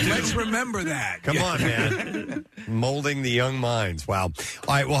credit is due. Let's remember that. Come on, man. Molding the young minds. Wow. All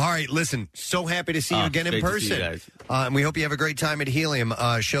right. Well, Hari, listen, so happy to see you again in person. To see you guys. And we hope you have a great time at Helium.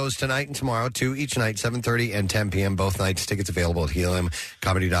 Shows tonight and tomorrow, 2 each night, 7:30 and 10 p.m. both nights. Tickets available at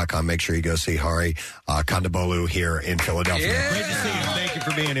heliumcomedy.com. Make sure you go see Hari Kondabolu here in Philadelphia. Yeah. Great to see you. Thank you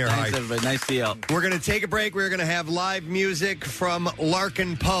for being here, Hari. Thanks, everybody. Nice to see you. We're going to take a break. We're going to have live music from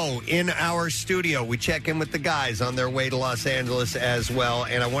Larkin Poe in our studio. We check in with the guys on their way to Los Angeles as well.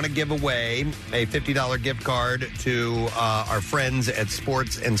 And I want to give away a $50 gift card to our friends at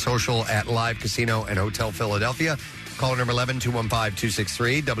Sports and Social at Live Casino and Hotel Philadelphia. Caller number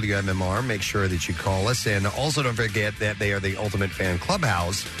 11-215-263-WMMR. Make sure that you call us. And also don't forget that they are the Ultimate Fan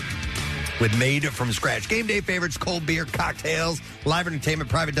Clubhouse with made-from-scratch game day favorites, cold beer, cocktails, live entertainment,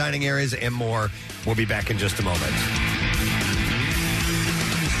 private dining areas, and more. We'll be back in just a moment.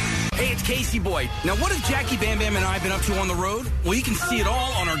 Hey, it's Casey Boy. Now, what have Jackie Bam Bam and I been up to on the road? Well, you can see it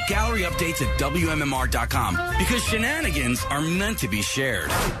all on our gallery updates at WMMR.com because shenanigans are meant to be shared.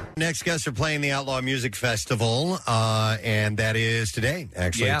 Next guests are playing the Outlaw Music Festival, and that is today,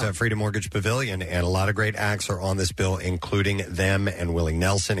 actually, at Freedom Mortgage Pavilion. And a lot of great acts are on this bill, including them and Willie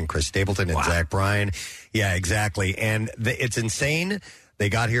Nelson and Chris Stapleton and Zach Bryan. Yeah, exactly. And it's insane. They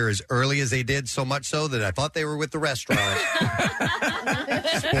got here as early as they did, so much so that I thought they were with the restaurant.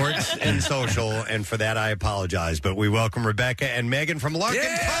 Sports and social, and for that I apologize. But we welcome Rebecca and Megan from Larkin.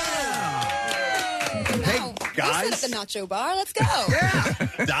 Hey, guys. This is the Nacho Bar. Let's go.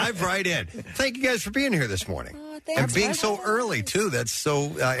 Dive right in. Thank you guys for being here this morning. And being so early, too. That's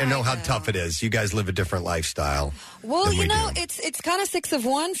so, I know how tough it is. You guys live a different lifestyle. Well, you know, it's kind of 6 of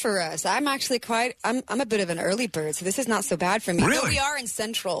 1 for us. I'm actually I'm a bit of an early bird, so this is not so bad for me. Really? But we are in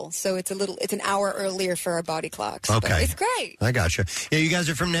Central, so it's an hour earlier for our body clocks. Okay. But it's great. I gotcha. Yeah, you guys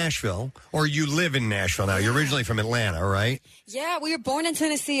are from Nashville, or you live in Nashville now. You're originally from Atlanta, right? Yeah, we were born in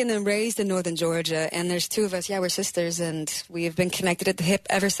Tennessee and then raised in northern Georgia, and there's 2 of us. Yeah, we're sisters, and we have been connected at the hip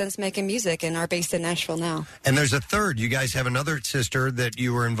ever since making music and are based in Nashville now. And there's a third. You guys have another sister that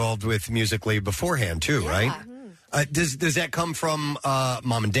you were involved with musically beforehand, too, right? Does that come from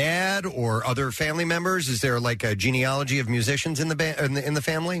mom and dad or other family members? Is there like a genealogy of musicians in the in the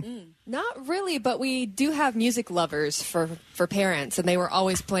family? Not really, but we do have music lovers for parents, and they were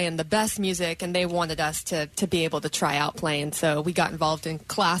always playing the best music, and they wanted us to be able to try out playing. So we got involved in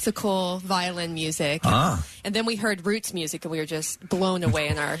classical violin music, and then we heard roots music, and we were just blown away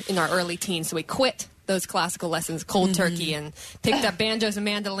in our early teens. So we quit those classical lessons cold turkey and picked up banjos and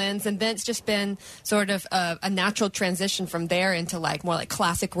mandolins, and then it's just been sort of a natural transition from there into more like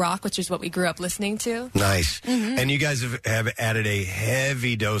classic rock, which is what we grew up listening to. Nice. And you guys have added a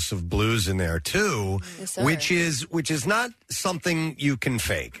heavy dose of blues in there too, which is not something you can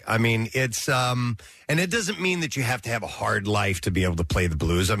fake. I mean, it's and it doesn't mean that you have to have a hard life to be able to play the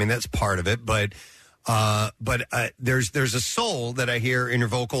blues. I mean, that's part of it, but there's a soul that I hear in your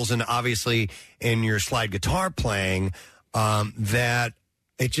vocals and obviously in your slide guitar playing that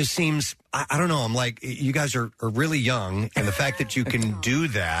it just seems, I don't know, I'm like, you guys are really young, and the fact that you can do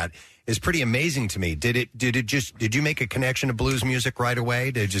that is pretty amazing to me. Did you make a connection to blues music right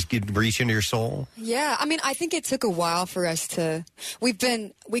away? Did it just reach into your soul? Yeah, I mean, I think it took a while for us to.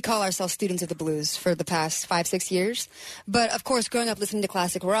 We call ourselves students of the blues for the past 5-6 years, but of course, growing up listening to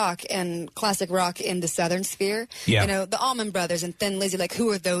classic rock in the Southern sphere, Yeah. you know, the Allman Brothers and Thin Lizzy, like who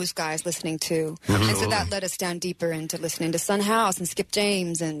are those guys listening to? And so that led us down deeper into listening to Son House and Skip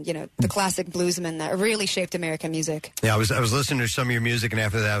James and the classic bluesmen that really shaped American music. Yeah, I was listening to some of your music, and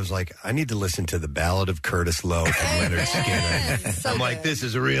after that, I was like, I need to listen to the Ballad of Curtis Lowe from Leonard Skinner. I'm like, this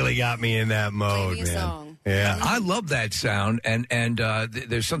has really got me in that mode, man. Yeah, I love that sound, and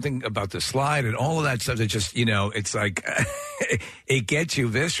there's something about the slide and all of that stuff that just it's like it gets you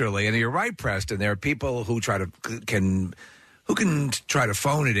viscerally. And you're right, Preston. There are people who can try to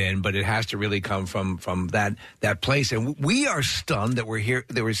phone it in, but it has to really come from that place. And we are stunned that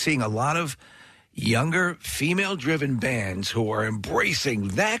we're seeing a lot of younger female-driven bands who are embracing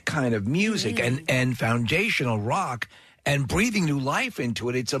that kind of music and foundational rock and breathing new life into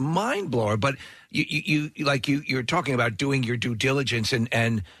it. It's a mind blower. But you're talking about doing your due diligence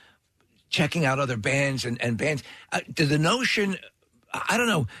and checking out other bands and bands. The notion, I don't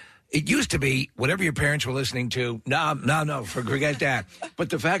know. It used to be whatever your parents were listening to. No, forget that. But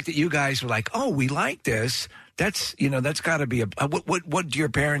the fact that you guys were like, oh, we like this. That's got to be what do your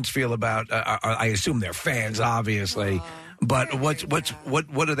parents feel about? I assume they're fans, obviously. But what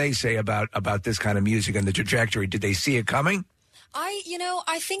do they say about this kind of music and the trajectory? Did they see it coming?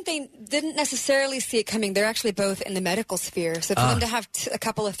 I think they didn't necessarily see it coming. They're actually both in the medical sphere. So for them to have a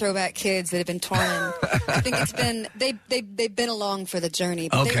couple of throwback kids that have been torn, I think it's been they've been along for the journey.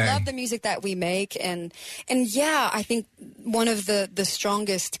 But they love the music that we make, and yeah, I think one of the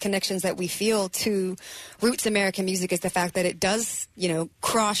strongest connections that we feel to roots American music is the fact that it does,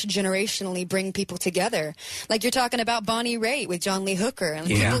 cross generationally bring people together. Like you're talking about Bonnie Raitt with John Lee Hooker, and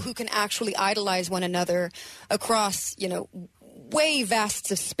people who can actually idolize one another across, way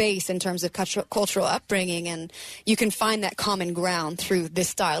vast of space in terms of cultural upbringing, and you can find that common ground through this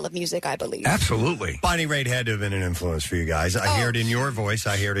style of music, I believe. Absolutely. Bonnie Raitt had to have been an influence for you guys. I hear it in your voice.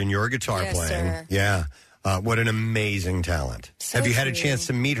 I hear it in your guitar playing. Sir. Yeah. What an amazing talent. So have you had a true. chance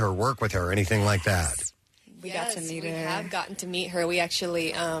to meet her, work with her, anything like that? We got to meet her. We have gotten to meet her. We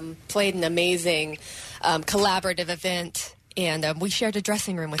actually played an amazing collaborative event and we shared a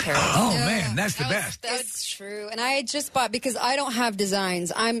dressing room with her. Oh, man, that's the best. That's true. And I had just bought, because I don't have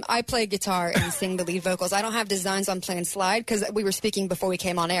designs. I play guitar and sing the lead vocals. I don't have designs on playing slide, because we were speaking before we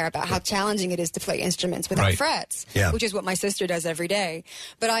came on air about how challenging it is to play instruments without frets, which is what my sister does every day.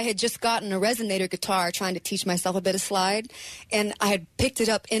 But I had just gotten a resonator guitar trying to teach myself a bit of slide, and I had picked it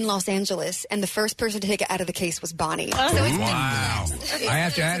up in Los Angeles, and the first person to take it out of the case was Bonnie. Oh. So it's Wow. I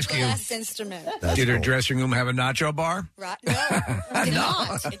have to ask you, last instrument. did her dressing room have a nacho bar? Right. No, it did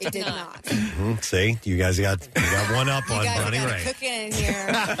not. It did not. See, you guys got one up on Bonnie Ray. Cooking in here.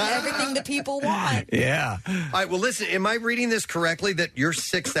 Everything the people want. Yeah. All right. Well, listen, am I reading this correctly that your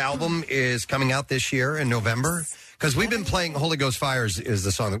 6th album is coming out this year in November? Because we've been playing Holy Ghost Fires is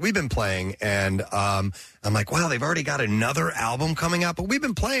the song that we've been playing. And I'm like, wow, they've already got another album coming out. But we've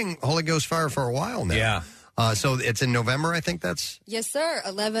been playing Holy Ghost Fire for a while now. Yeah. So it's in November, I think that's... Yes, sir.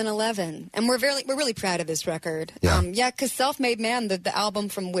 11/11, and we're really proud of this record. Yeah. Because Self-Made Man, the album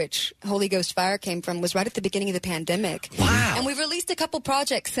from which Holy Ghost Fire came from, was right at the beginning of the pandemic. Wow. And we've released a couple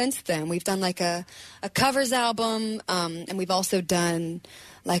projects since then. We've done like a covers album, and we've also done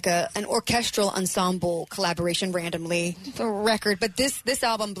like an orchestral ensemble collaboration randomly for a record. But this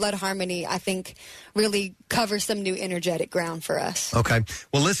album, Blood Harmony, I think really covers some new energetic ground for us. Okay.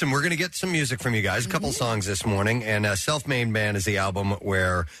 Well, listen, we're going to get some music from you guys, a couple songs this morning. And Self-Made Man is the album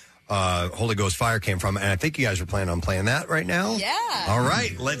where Holy Ghost Fire came from. And I think you guys are planning on playing that right now? Yeah. All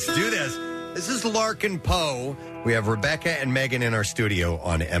right. Let's do this. This is Larkin Poe. We have Rebecca and Megan in our studio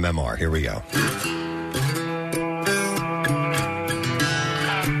on MMR. Here we go.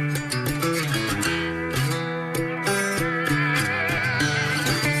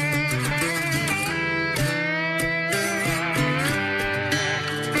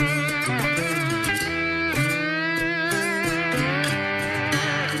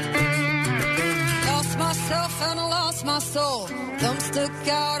 My soul, thumb stuck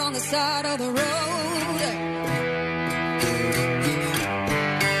out on the side of the road.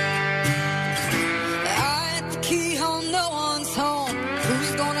 I hit the key home, no one's home.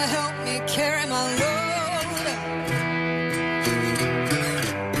 Who's gonna help me carry my load?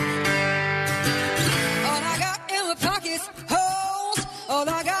 All I got in my pockets, holes. All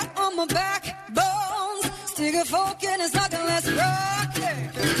I got on my back, bones. Stick a fork in his nothing, let's rock it.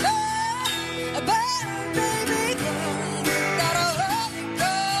 Oh, baby, got a Holy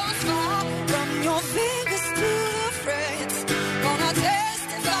Ghost fire from your fingers to the frets. Gonna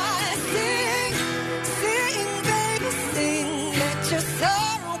testify, sing, baby, sing. Let your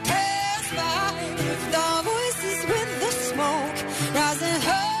sorrow pass by. Lift our voices with the smoke, rising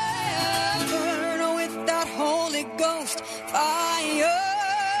higher, burn with that Holy Ghost fire.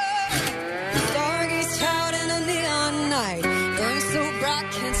 Stargaze child in a neon night, burn so bright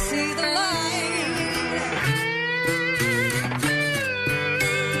can't see the light.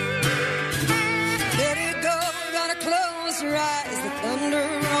 Rise, the thunder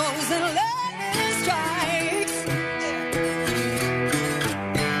rolls and lightning strikes.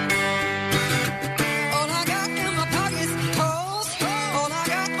 All I got in my pockets, holes. All I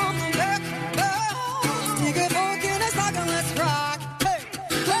got on my back, bones. Stick a fork in a sock and let's rock. Hey,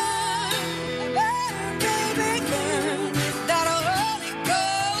 burn, baby, burn. That Holy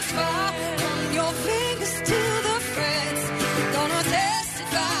Ghost fire from your fingers to the frets. Gonna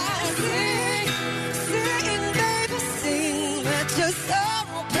testify, sing, baby, sing. Let your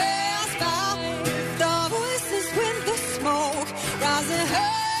sorrow pass by. Lift our voices with the smoke, rising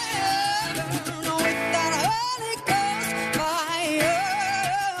higher, burn with that Holy Ghost fire.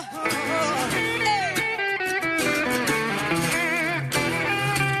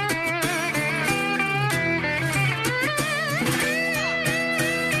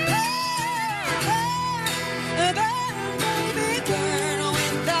 Baby, burn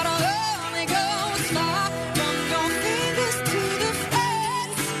with that Holy Ghost fire from your fingers to the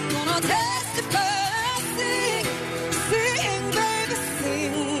frets. Gonna testify, sing, baby,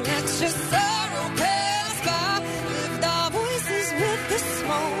 sing. Let your sorrow pass by. Lift our voices with the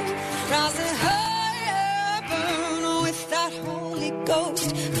smoke, rising higher, burn with that Holy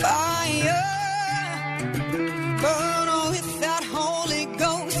Ghost fire. Burn with that Holy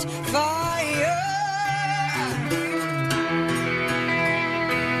Ghost fire.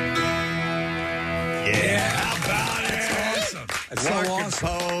 Yeah, how about it? Awesome. That's so Larkin awesome.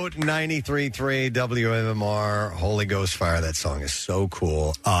 Poe, 93.3 WMMR, Holy Ghost Fire. That song is so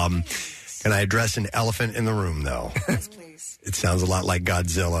cool. Can I address an elephant in the room, though? Yes, please. It sounds a lot like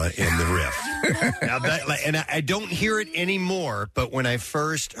Godzilla in the riff. Now that, and I don't hear it anymore, but when I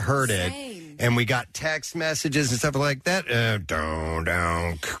first heard it, and we got text messages and stuff like that.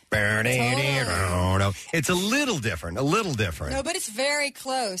 It's a little different. No, but it's very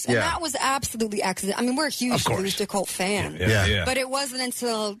close. And Yeah. that was absolutely accident. I mean, we're a huge Booster Cult fan. Yeah. But it wasn't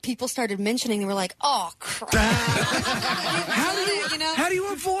until people started mentioning, they were like, oh, crap. How do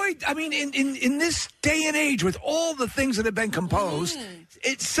you avoid? I mean, in this day and age, with all the things that have been composed,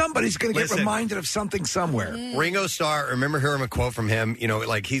 somebody's going to get Listen. reminded of something somewhere. Ringo Starr, remember hearing a quote from him,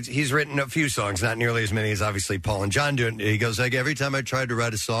 like he's written a few songs, not nearly as many as obviously Paul and John do. He goes, like, every time I tried to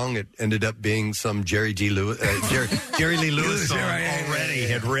write a song, it ended up being some Jerry Lee Lewis song already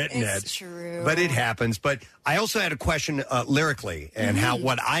had written it. True. But it happens. But I also had a question lyrically and how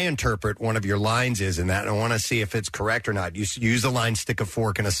what I interpret one of your lines is in that, and I want to see if it's correct or not. You use the line, stick a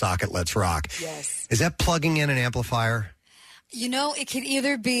fork in a socket, let's rock. Yes. Is that plugging in an amplifier? It could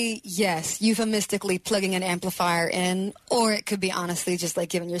either be, yes, euphemistically plugging an amplifier in, or it could be honestly just like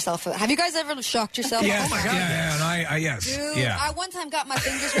giving yourself a... Have you guys ever shocked yourself? Yes. Oh my God. Yeah, yes. Dude, yeah. I one time got my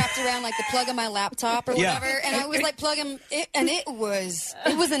fingers wrapped around like the plug of my laptop or Yeah. whatever, and I was like plugging it, and it was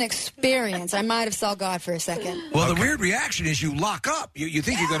an experience. I might have saw God for a second. Well, the weird reaction is you lock up. You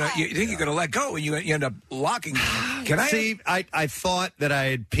think you're gonna let go, and you end up locking. Can I see? I thought that I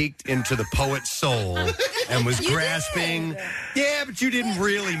had peeked into the poet's soul and was grasping. Yeah, but you didn't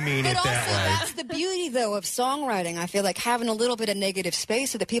really mean it But that also, way. that's the beauty, though, of songwriting. I feel like having a little bit of negative space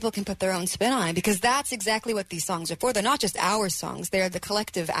so that people can put their own spin on it, because that's exactly what these songs are for. They're not just our songs; they're the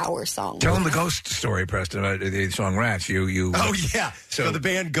collective our songs. Tell them the ghost story, Preston, about the song Rats. You. Oh yeah. So the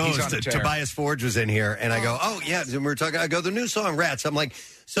band he's goes. on a tear. Tobias Forge was in here, and I go, "Oh yeah." And we were talking. I go, "The new song Rats." I'm like,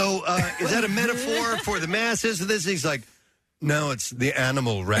 "So is that a metaphor for the masses of this?" He's like, "No, it's the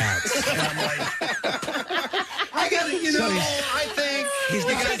animal rats." And I'm like, I got to, I think you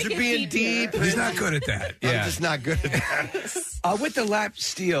guys are being deep. He's not good at that. I'm Yeah. just not good at that. With the lap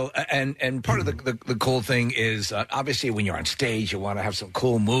steel, and part of the cool thing is obviously when you're on stage, you want to have some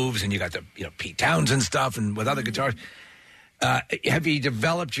cool moves, and you got the Pete Townsend stuff, and with other guitars. Have you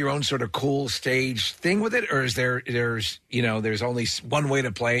developed your own sort of cool stage thing with it, or is there's only one way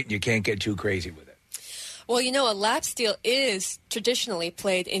to play it, and you can't get too crazy with it? Well, a lap steel is traditionally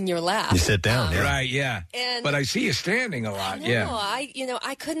played in your lap. You sit down, yeah. Right? Yeah. And- but I see you standing a lot. No, Yeah.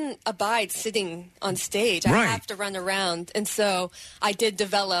 I couldn't abide sitting on stage. Right. I have to run around, and so I did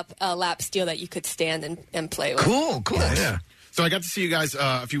develop a lap steel that you could stand and play with. Cool. Yes. Yeah. So I got to see you guys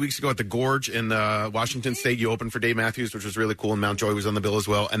a few weeks ago at the Gorge in Washington State. You opened for Dave Matthews, which was really cool, and Mount Joy was on the bill as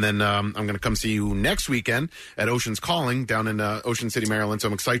well. And then I'm going to come see you next weekend at Ocean's Calling down in Ocean City, Maryland. So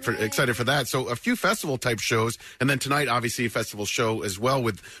I'm excited for that. So a few festival-type shows, and then tonight, obviously, a festival show as well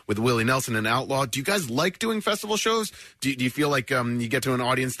with Willie Nelson and Outlaw. Do you guys like doing festival shows? Do you feel like you get to an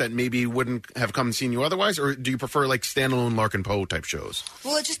audience that maybe wouldn't have come and seen you otherwise, or do you prefer like standalone Larkin Poe type shows?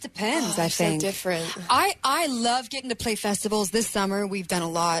 Well, it just depends, I think. So different. I love getting to play festivals. This summer, we've done a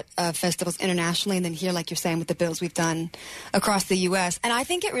lot of festivals internationally, and then here, like you're saying, with the bills we've done across the U.S. And I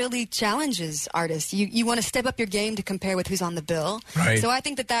think it really challenges artists. You want to step up your game to compare with who's on the bill. Right. So I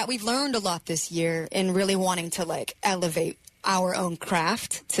think that we've learned a lot this year in really wanting to like elevate our own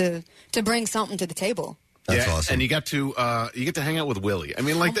craft to bring something to the table. That's awesome. And you get to hang out with Willie. I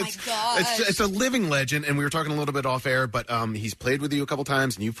mean, like it's a living legend. And we were talking a little bit off air, but he's played with you a couple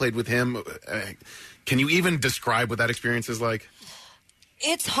times, and you played with him. Can you even describe what that experience is like?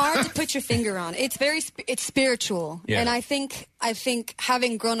 It's hard to put your finger on. It's it's spiritual, Yeah. and I think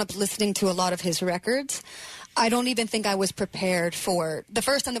having grown up listening to a lot of his records, I don't even think I was prepared for the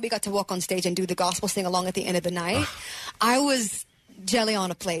first time that we got to walk on stage and do the gospel sing along at the end of the night. I was jelly on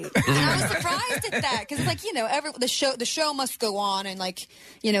a plate, and I was surprised at that because it's like the show must go on, and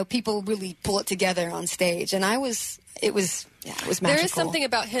people really pull it together on stage, and it was magical. There is something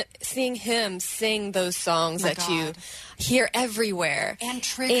about seeing him sing those songs that you hear everywhere, and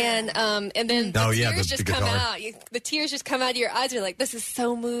trigger, and then Oh, the yeah, tears the just come guitar. out. The tears just come out of your eyes. You're like, this is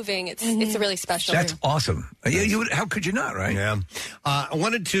so moving. It's really special. That's awesome. Yeah, how could you not, right? Yeah. I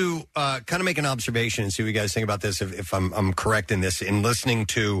wanted to kind of make an observation and see what you guys think about this, if I'm correct in this. In listening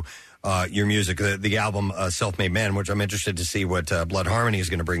to your music, the album Self-Made Man, which I'm interested to see what Blood Harmony is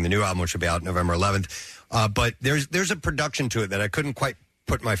going to bring, the new album, which will be out November 11th. But there's a production to it that I couldn't quite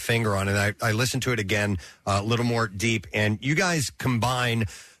put my finger on, and I listened to it again a little more deep, and you guys combine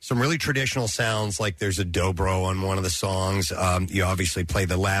some really traditional sounds, like there's a dobro on one of the songs. You obviously play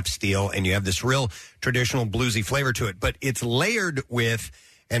the lap steel, and you have this real traditional bluesy flavor to it, but it's layered with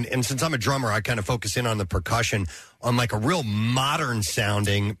And since I'm a drummer, I kind of focus in on the percussion, on like a real modern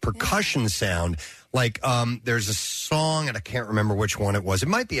sounding percussion sound. Like there's a song, and I can't remember which one it was. It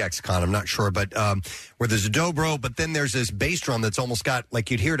might be Ex-Con, I'm not sure, but where there's a dobro, but then there's this bass drum that's almost got,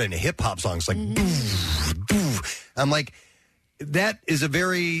 like you'd hear it in a hip-hop song. It's like, boof, boof. I'm like, that is a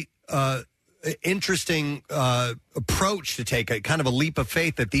very interesting approach to take, a kind of a leap of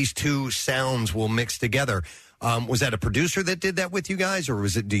faith that these two sounds will mix together. Was that a producer that did that with you guys, or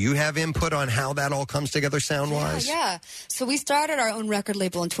do you have input on how that all comes together sound-wise? Yeah. So we started our own record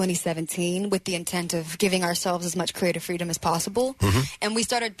label in 2017 with the intent of giving ourselves as much creative freedom as possible. And we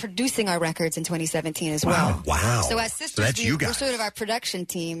started producing our records in 2017 as well. Wow. So as sisters, we're sort of our production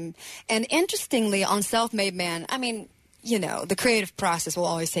team. And interestingly, on Self-Made Man, I mean, you know, the creative process will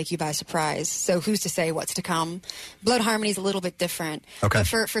always take you by surprise. So who's to say what's to come? Blood Harmony is a little bit different. Okay.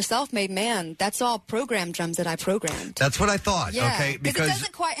 But for Self-Made Man, that's all programmed drums that I programmed. That's what I thought. Yeah, okay, because it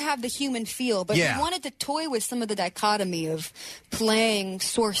doesn't quite have the human feel, but we wanted to toy with some of the dichotomy of playing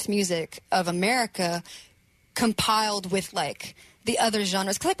source music of America compiled with, like, the other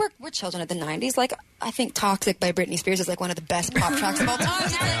genres. Because, like, we're children of the 90s. Like, I think Toxic by Britney Spears is, like, one of the best pop tracks of all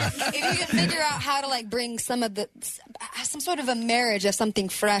time. If you can figure out how to, like, bring some sort of a marriage of something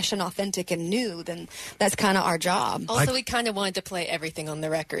fresh and authentic and new, then that's kind of our job. Also, we kind of wanted to play everything on the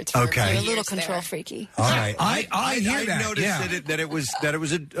records. Okay. You're a little control freaky. All right. I hear that. Noticed that it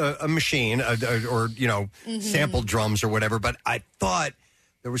was a machine or sample drums or whatever, but I thought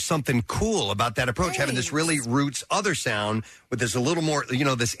there was something cool about that approach, having this really roots other sound with this a little more,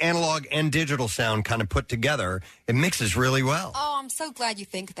 this analog and digital sound kind of put together. It mixes really well. Oh, I'm so glad you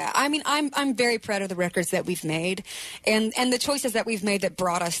think that. I mean, I'm very proud of the records that we've made and the choices that we've made that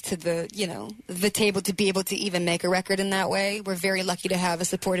brought us to the table to be able to even make a record in that way. We're very lucky to have a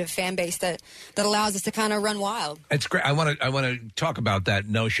supportive fan base that allows us to kind of run wild. It's great. I want to talk about that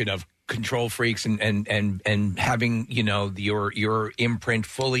notion of control freaks and having your imprint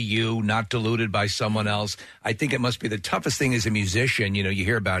fully you, not diluted by someone else. I think it must be the toughest thing as a musician. You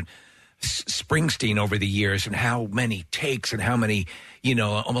hear about Springsteen over the years and how many takes and how many,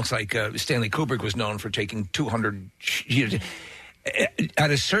 almost like Stanley Kubrick was known for taking 200 years.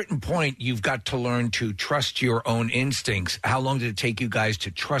 At a certain point, you've got to learn to trust your own instincts. How long did it take you guys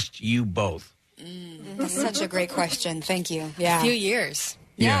to trust you both? That's such a great question. Thank you. Yeah. A few years.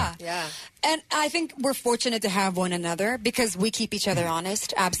 Yeah. Yeah. And I think we're fortunate to have one another because we keep each other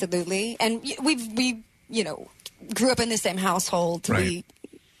honest, absolutely. And we grew up in the same household. Right. We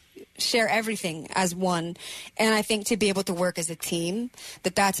share everything as one. And I think to be able to work as a team,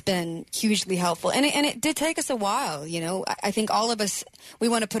 that's been hugely helpful. And it did take us a while, I think all of us, we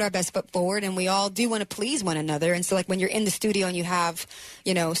want to put our best foot forward and we all do want to please one another. And so, like, when you're in the studio and you have,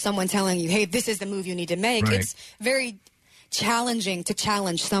 someone telling you, hey, this is the move you need to make, it's very challenging to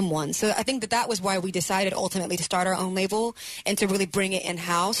challenge someone. So I think that was why we decided ultimately to start our own label and to really bring it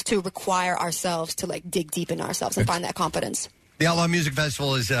in-house, to require ourselves to, like, dig deep in ourselves and find that confidence. The Outlaw Music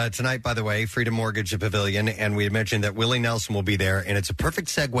Festival is tonight, by the way, Freedom Mortgage Pavilion, and we had mentioned that Willie Nelson will be there, and it's a perfect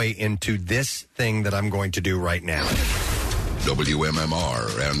segue into this thing that I'm going to do right now.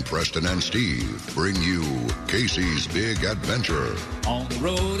 WMMR and Preston and Steve bring you Casey's Big Adventure. On the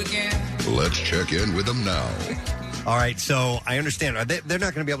road again. Let's check in with them now. All right, so I understand. They're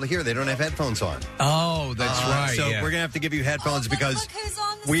not going to be able to hear. They don't have headphones on. Oh, that's right. So we're going to have to give you headphones because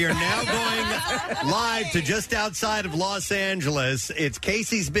we are now going live to just outside of Los Angeles. It's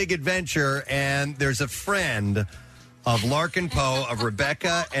Casey's Big Adventure, and there's a friend of Larkin Poe, of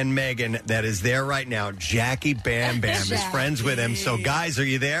Rebecca and Megan, that is there right now. Jackie Bam Bam is friends with him. So, guys, are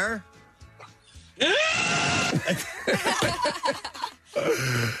you there?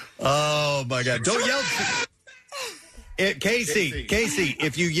 Oh, my God. Don't yell. Casey,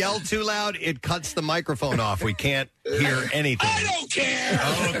 if you yell too loud, it cuts the microphone off. We can't hear anything. I don't care.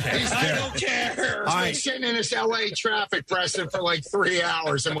 Okay. I don't care. I've been sitting in this L.A. traffic, Preston, for like 3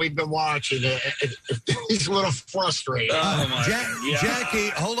 hours, and we've been watching it. He's a little frustrated. Jackie,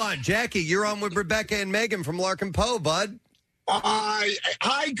 hold on. Jackie, you're on with Rebecca and Megan from Larkin Poe, bud.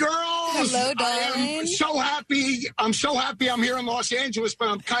 Hi, girls. Hello, darling. I'm so happy I'm here in Los Angeles, but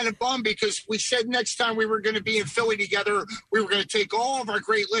I'm kind of bummed because we said next time we were going to be in Philly together, we were going to take all of our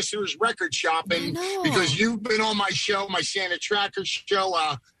great listeners record shopping because you've been on my show, my Santa Tracker show,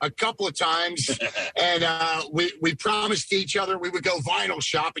 a couple of times. And we promised each other we would go vinyl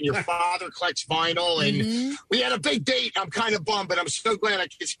shopping. Your father collects vinyl, and we had a big date. I'm kind of bummed, but I'm so glad I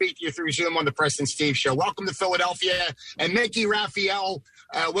could speak to you through Zoom on the Preston Steve Show. Welcome to Philadelphia. And Mickey Raphael,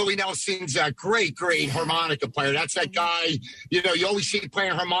 Willie Nelson's a great harmonica player. That's that guy, you always see him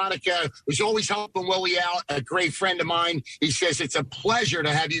playing harmonica, who's always helping Willie out, a great friend of mine. He says it's a pleasure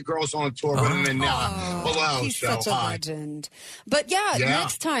to have you girls on tour with him and below. He's such a legend. But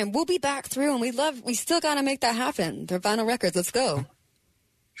next time we'll be back through, and we still got to make that happen. They're vinyl records. Let's go.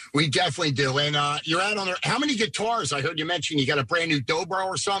 We definitely do. And you're out on there. How many guitars? I heard you mention you got a brand new dobro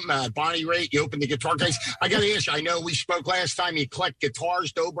or something. Bonnie Raitt, you opened the guitar case. I got to ask you, I know we spoke last time. You collect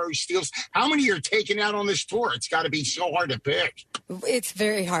guitars, dobros, steels. How many you're taking out on this tour? It's got to be so hard to pick. It's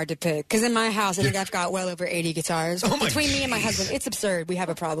very hard to pick. Because in my house, I think I've got well over 80 guitars. Between me and my husband, it's absurd. We have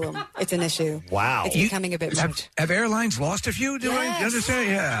a problem. It's an issue. Wow. It's becoming a bit much. Have airlines lost a few? Do I understand?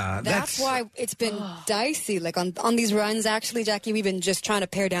 Yeah. That's why it's been dicey. Like on these runs, actually, Jackie, we've been just trying to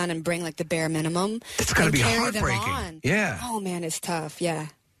pare down and bring like the bare minimum. It's going to be carry them heartbreaking. on. Yeah. Oh man, it's tough. Yeah.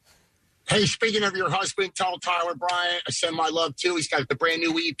 Hey, speaking of your husband, tell Tyler Bryant I send my love too. He's got the brand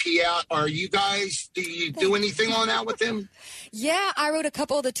new EP out. Are you guys? Do you do anything on that with him? Yeah, I wrote a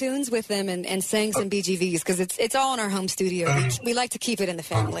couple of the tunes with him and sang some BGVs because it's all in our home studio. We like to keep it in the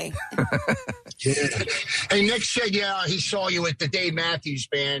family. Yeah. Hey, Nick said, he saw you at the Dave Matthews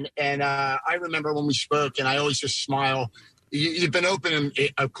Band, and I remember when we spoke, and I always just smile. You've been opening,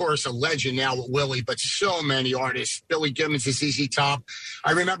 of course, a legend now with Willie, but so many artists. Billy Gibbons is ZZ Top.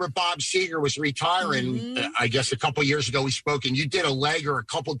 I remember Bob Seger was retiring, I guess, a couple years ago. We spoke, and you did a leg or a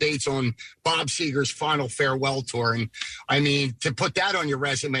couple dates on Bob Seger's final farewell tour. And, I mean, to put that on your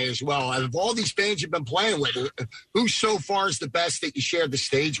resume as well, out of all these bands you've been playing with, who so far is the best that you shared the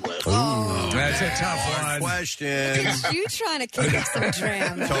stage with? That's a tough one. Question. You trying to kick up some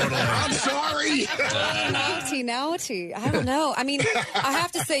drama. Totally. I'm sorry. Naughty. I don't know. I mean, I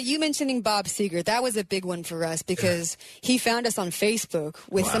have to say, you mentioning Bob Seger, that was a big one for us because he found us on Facebook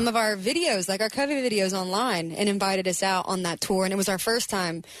with some of our videos, like our cover videos online, and invited us out on that tour. And it was our first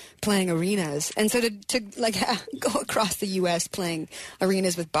time playing arenas. And so to go across the U.S. playing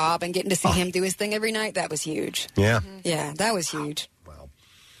arenas with Bob and getting to see him do his thing every night, that was huge. Yeah. Yeah, that was huge.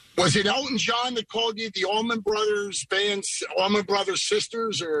 Was it Elton John that called you the Allman Brothers band, Allman Brothers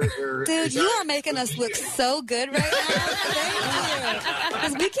Sisters? Or dude, you are making us look so good right now. Thank you.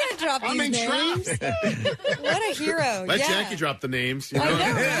 Because we can't drop these names. What a hero. Let Jackie drop the names. You don't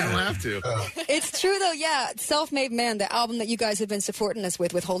have to. It's true, though. Yeah, Self-Made Man, the album that you guys have been supporting us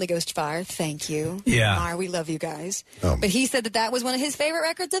with Holy Ghost Fire. Thank you. Yeah. Mar, we love you guys. But he said that was one of his favorite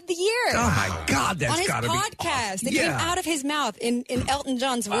records of the year. Oh, my God, that's got to be. On his podcast. It came out of his mouth in Elton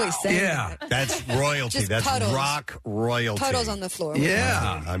John's voice. Yeah. That's royalty. Just That's puddles. rock royalty. Puddles on the floor.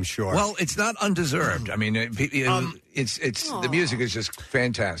 Yeah. I'm sure. Well, it's not undeserved. I mean, it's the music is just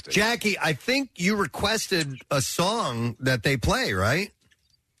fantastic. Jackie, I think you requested a song that they play, right?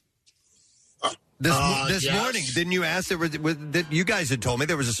 This yes. morning, didn't you ask that you guys had told me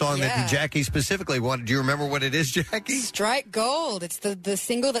there was a song that Jackie specifically wanted? Do you remember what it is, Jackie? Strike Gold. It's the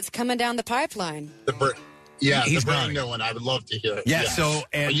single that's coming down the pipeline. The brand new one. I would love to hear it. Yeah, yes. so...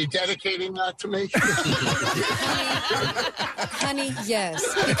 Are you dedicating that to me? Honey, yes.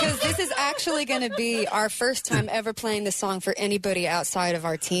 Because this is actually going to be our first time ever playing this song for anybody outside of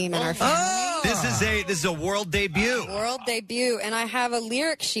our team and our family. This is a world debut. World debut. And I have a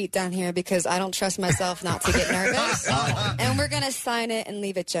lyric sheet down here because I don't trust myself not to get nervous. And we're going to sign it and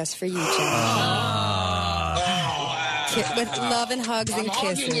leave it just for you, Jackie. With love and hugs and kisses.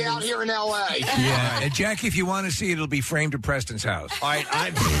 I'm hugging you out here in L.A. Yeah, Jackie, if you want to see it, it'll be framed at Preston's house. All right,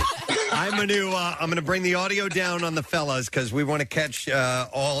 I'm going to bring the audio down on the fellas because we want to catch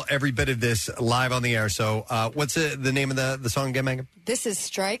every bit of this live on the air. So, what's the name of the song again, Megan? This is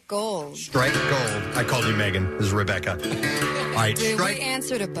Strike Gold. Strike Gold. I called you Megan. This is Rebecca. All right, Dude, we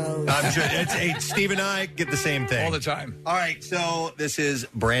answer to both. I'm sure Steve and I get the same thing all the time. All right, so this is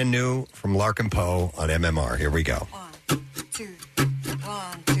brand new from Larkin Poe on MMR. Here we go. 1, 2,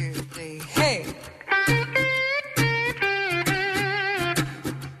 1, 2, 3. Hey.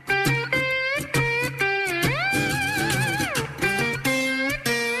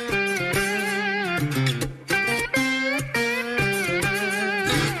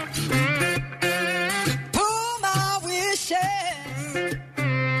 Pull my wishes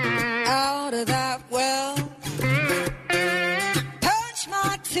out of that well. Punch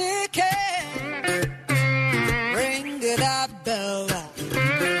my ticket. Ring to that bell.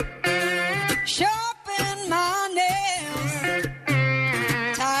 Sharpen my nails.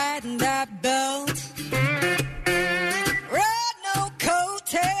 Tighten that belt. Ride no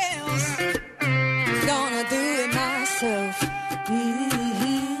coattails. Gonna do it myself.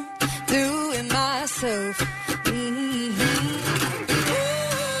 Do it myself.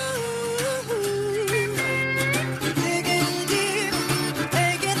 Digging deep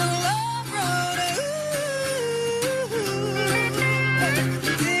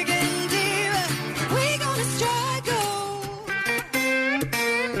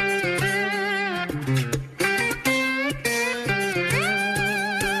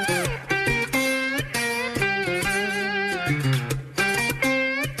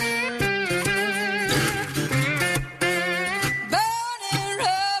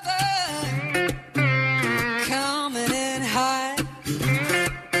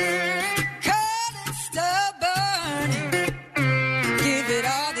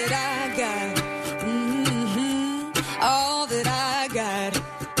that I got. All that I got.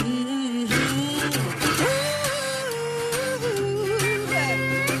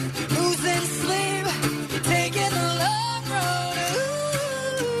 Losing sleep, taking the long road.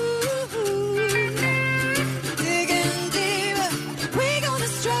 Digging deep, we gonna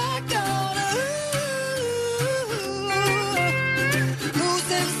strike gold.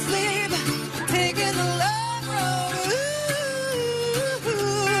 Losing sleep, taking the long road.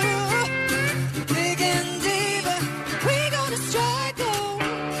 Digging deep, we gonna strike gold.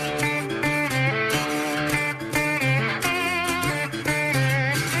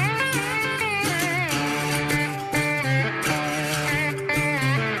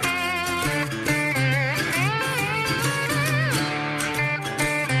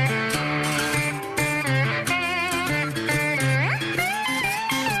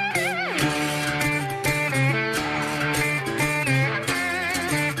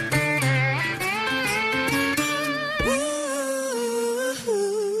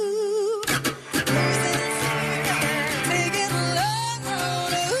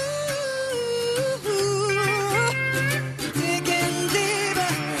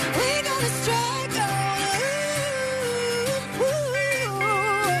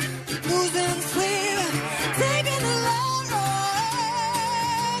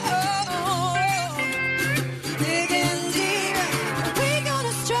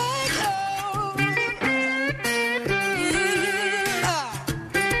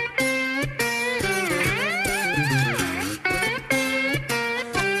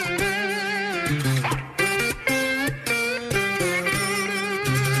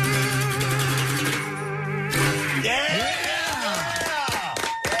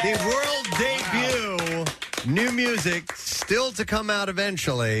 The world debut, new music, still to come out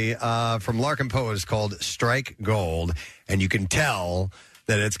eventually, from Larkin Poe is called Strike Gold. And you can tell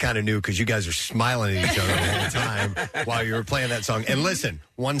that it's kind of new because you guys are smiling at each other the whole time while you were playing that song. And listen,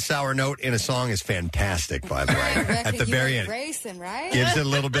 one sour note in a song is fantastic, by the way. At the very end. Racing, right? Gives it a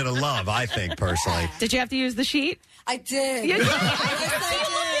little bit of love, I think, personally. Did you have to use the sheet? I did. You did?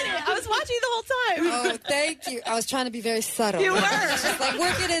 I was watching the whole time. Oh, thank you. I was trying to be very subtle. You were. Just like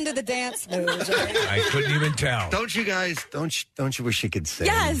work it into the dance moves. Right? I couldn't even tell. Don't you guys? Don't you wish you could sing?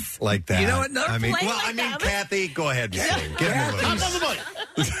 Yes. Like that. You know what? I mean, play well, like I mean, that. Kathy, go ahead and sing. Give me a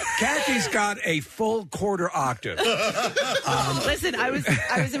Kathy's got a full quarter octave. Listen, I was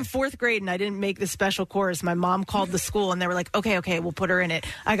in fourth grade and I didn't make the special chorus. My mom called the school and they were like, okay, we'll put her in it.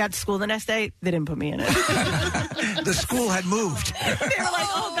 I got to school the next day. They didn't put me in it. The school had moved. They were like,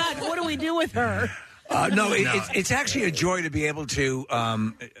 oh, God, what do we do with her? No, it's actually a joy to be able to, I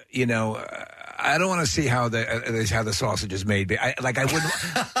don't want to see how the sausage is made. I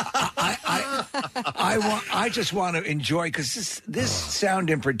just want to enjoy, because this sound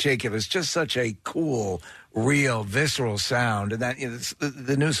in particular is just such a cool, real, visceral sound, and that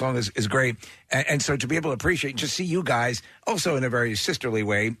the new song is great. And so to be able to appreciate and just see you guys also in a very sisterly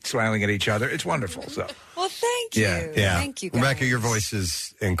way smiling at each other, it's wonderful. So. Well, thank you. Yeah. Thank you, guys. Rebecca, your voice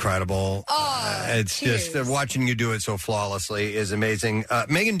is incredible. Oh, it's just watching you do it so flawlessly is amazing.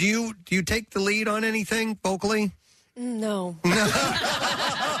 Megan, do you take the lead on anything vocally? No.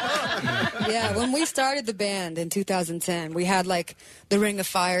 Yeah, when we started the band in 2010, we had like the Ring of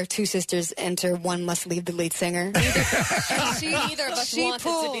Fire, two sisters enter, one must leave the lead singer. Neither of us wanted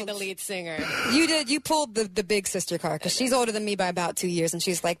to be the lead singer. You did. You pulled the big sister card because she's older than me by about 2 years, and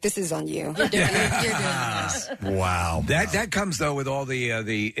she's like, "This is on you. You're doing this." Wow. That comes though with all the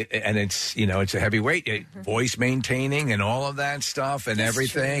and it's it's a heavy weight, voice maintaining and all of that stuff and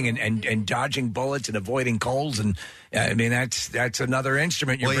everything, and dodging bullets and avoiding colds, and I mean that's another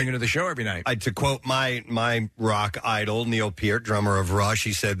instrument you're bringing to the show every night. To quote my rock idol, Neil Peart, drummer of Rush,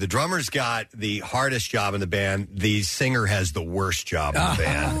 he said, the drummer's got the hardest job in the band. The singer has the worst job in the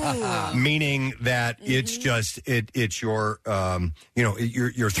band. Meaning that it's just, it's your,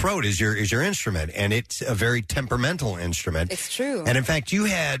 your throat is your instrument, and it's a very temperamental instrument. It's true. And in fact, you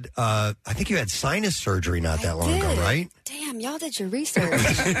had, I think you had sinus surgery not that long ago, right? Damn, y'all did your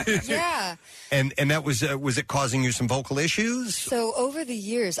research. Yeah. And that was it causing you some vocal issues? So over the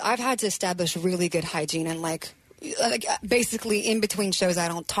years, I've had to establish really good hygiene, and like basically in between shows, I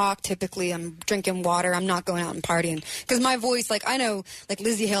don't talk. Typically, I'm drinking water. I'm not going out and partying because my voice, like I know, like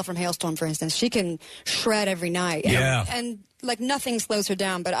Lizzie Hale from Hailstorm, for instance, she can shred every night. Yeah. And like nothing slows her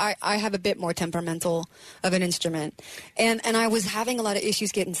down, but I have a bit more temperamental of an instrument. And I was having a lot of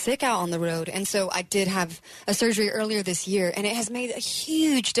issues getting sick out on the road. And so I did have a surgery earlier this year, and it has made a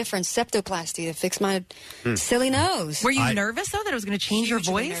huge difference, septoplasty, to fix my silly nose. Were you nervous, though, that it was going to change your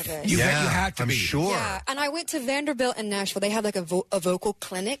voice? You had to be. Sure. Yeah, and I went to Vanderbilt in Nashville. They have like a vocal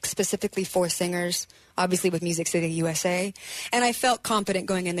clinic specifically for singers, obviously with Music City USA. And I felt confident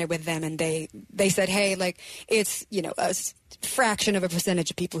going in there with them, and they said, hey, like, it's, a fraction of a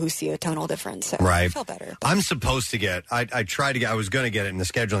percentage of people who see a tonal difference. So right. I felt better. I'm supposed to get, I tried to get, I was going to get it in the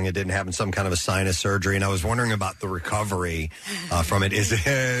scheduling. It didn't happen, some kind of a sinus surgery. And I was wondering about the recovery from it.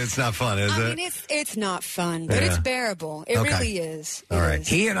 It's not fun, is it? I mean, it's not fun, but it's bearable. It really is. All right.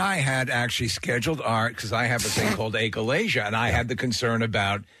 He and I had actually scheduled because I have a thing called achalasia, and I had the concern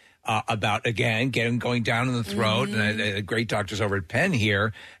about again going down in the throat, and great doctors over at Penn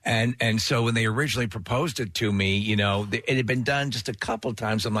here, and so when they originally proposed it to me, it had been done just a couple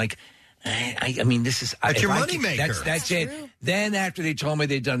times. I'm like, I mean, this is that's your moneymaker. That's it. True. Then after they told me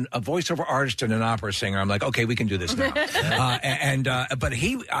they'd done a voiceover artist and an opera singer, I'm like, okay, we can do this now. But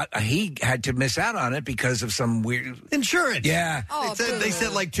he had to miss out on it because of some weird insurance. Yeah, they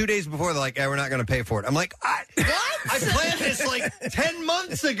said like 2 days before, they're like, we're not going to pay for it. I'm like, I planned this like 10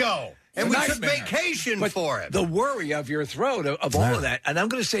 months ago. And we took vacation for it. The worry of your throat, of all of that. And I'm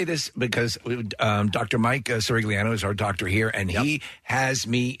going to say this because Dr. Mike Sirigliano is our doctor here, and he has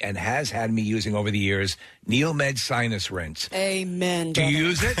me and has had me using over the years Neomed Sinus Rinse. Amen. Do you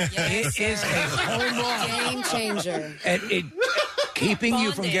use it? Yes, it is a home run. Game changer. And it keeping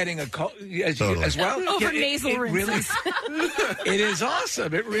you from getting a cold as well. Over nasal rinses. It is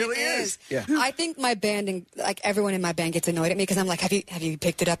awesome. It really is. Yeah. I think my band and like everyone in my band gets annoyed at me because I'm like, have you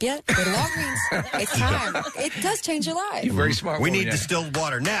picked it up yet? Go to Walgreens. It's time. It does change your life. You're very smart. We need distilled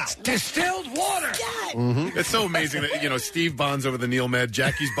water now. Distilled water. It's so amazing that Steve bonds over the Neil Med,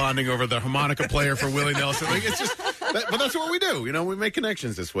 Jackie's bonding over the harmonica player for Willie Nelson. Like it's just, but that's what we do. We make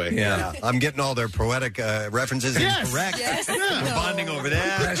connections this way. Yeah, I'm getting all their poetic references incorrect. Yes. We're bonding over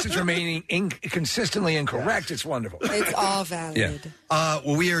that. Preston's remaining consistently incorrect. It's wonderful. It's all valid. Yeah.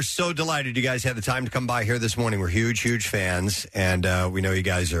 Well, we are so delighted you guys had the time to come by here this morning. We're huge fans, and we know you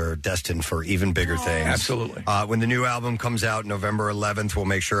guys are destined for even bigger things. Absolutely. When the new album comes out November 11th, we'll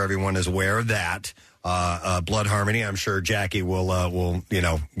make sure everyone is aware of that. Blood Harmony. I'm sure Jackie will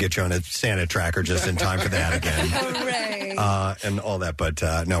get you on a Santa tracker just in time for that again. Hooray! And all that. But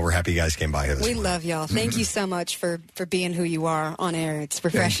no, we're happy you guys came by here this We morning. love y'all. Thank you so much for being who you are on air. It's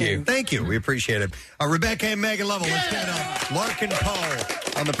refreshing. Thank you. We appreciate it. Rebecca and Megan Lovell, let's get up. Larkin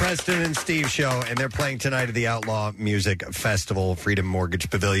Poe on the Preston and Steve Show, and they're playing tonight at the Outlaw Music Festival, Freedom Mortgage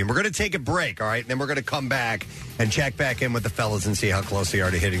Pavilion. We're going to take a break, all right? And then we're going to come back and check back in with the fellas and see how close they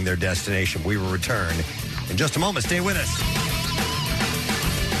are to hitting their destination. We will return in just a moment. Stay with us.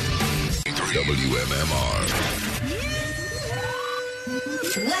 WMMR.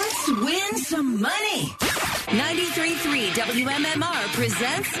 Let's win some money. 93.3 WMMR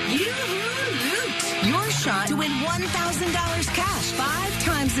presents Yoo-Hoo Loot. Your shot to win $1,000 cash 5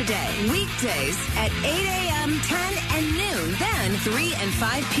 times a day. Weekdays at 8 a.m., 10, and noon. Then 3 and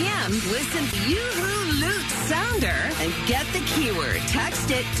 5 p.m. Listen to Yoo-Hoo Loot Sounder and get the keyword.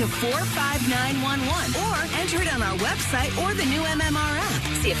 Text it to 45911 or enter it on our website or the new MMR app.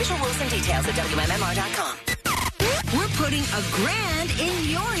 See official rules and details at WMMR.com. We're putting $1,000 in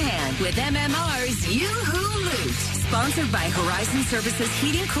your hand with MMR's Yoo-Hoo Loot. Sponsored by Horizon Services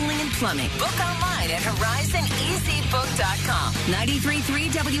Heating, Cooling, and Plumbing. Book online at horizoneasybook.com.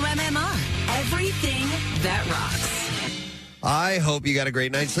 93.3 WMMR. Everything that rocks. I hope you got a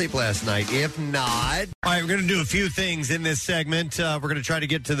great night's sleep last night. If not, all right, we're going to do a few things in this segment. We're going to try to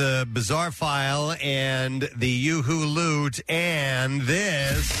get to the bizarre file and the Yoo-Hoo Loot and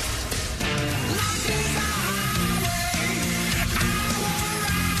this.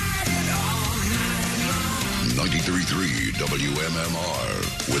 93.3 WMMR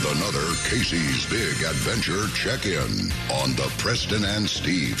with another Casey's Big Adventure check-in on the Preston and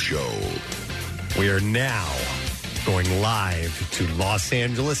Steve Show. We are now going live to Los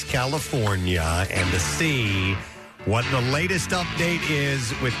Angeles, California, and to see what the latest update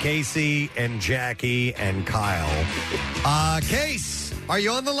is with Casey and Jackie and Kyle. Case, are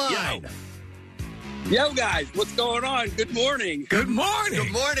you on the line? Yo, guys, what's going on? Good morning. Good morning.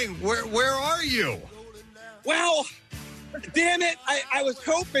 Good morning. Where are you? Well, damn it. I was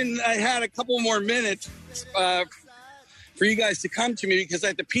hoping I had a couple more minutes for you guys to come to me because I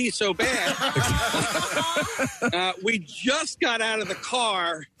had to pee so bad. We just got out of the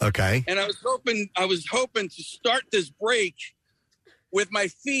car. Okay. And I was hoping to start this break with my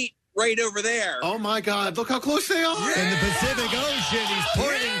feet right over there. Oh my God! Look how close they are in the Pacific Ocean. He's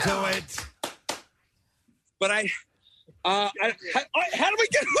pointing to it. But how do we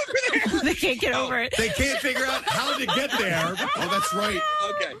get over there? They can't get over it. They can't figure out how to get there. Oh, that's right.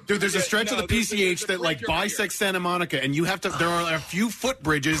 Okay, dude. There's a stretch of the PCH that like bisects Santa Monica, and you have to. There are a few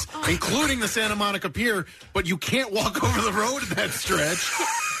footbridges, including the Santa Monica Pier, but you can't walk over the road in that stretch.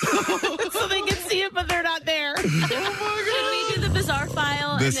 So they can see it, but they're not there. Should we do the bizarre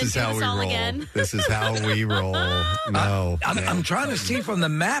file This and is then how do we this all roll. again? This is how we roll. No, I'm trying to see from the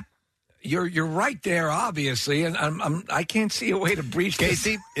map. You're right there, obviously, and I can't see a way to breach this.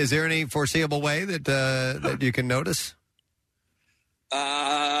 Casey, is there any foreseeable way that that you can notice?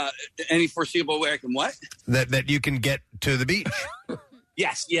 Any foreseeable way I can what? That you can get to the beach.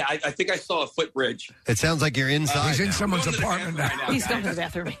 Yes, yeah. I think I saw a footbridge. It sounds like you're inside. He's in now. someone's apartment now. He's going to the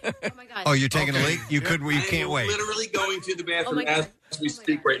bathroom. Oh, you're taking a leak? You couldn't. You can't wait. Literally going to the bathroom as we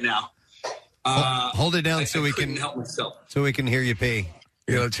speak right now. Hold it down so we can help myself. So we can hear you pee.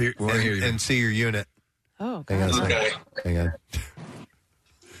 Yeah, let's hear. And see your unit. Oh, hang on a second. Okay. Hang on.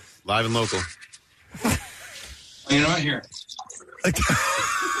 Live and local. You're not here.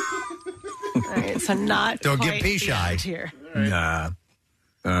 All right, so not. Don't get quite pee shy. here. Nah.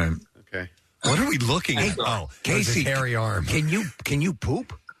 All right. Okay. What are we looking at? Oh, Casey, hairy arm. Can you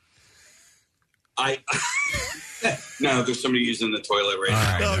poop? No, there's somebody using the toilet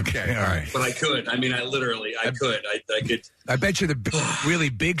right now. Okay. All right. But I could. I mean, I could. I could. I bet you the really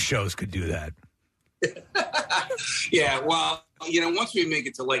big shows could do that. Yeah. Well, once we make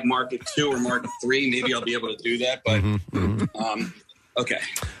it to like Market 2 or Market 3, maybe I'll be able to do that. But okay.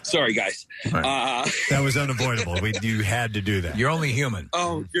 Sorry, guys. Right. That was unavoidable. You had to do that. You're only human.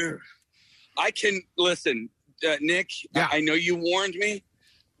 Oh, dude. I can listen, Nick. Yeah. I know you warned me,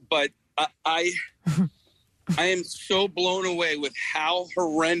 but I am so blown away with how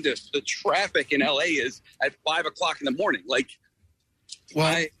horrendous the traffic in LA is at 5 o'clock in the morning. Like,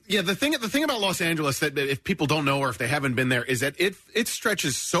 well, the thing about Los Angeles that if people don't know or if they haven't been there is that it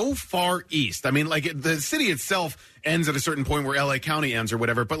stretches so far east. I mean, like the city itself ends at a certain point where LA County ends or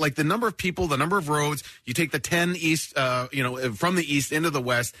whatever. But like the number of people, the number of roads, you take the 10 east, from the east into the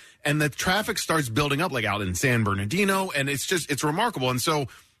west, and the traffic starts building up like out in San Bernardino, and it's remarkable. And so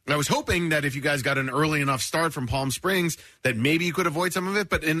I was hoping that if you guys got an early enough start from Palm Springs, that maybe you could avoid some of it.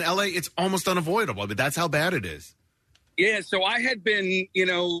 But in LA, it's almost unavoidable. But that's how bad it is. Yeah, so I had been,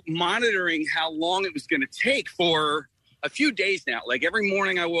 monitoring how long it was going to take for a few days now. Like every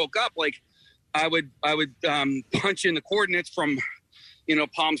morning I woke up, like I would punch in the coordinates from,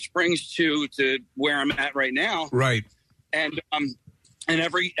 Palm Springs to where I'm at right now. Right. And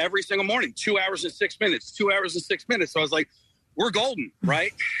every single morning, 2 hours and 6 minutes, 2 hours and 6 minutes. So I was like, we're golden,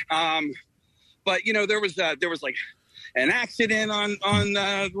 right? But there was like an accident on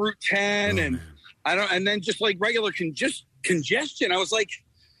Route 10 and then just like regular congestion. I was like,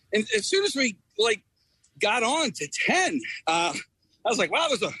 and as soon as we like got on to 10, I was like, wow,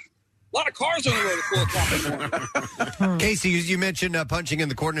 there's a lot of cars on the road at 4 o'clock in the morning. Casey, you mentioned punching in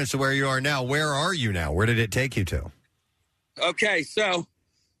the coordinates of where you are now. Where are you now? Where did it take you to? Okay, so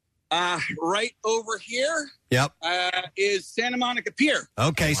right over here is Santa Monica Pier.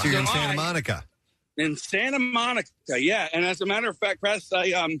 Okay, so you're in Santa Monica. In Santa Monica, yeah. And as a matter of fact, Press,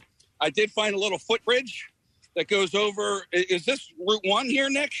 I did find a little footbridge that goes over. Is this Route 1 here,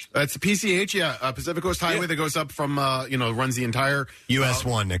 Nick? It's the PCH, yeah. Pacific Coast Highway that goes up from, runs the entire... US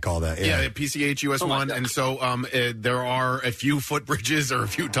 1, they call that. Yeah, PCH, US 1. And so there are a few footbridges or a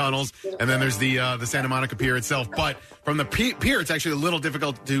few tunnels, and then there's the Santa Monica Pier itself. But from the pier, it's actually a little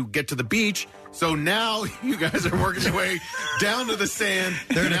difficult to get to the beach. So now you guys are working your way down to the sand.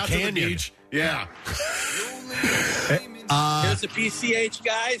 They're in a out canyon. to the beach. Yeah. Here's the PCH,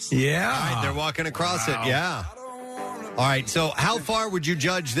 guys. Yeah. All right, they're walking across it. Yeah. All right, so how far would you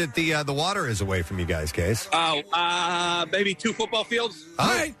judge that the water is away from you guys, Case? Oh, maybe 2 football fields. All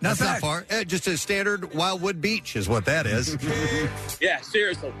right, that's not far. Just a standard Wildwood Beach is what that is. Yeah,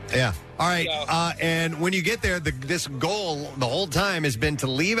 seriously. Yeah. All right, and when you get there, this goal the whole time has been to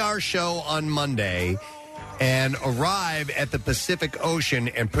leave our show on Monday and arrive at the Pacific Ocean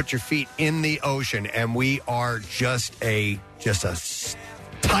and put your feet in the ocean, and we are just a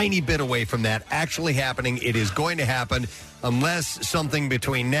tiny bit away from that actually happening. It is going to happen unless something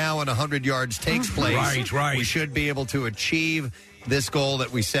between now and 100 yards takes place. Right. We should be able to achieve this goal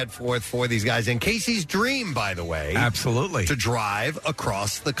that we set forth for these guys. And Casey's dream, by the way. Absolutely. To drive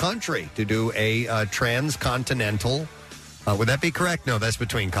across the country, to do a transcontinental... would that be correct? No, that's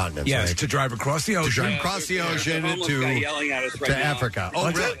between continents. Yes, right? to drive across the ocean. To drive across the ocean to Africa.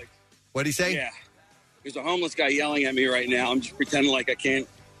 Oh, really? What'd he say? Yeah. There's a homeless guy yelling at me right now. I'm just pretending like I can't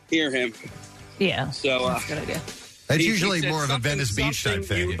hear him. Yeah. So that's a good idea. That's he usually said more of a something, Venice Beach type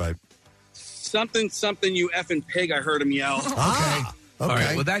thing, but something, you effing pig. I heard him yell. Okay. All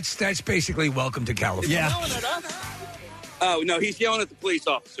right. Well, that's basically welcome to California. Yeah. Oh no, he's yelling at the police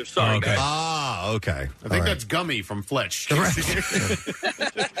officer. Sorry, Okay. guys. Ah, okay. I think that's Gummy from Fletch. All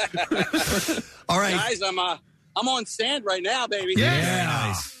right. Guys, I'm on sand right now, baby. Yeah.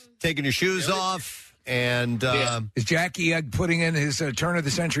 Nice. Taking your shoes off, and Is Jackie putting in his turn of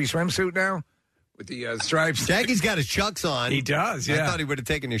the century swimsuit now with the stripes? Jackie's got his chucks on. He does. I Yeah. thought he would have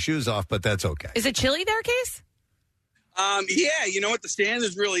taken his shoes off, but that's okay. Is it chilly there, Case? Yeah, you know what? The sand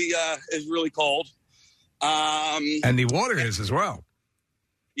is really cold. And the water is as well.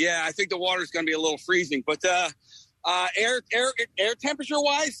 Yeah, I think the water's going to be a little freezing, but air temperature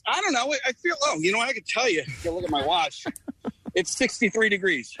wise, I don't know. I feel. Oh, you know what? I can tell you. Look at my watch. It's 63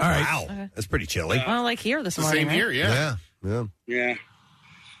 degrees. All right. Wow, that's pretty chilly. Well, like here this morning. Same right? here, yeah. Yeah.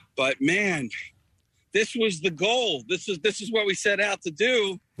 But man, this was the goal. This is what we set out to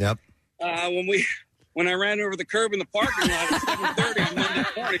do. Yep. When I ran over the curb in the parking lot at 7:30 on Monday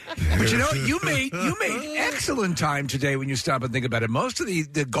morning. But you know, you made excellent time today when you stop and think about it. Most of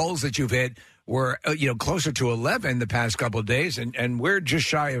the goals that you've hit were closer to 11 the past couple of days, and we're just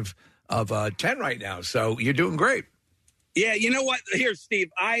shy of 10 right now. So you're doing great. Yeah, you know what? Here,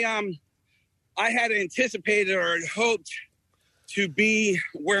 Steve, I had anticipated or had hoped to be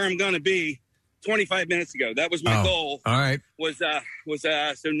where I'm going to be 25 minutes ago. That was my goal. All right. Was so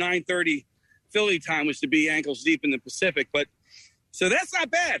 9:30 Philly time was to be ankles deep in the Pacific, but so that's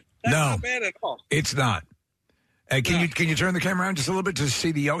not bad. That's not bad at all. It's not. Can you turn the camera around just a little bit to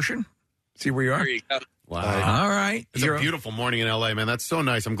see the ocean? See where you are? There you go. Wow. All right. It's a beautiful morning in L.A., man. That's so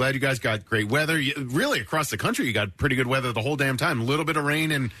nice. I'm glad you guys got great weather. Really, across the country, you got pretty good weather the whole damn time. A little bit of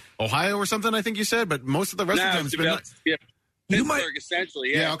rain in Ohio or something, I think you said, but most of the rest of the time it's been nice. Yeah. You Pittsburgh,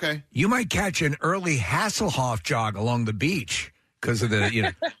 essentially, yeah. Okay. You might catch an early Hasselhoff jog along the beach because of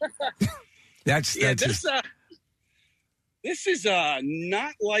the, That's this is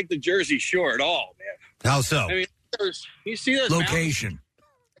not like the Jersey Shore at all, man. How so? I mean, you see those location.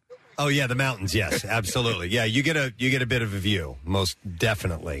 Oh yeah, the mountains. Yes, absolutely. Yeah, you get a bit of a view, most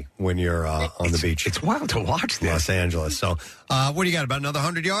definitely, when you're on the beach. It's wild to watch this. Los Angeles. So, what do you got? About another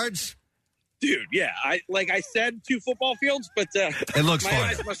 100 yards? Dude, yeah. I said 2 football fields, but it looks my fun.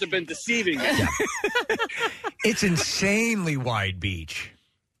 eyes must have been deceiving me. It's insanely wide beach.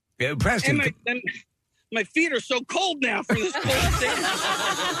 Yeah, Preston. And my feet are so cold now from this cold sand.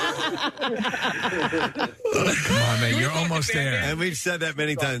 Come on, man. You're almost there. And we've said that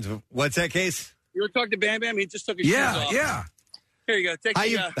many times. What's that, Case? You were talking to Bam Bam? He just took his shoes off. Yeah. Here you go.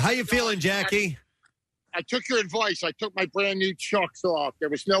 How you feeling, Jackie? I took your advice. I took my brand new Chucks off. There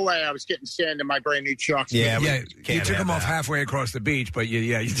was no way I was getting sand in my brand new Chucks. You took them off halfway across the beach, but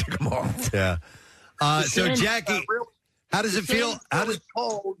you took them off. Yeah. So, Jackie, how does it feel? How does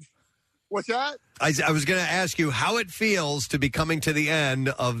cold? What's that? I was going to ask you how it feels to be coming to the end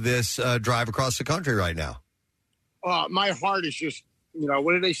of this drive across the country right now. My heart is just,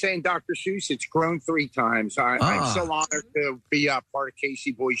 what do they say in Dr. Seuss? It's grown 3 times. I'm so honored to be a part of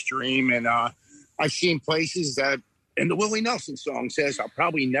Casey Boy's dream. And I've seen places that, and the Willie Nelson song says, I'll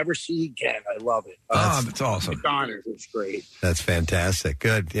probably never see again. I love it. That's awesome. It's honored. It's great. That's fantastic.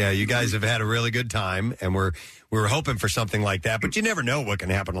 Good. Yeah, you guys have had a really good time, and we were hoping for something like that, but you never know what can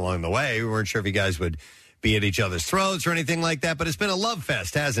happen along the way. We weren't sure if you guys would be at each other's throats or anything like that, but it's been a love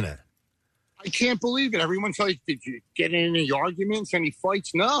fest, hasn't it? I can't believe it. Everyone's like, did you get in any arguments, any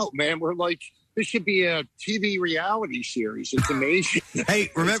fights? No, man. We're like, this should be a TV reality series. It's amazing.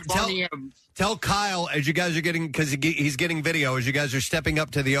 Hey, remember, tell Kyle as you guys are getting, because he's getting video, as you guys are stepping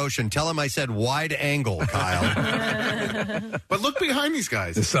up to the ocean, tell him I said wide angle, Kyle. But look behind these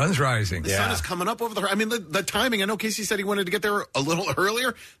guys. The sun's rising. The sun is coming up over the... I mean, the timing, I know Casey said he wanted to get there a little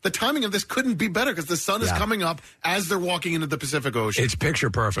earlier. The timing of this couldn't be better because the sun is coming up as they're walking into the Pacific Ocean. It's picture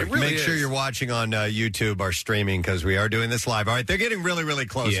perfect. It really Make sure is. you're watching on YouTube or streaming because we are doing this live. All right, they're getting really, really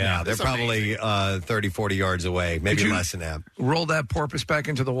close now. They're probably 30, 40 yards away, maybe less than that. Roll that porpoise back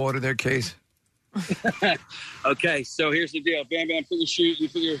into the water there, Case. Okay, so here's the deal. Bam Bam, put your shoes, you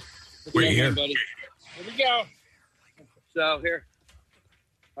put your Here. on, buddy. Here we go. So here.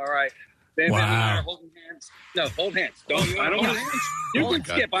 All right. Bam Bam and I are holding hands. No, hold hands. I don't hold hands. You can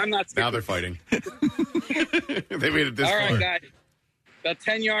skip. I'm not skipping. Now they're fighting. They made it this All far. right, guys. About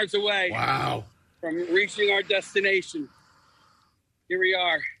 10 yards away. Wow. From reaching our destination. Here we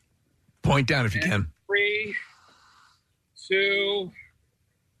are. Point down if you can. 3, 2,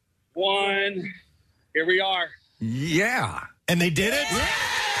 1. Here we are. Yeah. And they did it?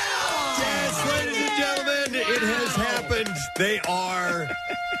 Yes, ladies and gentlemen, it has happened. They are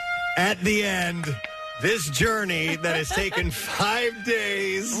at the end. This journey that has taken 5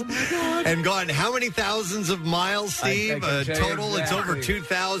 days and gone how many thousands of miles, Steve? Total, it's over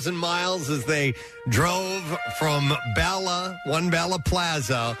 2,000 miles as they drove from One Bala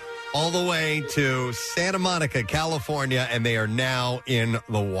Plaza, all the way to Santa Monica, California, and they are now in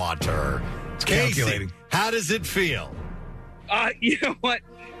the water. Casey, how does it feel? You know what?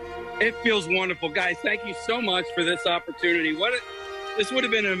 It feels wonderful. Guys, thank you so much for this opportunity. This would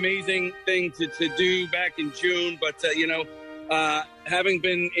have been an amazing thing to do back in June, but, having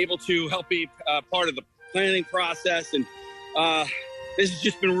been able to help be part of the planning process, and this has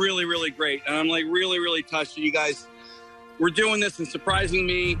just been really, really great. And I'm like really, really touched that you guys were doing this and surprising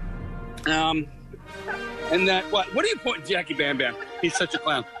me. And that, what are you pointing, Jackie Bam Bam? He's such a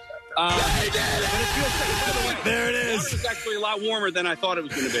clown. There it is. It's actually a lot warmer than I thought it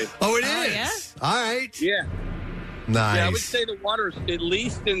was going to be. Oh, it is? Yeah? All right. Yeah. Nice. Yeah, I would say the water's at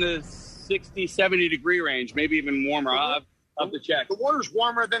least in the 60, 70 degree range, maybe even warmer. I'll have to check. The water's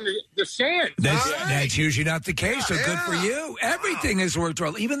warmer than the sand. That's usually not the case, so good for you. Everything has worked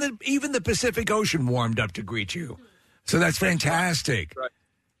well. Even the Pacific Ocean warmed up to greet you. So that's fantastic. Right.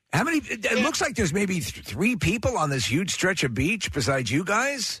 How many? It looks like there's maybe 3 people on this huge stretch of beach besides you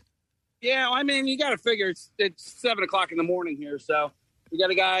guys. Yeah, I mean, you got to figure it's 7 o'clock in the morning here, so we got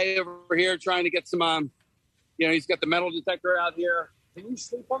a guy over here trying to get some. He's got the metal detector out here. Can you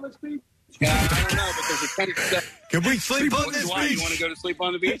sleep on this beach? Yeah, I don't know, but there's a 10%. Can we sleep on this beach? You want to go to sleep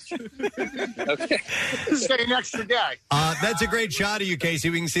on the beach? Okay. Stay an extra day. That's a great shot of you,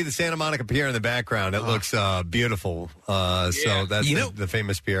 Casey. We can see the Santa Monica Pier in the background. It looks beautiful. So that's the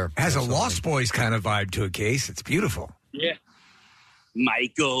famous pier. Has a Lost Boys kind of vibe to it, Case. It's beautiful. Yeah.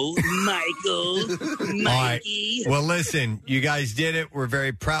 Michael, All right. Well, listen, you guys did it. We're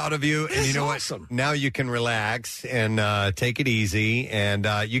very proud of you. And you know what? Now you can relax and take it easy. And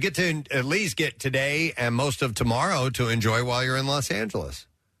you get to at least get today and most of tomorrow to enjoy while you're in Los Angeles.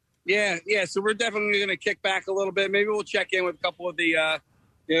 Yeah. So we're definitely going to kick back a little bit. Maybe we'll check in with a couple of the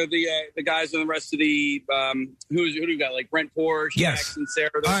guys and the rest of the who do you got? Like Brent Porsche, Max and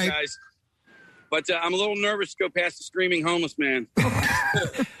Sarah, those guys. But I'm a little nervous to go past the screaming homeless man.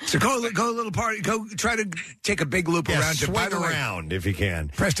 So go a little party. Go try to take a big loop around. Swing around if you can.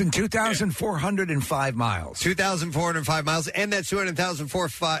 Preston, 2,405 miles. 2,405 miles, and that's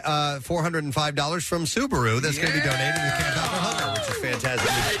 $200,405 from Subaru. That's going to be donated to Camp Out for Hunger, which is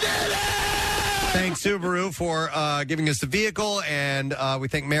fantastic. Thanks, Subaru, for giving us the vehicle, and we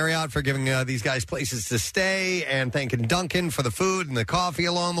thank Marriott for giving these guys places to stay, and thanking Duncan for the food and the coffee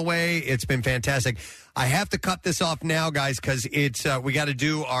along the way. It's been fantastic. I have to cut this off now, guys, because it's we got to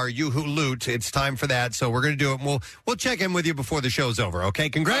do our Yoo-Hoo Loot. It's time for that, so we're going to do it, and we'll check in with you before the show's over, okay?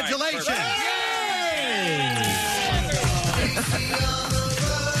 Congratulations!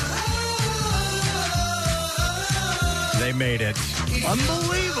 They made it.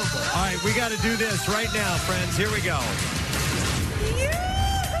 Unbelievable. All right, we got to do this right now, friends. Here we go.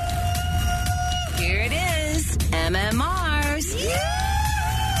 Here it is. MMR's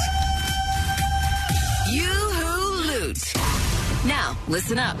Yoo-Hoo Loot. Now,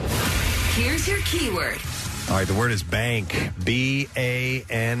 listen up. Here's your keyword. All right, the word is bank. B-A-N-K.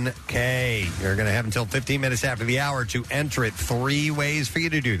 You're going to have until 15 minutes after the hour to enter it. 3 ways for you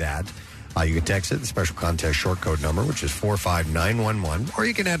to do that. You can text it, the special contest short code number, which is 45911, or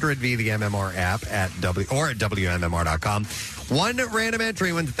you can enter it via the MMR app at WMMR.com. One random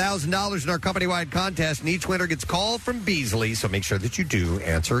entry wins $1,000 in our company-wide contest, and each winner gets called from Beasley, so make sure that you do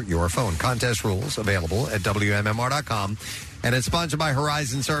answer your phone. Contest rules available at WMMR.com, and it's sponsored by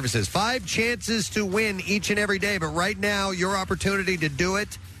Horizon Services. 5 chances to win each and every day, but right now, your opportunity to do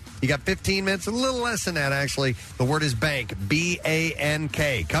it. You got 15 minutes, a little less than that, actually. The word is bank,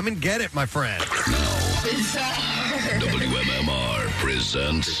 B-A-N-K. Come and get it, my friend. WMMR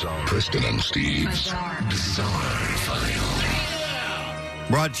presents Preston and Steve's Bizarre File.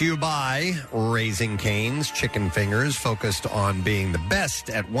 Brought to you by Raising Cane's Chicken Fingers, focused on being the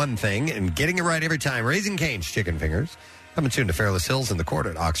best at one thing and getting it right every time. Raising Cane's Chicken Fingers. Coming soon to Fairless Hills in the court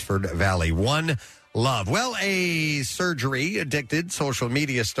at Oxford Valley. One love. Well, a surgery-addicted social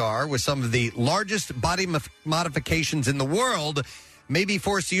media star with some of the largest body modifications in the world may be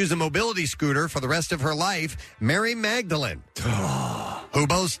forced to use a mobility scooter for the rest of her life. Mary Magdalene, who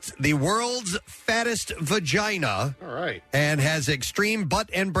boasts the world's fattest vagina and has extreme butt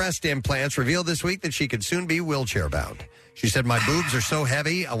and breast implants, revealed this week that she could soon be wheelchair-bound. She said, "My boobs are so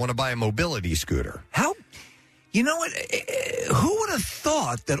heavy, I want to buy a mobility scooter." How You know what? Who would have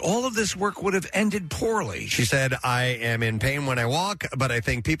thought that all of this work would have ended poorly? She said, I am in pain when I walk, but I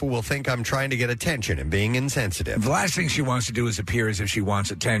think people will think I'm trying to get attention and being insensitive. The last thing she wants to do is appear as if she wants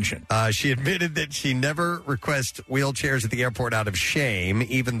attention. She admitted that she never requests wheelchairs at the airport out of shame,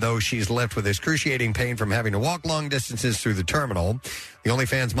 even though she's left with excruciating pain from having to walk long distances through the terminal. The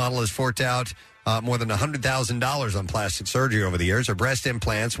OnlyFans model has forked out more than $100,000 on plastic surgery over the years. Her breast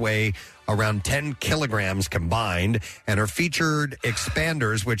implants weigh around 10 kilograms combined, and her featured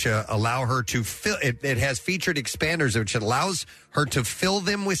expanders, which allow her to fill it has featured expanders which allows her to fill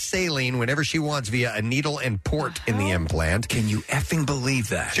them with saline whenever she wants via a needle and port in the implant. Can you effing believe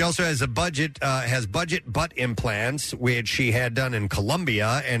that? She also has budget butt implants, which she had done in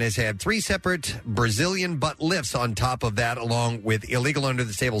Colombia, and has had 3 separate Brazilian butt lifts on top of that, along with illegal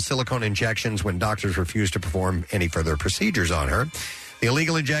under-the-table silicone injections when doctors refused to perform any further procedures on her. The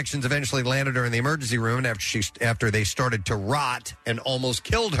illegal injections eventually landed her in the emergency room after they started to rot and almost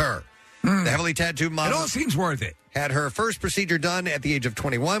killed her. The heavily tattooed model... It all seems worth it. Had her first procedure done at the age of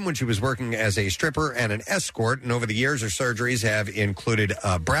 21 when she was working as a stripper and an escort. And over the years, her surgeries have included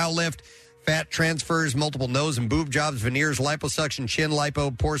a brow lift, fat transfers, multiple nose and boob jobs, veneers, liposuction, chin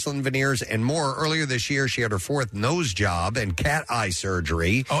lipo, porcelain veneers, and more. Earlier this year, she had her 4th nose job and cat eye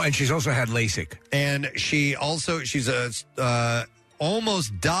surgery. Oh, and she's also had LASIK. And she's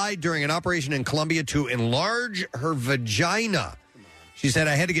almost died during an operation in Colombia to enlarge her vagina. She said,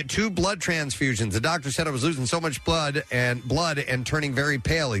 I had to get 2 blood transfusions. The doctor said I was losing so much blood and turning very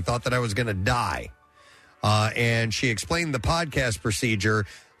pale. He thought that I was going to die. And she explained the podcast procedure,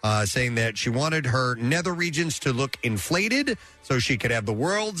 saying that she wanted her nether regions to look inflated so she could have the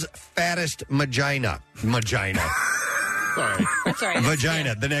world's fattest vagina. Sorry.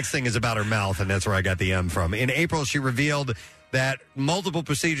 Vagina. The next thing is about her mouth, and that's where I got the M from. In April, she revealed that multiple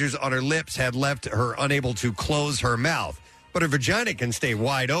procedures on her lips had left her unable to close her mouth. But her vagina can stay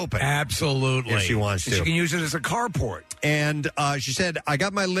wide open. Absolutely. If she wants to. She can use it as a carport. And she said, I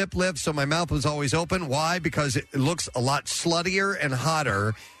got my lip lift, so my mouth was always open. Why? Because it looks a lot sluttier and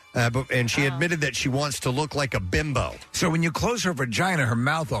hotter. And she admitted that she wants to look like a bimbo. So when you close her vagina, her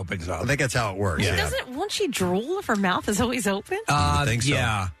mouth opens up. I think that's how it works. Yeah. Won't she drool if her mouth is always open? I think so.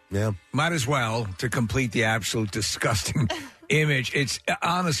 Yeah. Might as well, to complete the absolute disgusting image. It's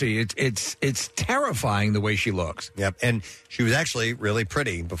honestly, it's terrifying the way she looks. Yep. And she was actually really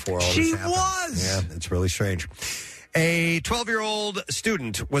pretty before all this happened. She was. Yeah, it's really strange. A 12-year-old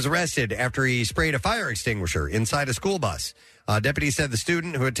student was arrested after he sprayed a fire extinguisher inside a school bus. Deputies said the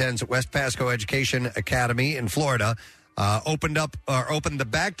student, who attends West Pasco Education Academy in Florida, opened the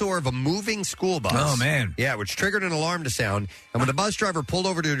back door of a moving school bus. Oh, man. Yeah, which triggered an alarm to sound. And when the bus driver pulled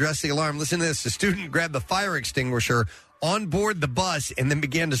over to address the alarm, listen to this, the student grabbed the fire extinguisher on board the bus and then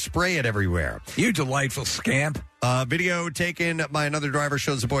began to spray it everywhere. You delightful scamp. Video taken by another driver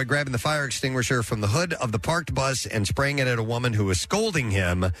shows the boy grabbing the fire extinguisher from the hood of the parked bus and spraying it at a woman who was scolding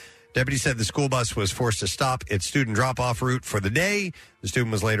him. Deputy said the school bus was forced to stop its student drop-off route for the day. The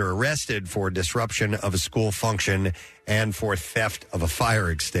student was later arrested for disruption of a school function and for theft of a fire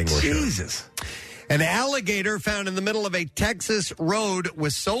extinguisher. Jesus. An alligator found in the middle of a Texas road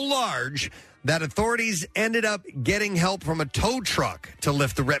was so large that authorities ended up getting help from a tow truck to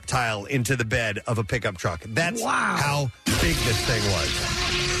lift the reptile into the bed of a pickup truck. That's how big this thing was.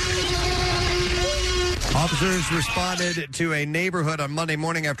 Officers responded to a neighborhood on Monday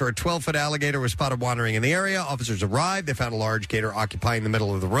morning after a 12-foot alligator was spotted wandering in the area. Officers arrived. They found a large gator occupying the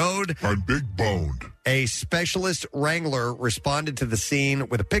middle of the road. I'm big boned. A specialist wrangler responded to the scene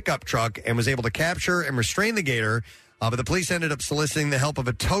with a pickup truck and was able to capture and restrain the gator. But the police ended up soliciting the help of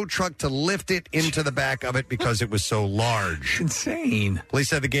a tow truck to lift it into the back of it because it was so large. Insane. Police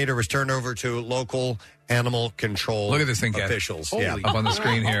said the gator was turned over to local animal control Look at this thing, officials. Holy up on the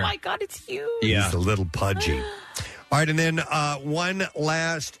screen here. Oh, my God, it's huge. Yeah. He's a little pudgy. All right, and then one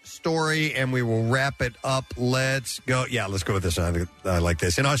last story, and we will wrap it up. Let's go. Yeah, let's go with this one. I like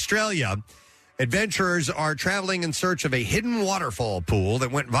this. In Australia, adventurers are traveling in search of a hidden waterfall pool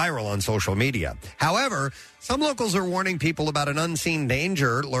that went viral on social media. However, some locals are warning people about an unseen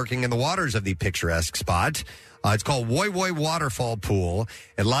danger lurking in the waters of the picturesque spot. It's called Woy Woy Waterfall Pool.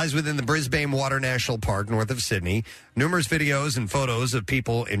 It lies within the Brisbane Water National Park north of Sydney. Numerous videos and photos of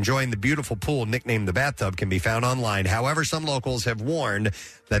people enjoying the beautiful pool nicknamed the Bathtub can be found online. However, some locals have warned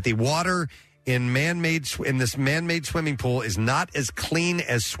that the water in this man-made swimming pool is not as clean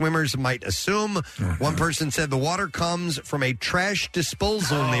as swimmers might assume. One person said the water comes from a trash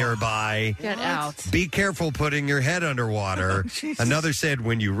disposal nearby. Get out. Be careful putting your head underwater. Another said,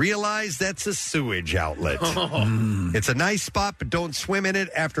 when you realize that's a sewage outlet. It's a nice spot, but don't swim in it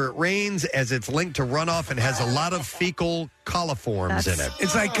after it rains, as it's linked to runoff and has a lot of fecal coliforms in it.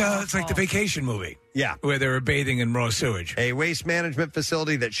 It's like the Vacation movie. Yeah. Where they were bathing in raw sewage. A waste management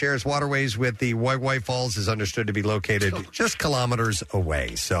facility that shares waterways with the Wai Falls is understood to be located just kilometers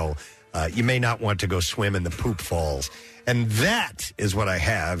away. So you may not want to go swim in the poop falls. And that is what I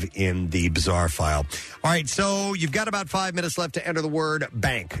have in the bizarre file. All right, so you've got about 5 minutes left to enter the word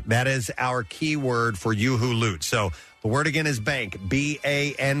bank. That is our key word for You Who Loot. So the word again is bank,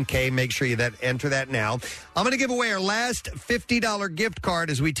 B-A-N-K. Make sure you enter that now. I'm going to give away our last $50 gift card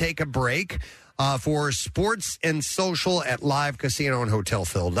as we take a break. For Sports and Social at Live Casino and Hotel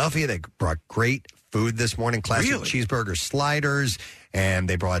Philadelphia. They brought great food this morning, classic cheeseburger sliders, and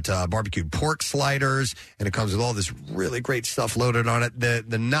they brought barbecued pork sliders, and it comes with all this really great stuff loaded on it. The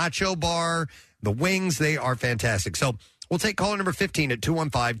nacho bar, the wings, they are fantastic. So we'll take caller number 15 at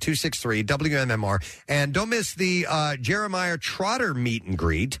 215-263-WMMR. And don't miss the Jeremiah Trotter meet and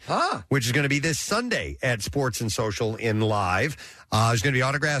greet, which is going to be this Sunday at Sports and Social in Live. There's going to be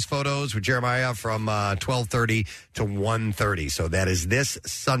autographs, photos with Jeremiah from 12:30 to 1:30. So that is this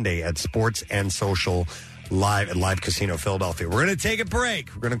Sunday at Sports and Social Live at Live Casino Philadelphia. We're going to take a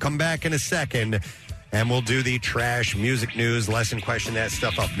break. We're going to come back in a second, and we'll do the trash music news, lesson question, that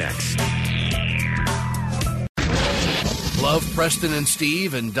stuff up next. Love Preston and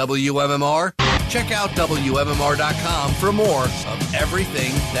Steve and WMMR? Check out WMMR.com for more of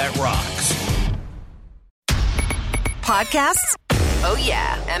everything that rocks. Podcasts? Oh,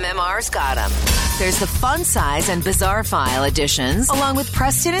 yeah. MMR's got them. There's the fun size and bizarre file editions, along with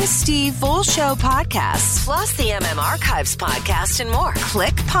Preston and Steve full show podcasts, plus the MM Archives podcast and more.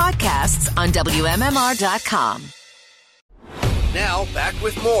 Click podcasts on WMMR.com. Now, back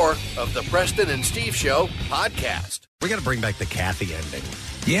with more of the Preston and Steve Show podcast. We got to bring back the Kathy ending.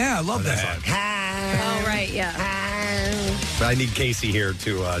 Yeah, I love that. Oh, right, yeah. But I need Casey here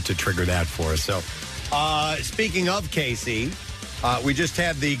to trigger that for us. So, speaking of Casey, we just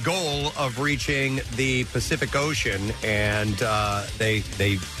had the goal of reaching the Pacific Ocean, and they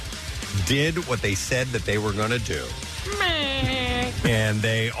did what they said that they were going to do. And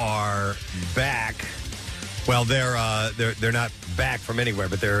they are back. Well, they're not back from anywhere,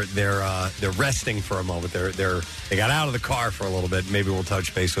 but they're resting for a moment. They got out of the car for a little bit. Maybe we'll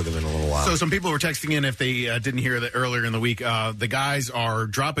touch base with them in a little while. So some people were texting in if they didn't hear that earlier in the week. The guys are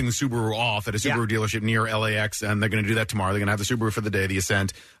dropping the Subaru off at a Subaru dealership near LAX, and they're going to do that tomorrow. They're going to have the Subaru for the day, the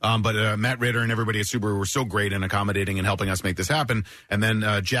Ascent. But Matt Ritter and everybody at Subaru were so great in accommodating and helping us make this happen. And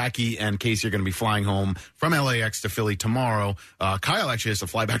then Jackie and Casey are going to be flying home from LAX to Philly tomorrow. Kyle actually has to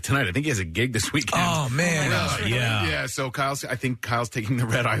fly back tonight. I think he has a gig this weekend. Oh, man. Yeah. So I think Kyle's taking the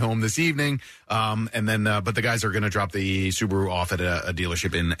red eye home this evening. And then, but the guys are going to drop the Subaru off at a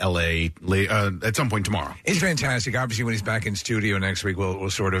dealership in LA at some point tomorrow. It's fantastic. Obviously, when he's back in studio next week, we'll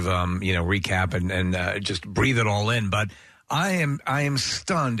sort of recap and just breathe it all in. But I am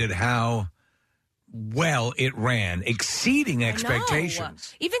stunned at how well it ran, exceeding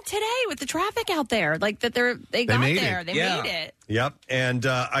expectations. Even today with the traffic out there, like that they got there. They made it. Yep. And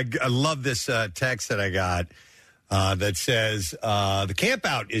I love this text that I got that says the camp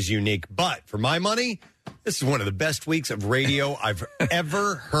out is unique, but for my money, this is one of the best weeks of radio I've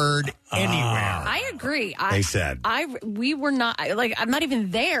ever heard anywhere. I agree. They said. We were not, I'm not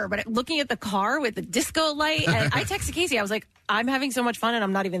even there, but looking at the car with the disco light, and I texted Casey, I was like, I'm having so much fun and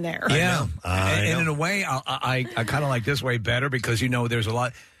I'm not even there. Yeah. And in a way, I kind of like this way better because, there's a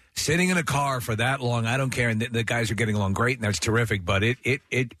lot. Sitting in a car for that long, I don't care. And the guys are getting along great, and that's terrific. But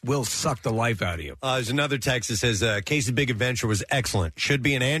it will suck the life out of you. There's another text that says, Casey's Big Adventure was excellent. Should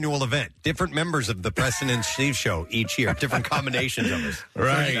be an annual event. Different members of the Preston and Steve Show each year. Different combinations of us.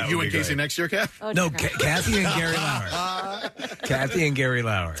 Right. So you and Casey next year, Kath? No, Kathy and Gary Lauer. Kathy and Gary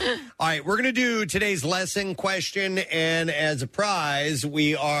Lauer. All right, we're going to do today's lesson question. And as a prize,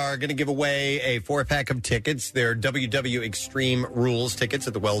 we are going to give away a 4-pack of tickets. They're WW Extreme Rules tickets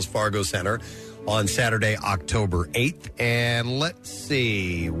at the Wells Fargo Center on Saturday, October 8th. And let's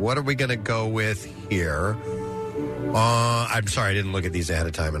see, what are we going to go with here? I'm sorry, I didn't look at these ahead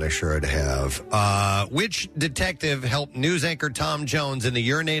of time, and I sure would have. Which detective helped news anchor Tom Jones in the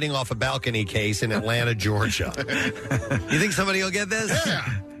urinating off a balcony case in Atlanta, Georgia? You think somebody will get this? Yeah.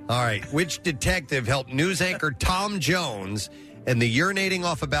 All right. Which detective helped news anchor Tom Jones in the urinating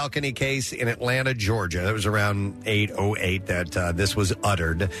off a balcony case in Atlanta, Georgia. It was around 8:08 that this was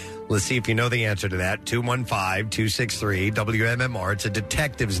uttered. Let's see if you know the answer to that. 215-263-WMMR. It's a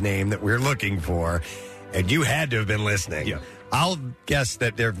detective's name that we're looking for, and you had to have been listening. Yeah. I'll guess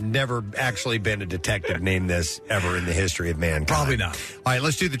that there's never actually been a detective named this ever in the history of mankind. Probably not. All right,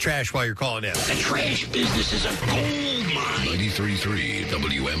 let's do the trash while you're calling in. The trash business is a gold mine. 93.3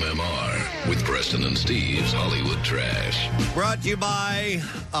 WMMR with Preston and Steve's Hollywood Trash. Brought to you by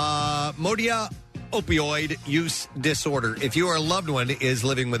Modia Opioid Use Disorder. If your loved one is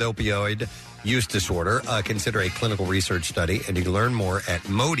living with opioid use disorder, consider a clinical research study, and you can learn more at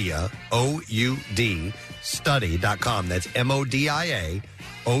Modia, O-U-D, study.com. That's MODIA,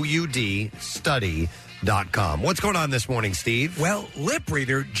 O-U-D, study.com. What's going on this morning, Steve? Well, lip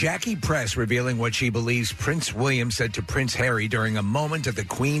reader Jackie Press revealing what she believes Prince William said to Prince Harry during a moment at the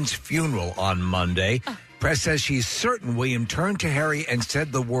Queen's funeral on Monday. Press says she's certain William turned to Harry and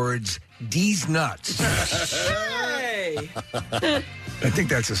said the words, "D's nuts." Hey! I think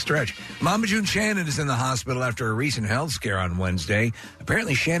that's a stretch. Mama June Shannon is in the hospital after a recent health scare on Wednesday.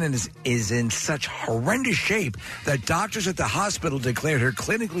 Apparently, Shannon is in such horrendous shape that doctors at the hospital declared her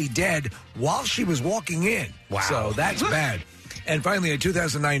clinically dead while she was walking in. Wow. So that's bad. And finally, a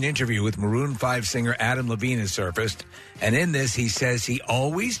 2009 interview with Maroon 5 singer Adam Levine has surfaced. And in this, he says he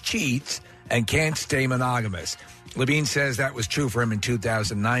always cheats and can't stay monogamous. Levine says that was true for him in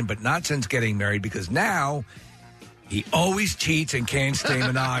 2009, but not since getting married, because now he always cheats and can't stay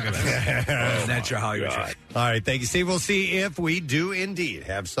monogamous. And that's your Hollywood Trash. All right, thank you, Steve. We'll see if we do indeed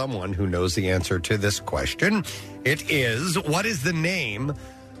have someone who knows the answer to this question. It is, what is the name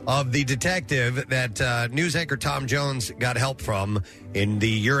of the detective that news anchor Tom Jones got help from in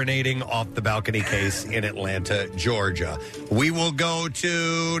the urinating off the balcony case in Atlanta, Georgia? We will go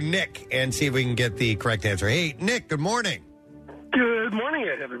to Nick and see if we can get the correct answer. Hey, Nick, good morning. Good morning,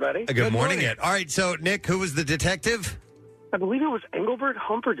 everybody. Good morning, Ed. All right, so, Nick, who was the detective? I believe it was Engelbert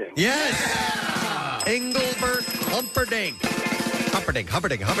Humperdinck. Yes! Engelbert Humperdinck. Humperdinck.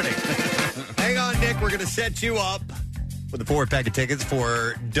 Hang on, Nick. We're going to set you up with a 4-pack of tickets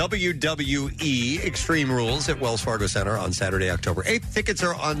for WWE Extreme Rules at Wells Fargo Center on Saturday, October 8th. Tickets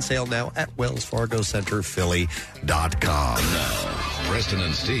are on sale now at wellsfargocenterphilly.com. Now, Preston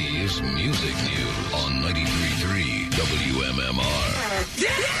and Steve's Music News on 93.3 WMMR.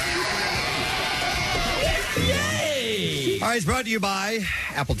 All right, it's brought to you by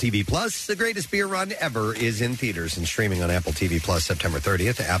Apple TV Plus. The greatest beer run ever is in theaters and streaming on Apple TV Plus September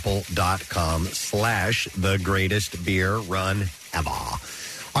 30th. Apple.com/the greatest beer run ever. All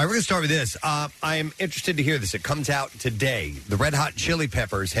right, we're going to start with this. I am interested to hear this. It comes out today. The Red Hot Chili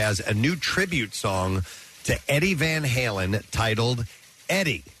Peppers has a new tribute song to Eddie Van Halen titled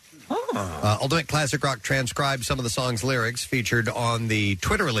Eddie. Ultimate Classic Rock transcribed some of the song's lyrics featured on the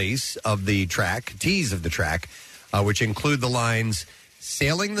Twitter release of the track, tease of the track, which include the lines,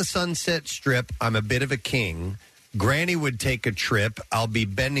 "Sailing the Sunset Strip, I'm a bit of a king. Granny would take a trip, I'll be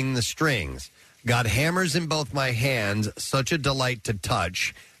bending the strings. Got hammers in both my hands, such a delight to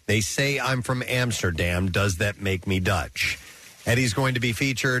touch. They say I'm from Amsterdam, does that make me Dutch?" Eddie's going to be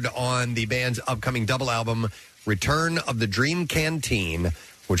featured on the band's upcoming double album, Return of the Dream Canteen,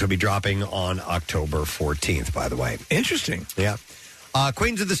 which will be dropping on October 14th, by the way. Interesting. Yeah.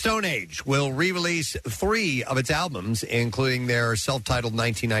 Queens of the Stone Age will re-release 3 of its albums, including their self-titled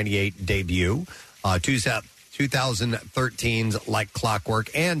 1998 debut, 2013's Like Clockwork,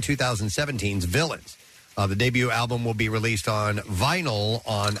 and 2017's Villains. The debut album will be released on vinyl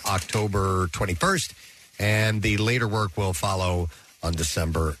on October 21st, and the later work will follow on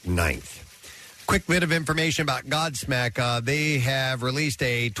December 9th. Quick bit of information about Godsmack. They have released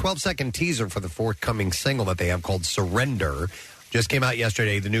a 12-second teaser for the forthcoming single that they have called Surrender. Just came out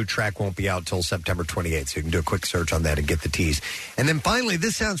yesterday. The new track won't be out till September 28th, so you can do a quick search on that and get the tease. And then finally,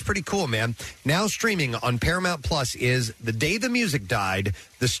 this sounds pretty cool, man. Now streaming on Paramount Plus is The Day the Music Died,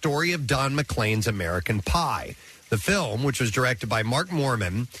 the story of Don McLean's American Pie. The film, which was directed by Mark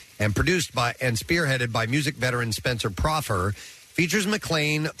Morman and produced by and spearheaded by music veteran Spencer Proffer, features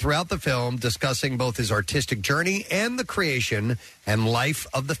McLean throughout the film discussing both his artistic journey and the creation and life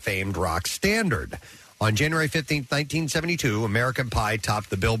of the famed rock standard. On January 15th, 1972, American Pie topped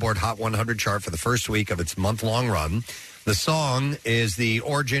the Billboard Hot 100 chart for the first week of its month-long run. The song is the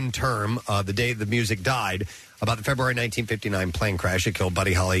origin term, The Day the Music Died, about the February 1959 plane crash that killed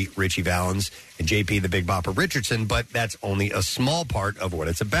Buddy Holly, Richie Valens, and J.P. the Big Bopper Richardson, but that's only a small part of what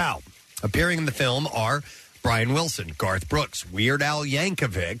it's about. Appearing in the film are Brian Wilson, Garth Brooks, Weird Al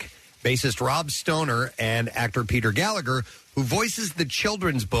Yankovic, bassist Rob Stoner and actor Peter Gallagher, who voices the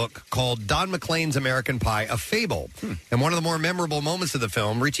children's book called Don McLean's American Pie, A Fable. And one of the more memorable moments of the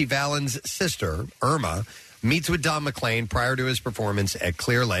film, Richie Valens' sister, Irma, meets with Don McLean prior to his performance at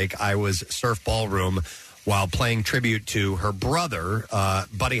Clear Lake, Iowa's Surf Ballroom, while playing tribute to her brother,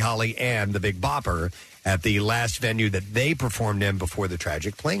 Buddy Holly and the Big Bopper, at the last venue that they performed in before the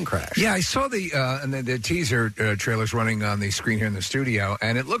tragic plane crash. Yeah, I saw the teaser trailers running on the screen here in the studio,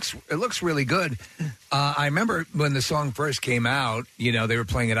 and it looks really good. I remember when the song first came out, they were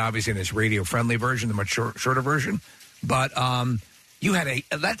playing it obviously in this radio-friendly version, the much shorter version, but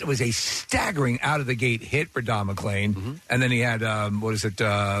that was a staggering out-of-the-gate hit for Don McLean, and then he had,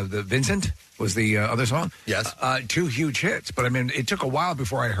 the Vincent was the other song? Yes. 2 huge hits, but it took a while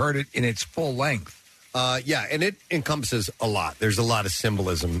before I heard it in its full length. And it encompasses a lot. There's a lot of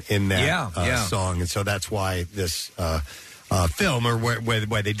symbolism in that song, and so that's why this film, or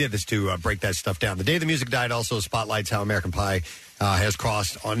why they did this, to break that stuff down. The Day the Music Died also spotlights how American Pie has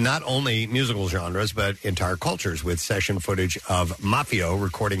crossed on not only musical genres, but entire cultures, with session footage of Mafio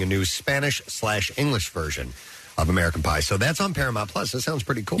recording a new Spanish/English version of American Pie. So that's on Paramount Plus. That sounds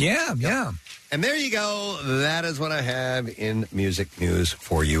pretty cool. Yeah. And there you go. That is what I have in music news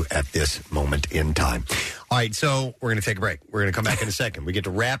for you at this moment in time. All right, so we're going to take a break. We're going to come back in a second. We get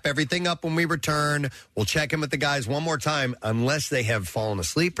to wrap everything up when we return. We'll check in with the guys one more time, unless they have fallen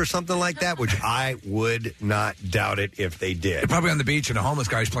asleep or something like that, which I would not doubt it if they did. They're probably on the beach and a homeless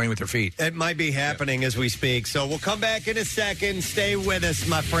guy's playing with their feet. It might be happening as we speak. So we'll come back in a second. Stay with us,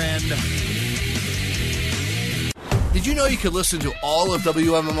 my friend. Did you know you could listen to all of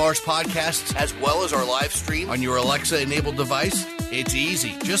WMMR's podcasts as well as our live stream on your Alexa-enabled device? It's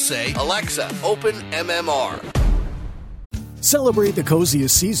easy. Just say, Alexa, open MMR. Celebrate the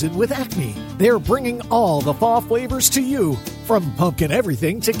coziest season with Acme. They're bringing all the fall flavors to you, from pumpkin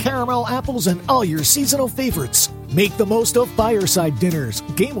everything to caramel apples and all your seasonal favorites. Make the most of fireside dinners,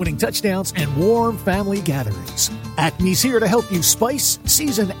 game-winning touchdowns, and warm family gatherings. Acme's here to help you spice,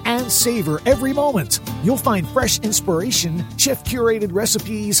 season, and savor every moment. You'll find fresh inspiration, chef-curated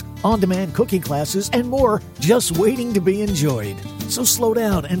recipes, on-demand cooking classes, and more just waiting to be enjoyed. So slow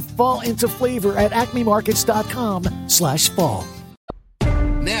down and fall into flavor at acmemarkets.com/fall.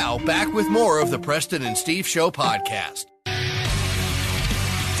 Now, back with more of the Preston and Steve Show podcast.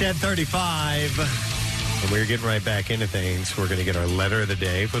 10:35. And we're getting right back into things. We're going to get our letter of the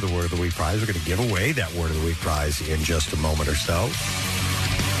day for the Word of the Week prize. We're going to give away that Word of the Week prize in just a moment or so.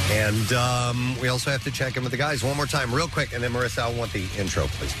 And we also have to check in with the guys one more time real quick. And then, Marissa, I want the intro,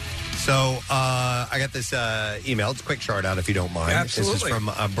 please. So I got this email. It's a quick shout out if you don't mind. Absolutely. This is from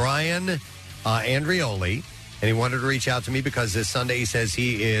Brian Andrioli. And he wanted to reach out to me because this Sunday he says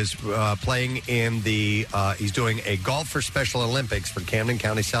he is playing in he's doing a Golf for Special Olympics for Camden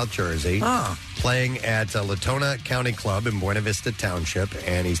County, South Jersey. Playing at Latona County Club in Buena Vista Township.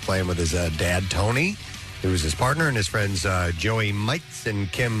 And he's playing with his dad, Tony, who's his partner, and his friends Joey Mites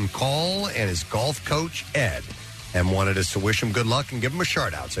and Kim Call, and his golf coach, Ed. And wanted us to wish him good luck and give him a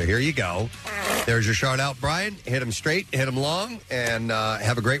shout out. So here you go. There's your shout out, Brian. Hit him straight, hit him long, and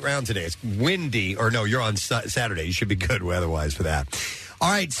have a great round today. It's windy, or no, you're on Saturday. You should be good weather-wise for that.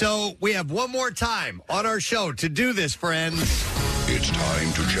 All right, so we have one more time on our show to do this, friends. It's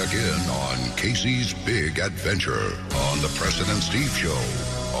time to check in on Casey's Big Adventure on the Preston and Steve Show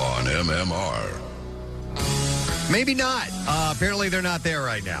on MMR. Maybe not. Apparently, they're not there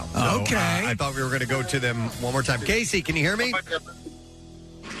right now. So, okay. I thought we were going to go to them one more time. Casey, can you hear me?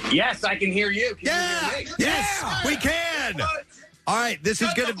 Yes, I can hear you. Can you hear me? Yes, we can. What? All right, this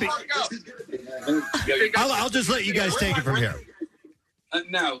is going to be... I'll just let you guys take it from here.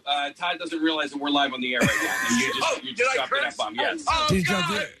 No, Todd doesn't realize that we're live on the air right now. And you just dropped an F-bomb. Yes. Oh,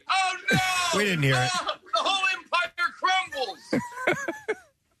 God. Oh, no. We didn't hear it. The whole empire crumbles.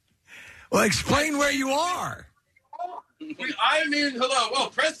 Well, explain where you are. I'm in. Hello.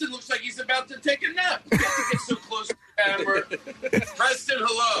 Well, Preston looks like he's about to take a nap. We have to get so close to the camera. Preston,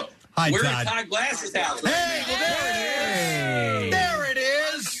 hello. Hi, We're Todd. at Todd Glass's house. Hey, well, there it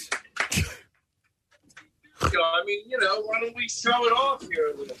is. I mean, why don't we show it off here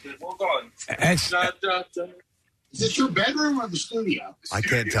a little bit? Hold on. Is this your bedroom or the studio? I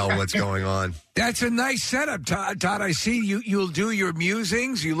can't tell what's going on. That's a nice setup, Todd. I see you'll do your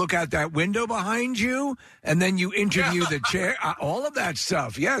musings. You look out that window behind you, and then you interview the chair. All of that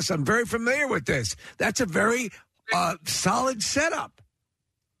stuff. Yes, I'm very familiar with this. That's a very solid setup.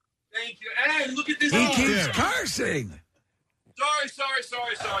 Thank you. Hey, look at this. He keeps cursing. Sorry.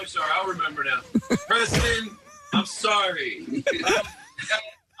 I'll remember now. Preston, I'm sorry.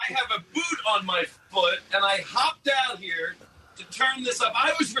 I have a boot on my foot, and I hopped out here to turn this up.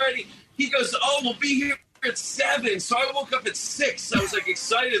 I was ready. He goes, oh, we'll be here at 7. So I woke up at 6. I was like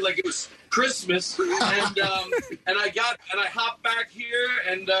excited, like it was Christmas. And I hopped back here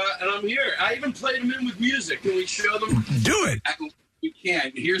and I'm here. I even played them in with music. Can we show them? Do it. We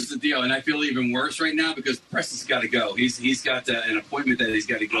can't. Here's the deal, and I feel even worse right now because Preston's got to go. He's got an appointment that he's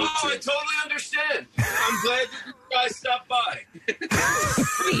got to go to. I totally understand. I'm glad that you guys stopped by.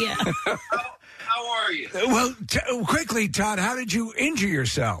 Yeah. How are you? Well, quickly, Todd, how did you injure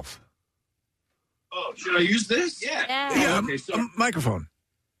yourself? Oh, should I use this? Yeah. Okay, so Microphone.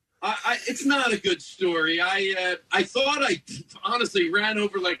 it's not a good story. I thought I honestly ran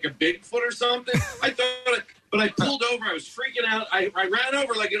over like a Bigfoot or something. But I pulled over. I was freaking out. I ran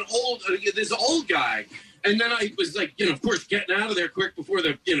over like this old guy, and then I was like, of course, getting out of there quick before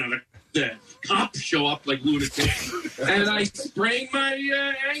the cops show up like lunatics, and I sprained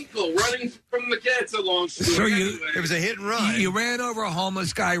my ankle running from the cat. It's a long story. So it was a hit and run. You ran over a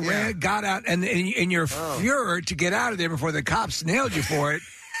homeless guy, got out, and in your furor to get out of there before the cops nailed you for it,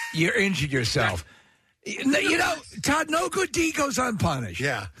 you injured yourself. Todd, no good deed goes unpunished.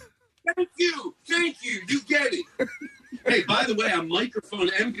 Yeah. Thank you. You get it. Hey, by the way, I'm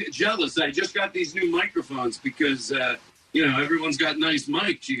microphone jealous. I just got these new microphones because, everyone's got nice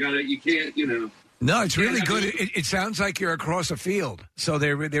mics. You can't. No, it's really good. It sounds like you're across a field, so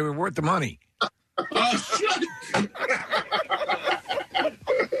they were worth the money. Oh, shut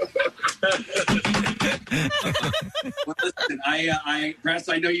Well, listen, Press,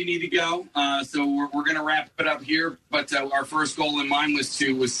 I know you need to go, so we're going to wrap it up here. But our first goal in mind was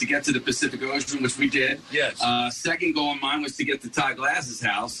to get to the Pacific Ocean, which we did. Yes. Second goal in mind was to get to Todd Glass's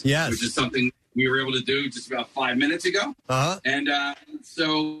house. Yes. Which is something we were able to do just about 5 minutes ago. Uh-huh. And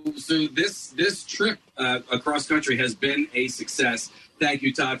so this trip across country has been a success. Thank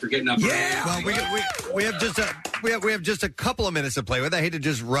you, Todd, for getting up. Yeah. Well, we have just a couple of minutes to play with. I hate to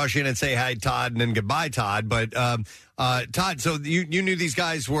just rush in and say hi, Todd, and then goodbye, Todd. But Todd, so you knew these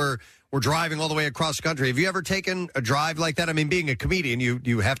guys were driving all the way across the country. Have you ever taken a drive like that? I mean, being a comedian,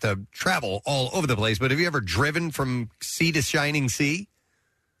 you have to travel all over the place. But have you ever driven from sea to shining sea?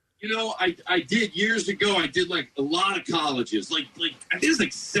 I did years ago. I did like a lot of colleges, like I think it was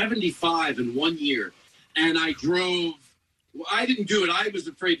like 75 in 1 year, and I drove. Well, I didn't do it. I was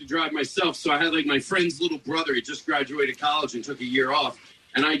afraid to drive myself, so I had like my friend's little brother. He just graduated college and took a year off,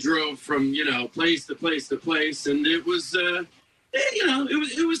 and I drove from place to place to place, and it was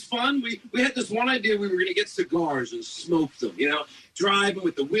it was fun. We had this one idea. We were going to get cigars and smoke them. Driving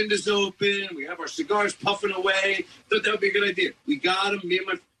with the windows open. We have our cigars puffing away. Thought that would be a good idea. We got them.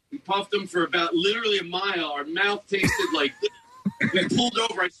 We puffed them for about literally a mile. Our mouth tasted like. We pulled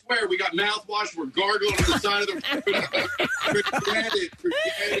over. I swear, we got mouthwash. We're gargling on the side of the road. Forget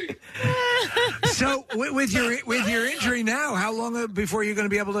it. So, with your injury now, how long before you're going to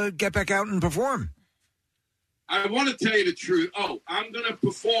be able to get back out and perform? I want to tell you the truth. Oh, I'm going to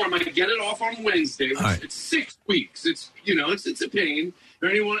perform. I get it off on Wednesday. Right. It's 6 weeks. It's it's a pain. For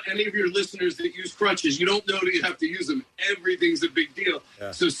any of your listeners that use crutches, you don't know that you have to use them. Everything's a big deal.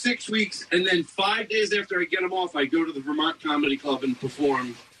 Yeah. So 6 weeks, and then 5 days after I get them off, I go to the Vermont Comedy Club and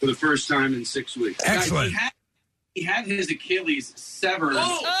perform for the first time in 6 weeks. Excellent. He had his Achilles severed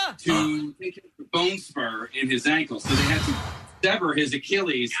to take a bone spur in his ankle, so they had to sever his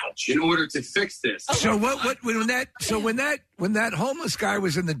Achilles in order to fix this. So when that homeless guy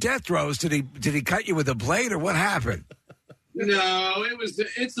was in the death throes, did he cut you with a blade or what happened? No,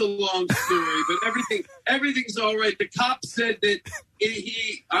 it's a long story, but everything's all right. The cop said that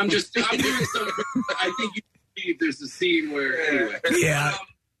I'm doing something. I think you believe there's a scene where anyway. Yeah.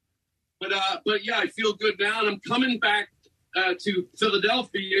 But yeah, I feel good now, and I'm coming back to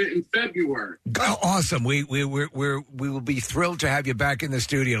Philadelphia in February. Oh, awesome! We will be thrilled to have you back in the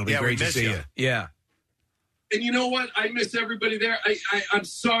studio. It'll be great to see you. Yeah. And you know what? I miss everybody there. I'm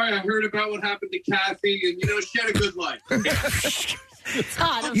sorry. I heard about what happened to Kathy, and she had a good life.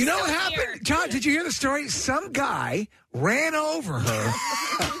 Todd, you know what happened? Todd, did you hear the story? Some guy ran over her.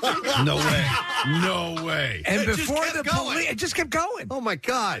 No way. And before the police, it just kept going. Oh my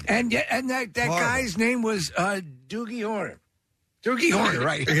God! And that guy's name was Doogie Horner. Doogie Horner,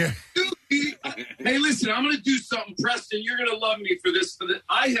 right? Hey, listen, I'm going to do something, Preston. You're going to love me for this.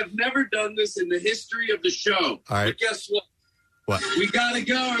 I have never done this in the history of the show. All right. But guess what? What? We gotta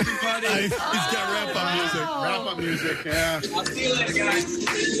go, everybody. He's got wrap-up music. Wrap-up music, yeah. I'll see you later, guys.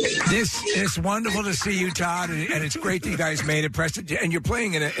 It's wonderful to see you, Todd, and it's great that you guys made it, Preston. And you're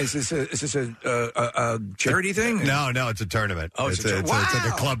playing in is this a charity thing? No, it's a tournament. Oh, it's like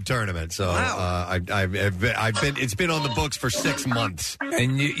a club tournament. So I've been. It's been on the books for 6 months.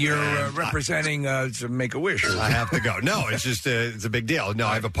 And you're representing to Make-A-Wish. I have to go. No, it's just it's a big deal. No,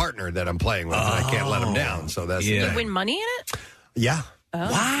 I have a partner that I'm playing with, and I can't let him down. So that's Did you win money in it? Yeah.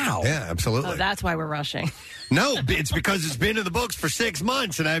 Oh. Wow. Yeah, absolutely. Oh, that's why we're rushing. No, it's because it's been in the books for 6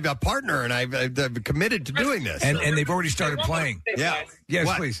 months, and I've got a partner, and I've committed to doing this. And they've already started playing. Yeah. Yes,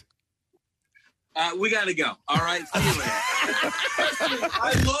 What? please. We gotta go. All right. See you later.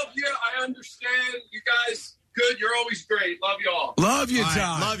 I love you. I understand. You guys, good. You're always great. Love you all. Love you, All right,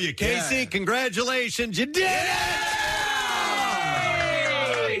 Todd. love you, Casey. Congratulations. You did it!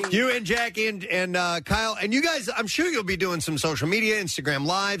 You and Jackie and Kyle, and you guys, I'm sure you'll be doing some social media, Instagram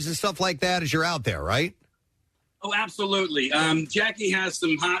lives and stuff like that as you're out there, right? Oh, absolutely. Jackie has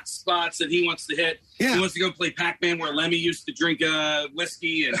some hot spots that he wants to hit. Yeah. He wants to go play Pac-Man where Lemmy used to drink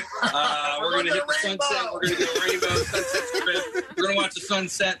whiskey, and we're going to hit the sunset. We're going to go rainbow, sunset strip. We're going to watch the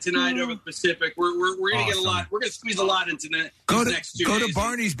sunset tonight over the Pacific. We're going to get a lot. We're going to squeeze a lot into the next 2 days. Go to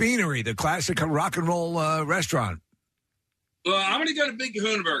Barney's Beanery, the classic rock and roll restaurant. Well, I'm going to go to Big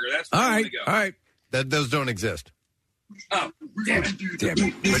Kahuna Burger. That's where I'm going to go. All right. Those don't exist. Oh, damn it.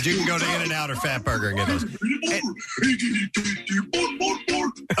 But you can go to In-N-Out or Fat Burger and get those. Oh,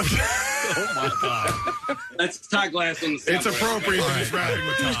 my God. That's Todd Glass on the It's appropriate for this rapping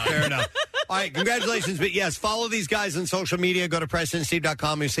with Todd. Fair enough. All right, congratulations. But yes, follow these guys on social media. Go to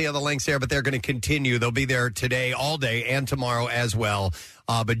PrestonandSteve.com. You see all the links there, but they're going to continue. They'll be there today, all day, and tomorrow as well.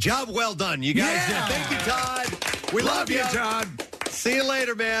 But job well done. You guys did. Thank you, Todd. We love you, Todd. See you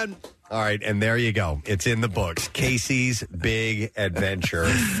later, man. All right, and there you go. It's in the books. Casey's Big Adventure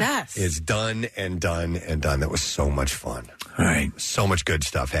is done and done and done. That was so much fun. All right. So much good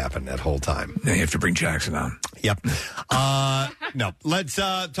stuff happened that whole time. Now you have to bring Jackson on. Yep. No, let's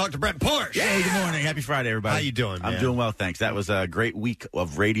talk to Brett Porsche. Hey, good morning. Happy Friday, everybody. How you doing, man? I'm doing well, thanks. That was a great week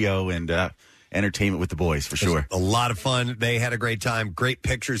of radio and entertainment with the boys, for sure. A lot of fun. They had a great time. Great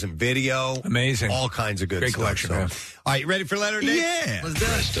pictures and video. Amazing. All kinds of good Great stuff. collection, So. man. All right, you ready for letter day? Yeah. Let's do it.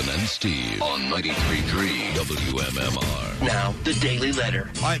 Preston and Steve on 93.3 WMMR. Now, the Daily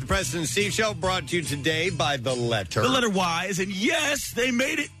Letter. All right, the Preston and Steve Show brought to you today by The Letter. The letter Y is, and yes, they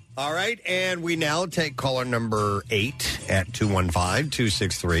made it. All right, and we now take caller number 8 at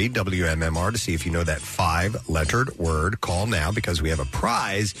 215-263-WMMR to see if you know that 5-lettered word. Call now because we have a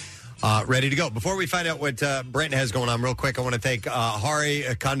prize ready to go. Before we find out what Brent has going on, real quick, I want to thank Hari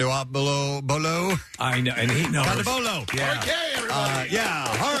Kondabolo. I know, and he knows. Kondabolo. Yeah. Okay, everybody.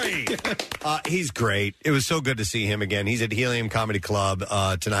 Hari. He's great. It was so good to see him again. He's at Helium Comedy Club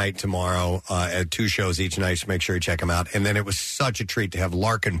tonight, tomorrow, at 2 shows each night, so make sure you check him out. And then it was such a treat to have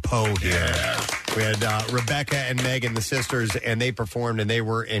Larkin Poe here. Yeah. We had Rebecca and Megan, the sisters, and they performed, and they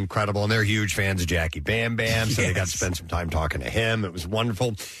were incredible. And they're huge fans of Jackie Bam Bam, so they got to spend some time talking to him. It was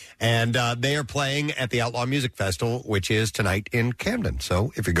wonderful. And they are playing at the Outlaw Music Festival, which is tonight in Camden.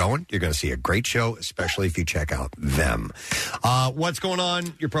 So if you're going, you're going to see a great show, especially if you check out them. What's going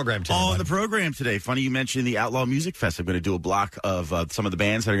on your program today? Oh, the program today. Funny you mentioned the Outlaw Music Fest. I'm going to do a block of some of the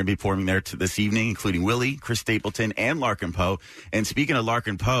bands that are going to be performing there this evening, including Willie, Chris Stapleton, and Larkin Poe. And speaking of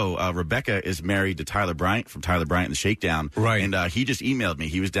Larkin Poe, Rebecca is married to Tyler Bryant from Tyler Bryant and the Shakedown. Right. And he just emailed me.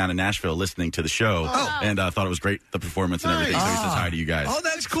 He was down in Nashville listening to the show and thought it was great, the performance and everything. So he says hi to you guys. Oh,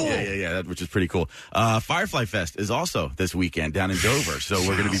 that's cool. Yeah, which is pretty cool. Firefly Fest is also this weekend down in Dover. So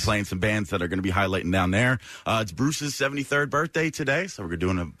we're going to be playing some bands that are going to be highlighting down there. It's Bruce's 73rd birthday today, so we're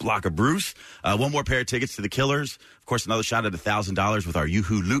doing a block of Bruce. One more pair of tickets to the Killers. Of course, another shot at $1,000 with our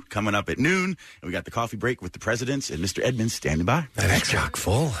Yoo-Hoo Loot coming up at noon. And we got the coffee break with the presidents and Mr. Edmonds standing by. That's chock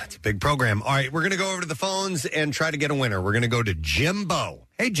full. It's a big program. All right, we're going to go over to the phones and try to get a winner. We're going to go to Jimbo.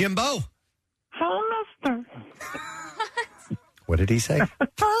 Hey, Jimbo. Hello, mister. What did he say? Hey,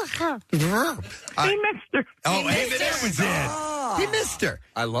 mister. Oh, hey, there was it. He missed her.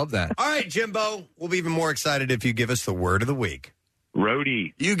 I love that. All right, Jimbo. We'll be even more excited if you give us the word of the week.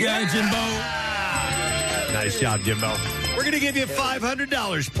 Roadie. You got it, Jimbo. Nice job, Jimbo. We're going to give you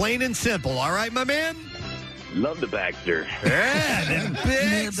 $500, plain and simple. All right, my man? Love the Baxter. Yeah,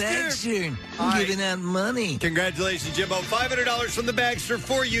 the Baxter. I'm giving out money. Congratulations, Jimbo. $500 from the Baxter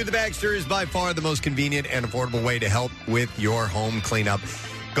for you. The Baxter is by far the most convenient and affordable way to help with your home cleanup.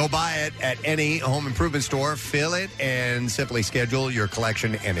 Go buy it at any home improvement store, fill it, and simply schedule your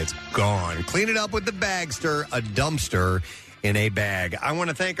collection, and it's gone. Clean it up with the Bagster, a dumpster in a bag. I want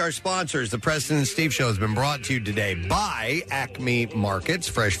to thank our sponsors. The Preston and Steve Show has been brought to you today by Acme Markets,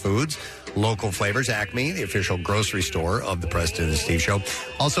 fresh foods, local flavors. Acme, the official grocery store of the Preston and Steve Show.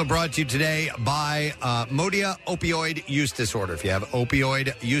 Also brought to you today by Modia Opioid Use Disorder. If you have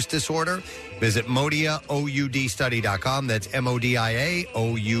opioid use disorder, visit ModiaOUDstudy.com. That's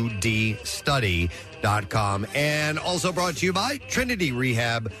MODIAOUD study.com. And also brought to you by Trinity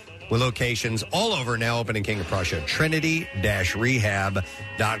Rehab, with locations all over, now open in King of Prussia.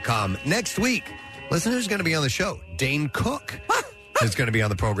 Trinity-rehab.com. Next week, listen who's going to be on the show. Dane Cook is going to be on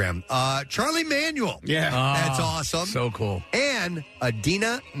the program. Charlie Manuel. Yeah. That's awesome. So cool. And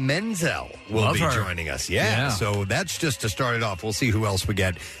Adina Menzel will Love be her. joining us. Yeah. So that's just to start it off. We'll see who else we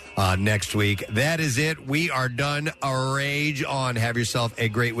get next week. That is it. We are done. A rage on. Have yourself a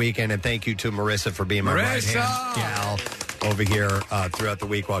great weekend. And thank you to Marissa for being my right-hand gal over here throughout the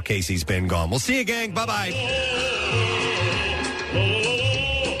week while Casey's been gone. We'll see you, gang. Bye-bye.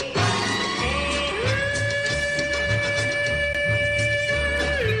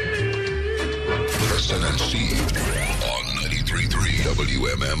 Preston and Steve on 93.3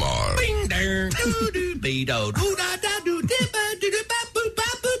 WMMR. Bing there, doo doo be do doo da da doo dip ba doo doo ba boo ba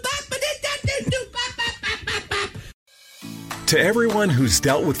boo ba ba da da doo ba ba ba ba ba. To everyone who's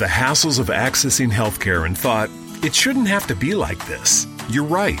dealt with the hassles of accessing healthcare and thought, it shouldn't have to be like this, you're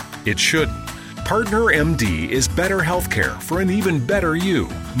right, it shouldn't. Partner MD is better healthcare for an even better you.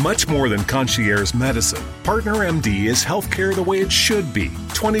 Much more than concierge medicine. Partner MD is healthcare the way it should be.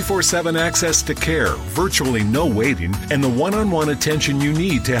 24/7 access to care, virtually no waiting, and the one-on-one attention you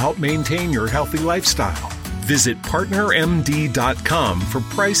need to help maintain your healthy lifestyle. Visit partnermd.com for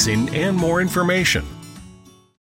pricing and more information.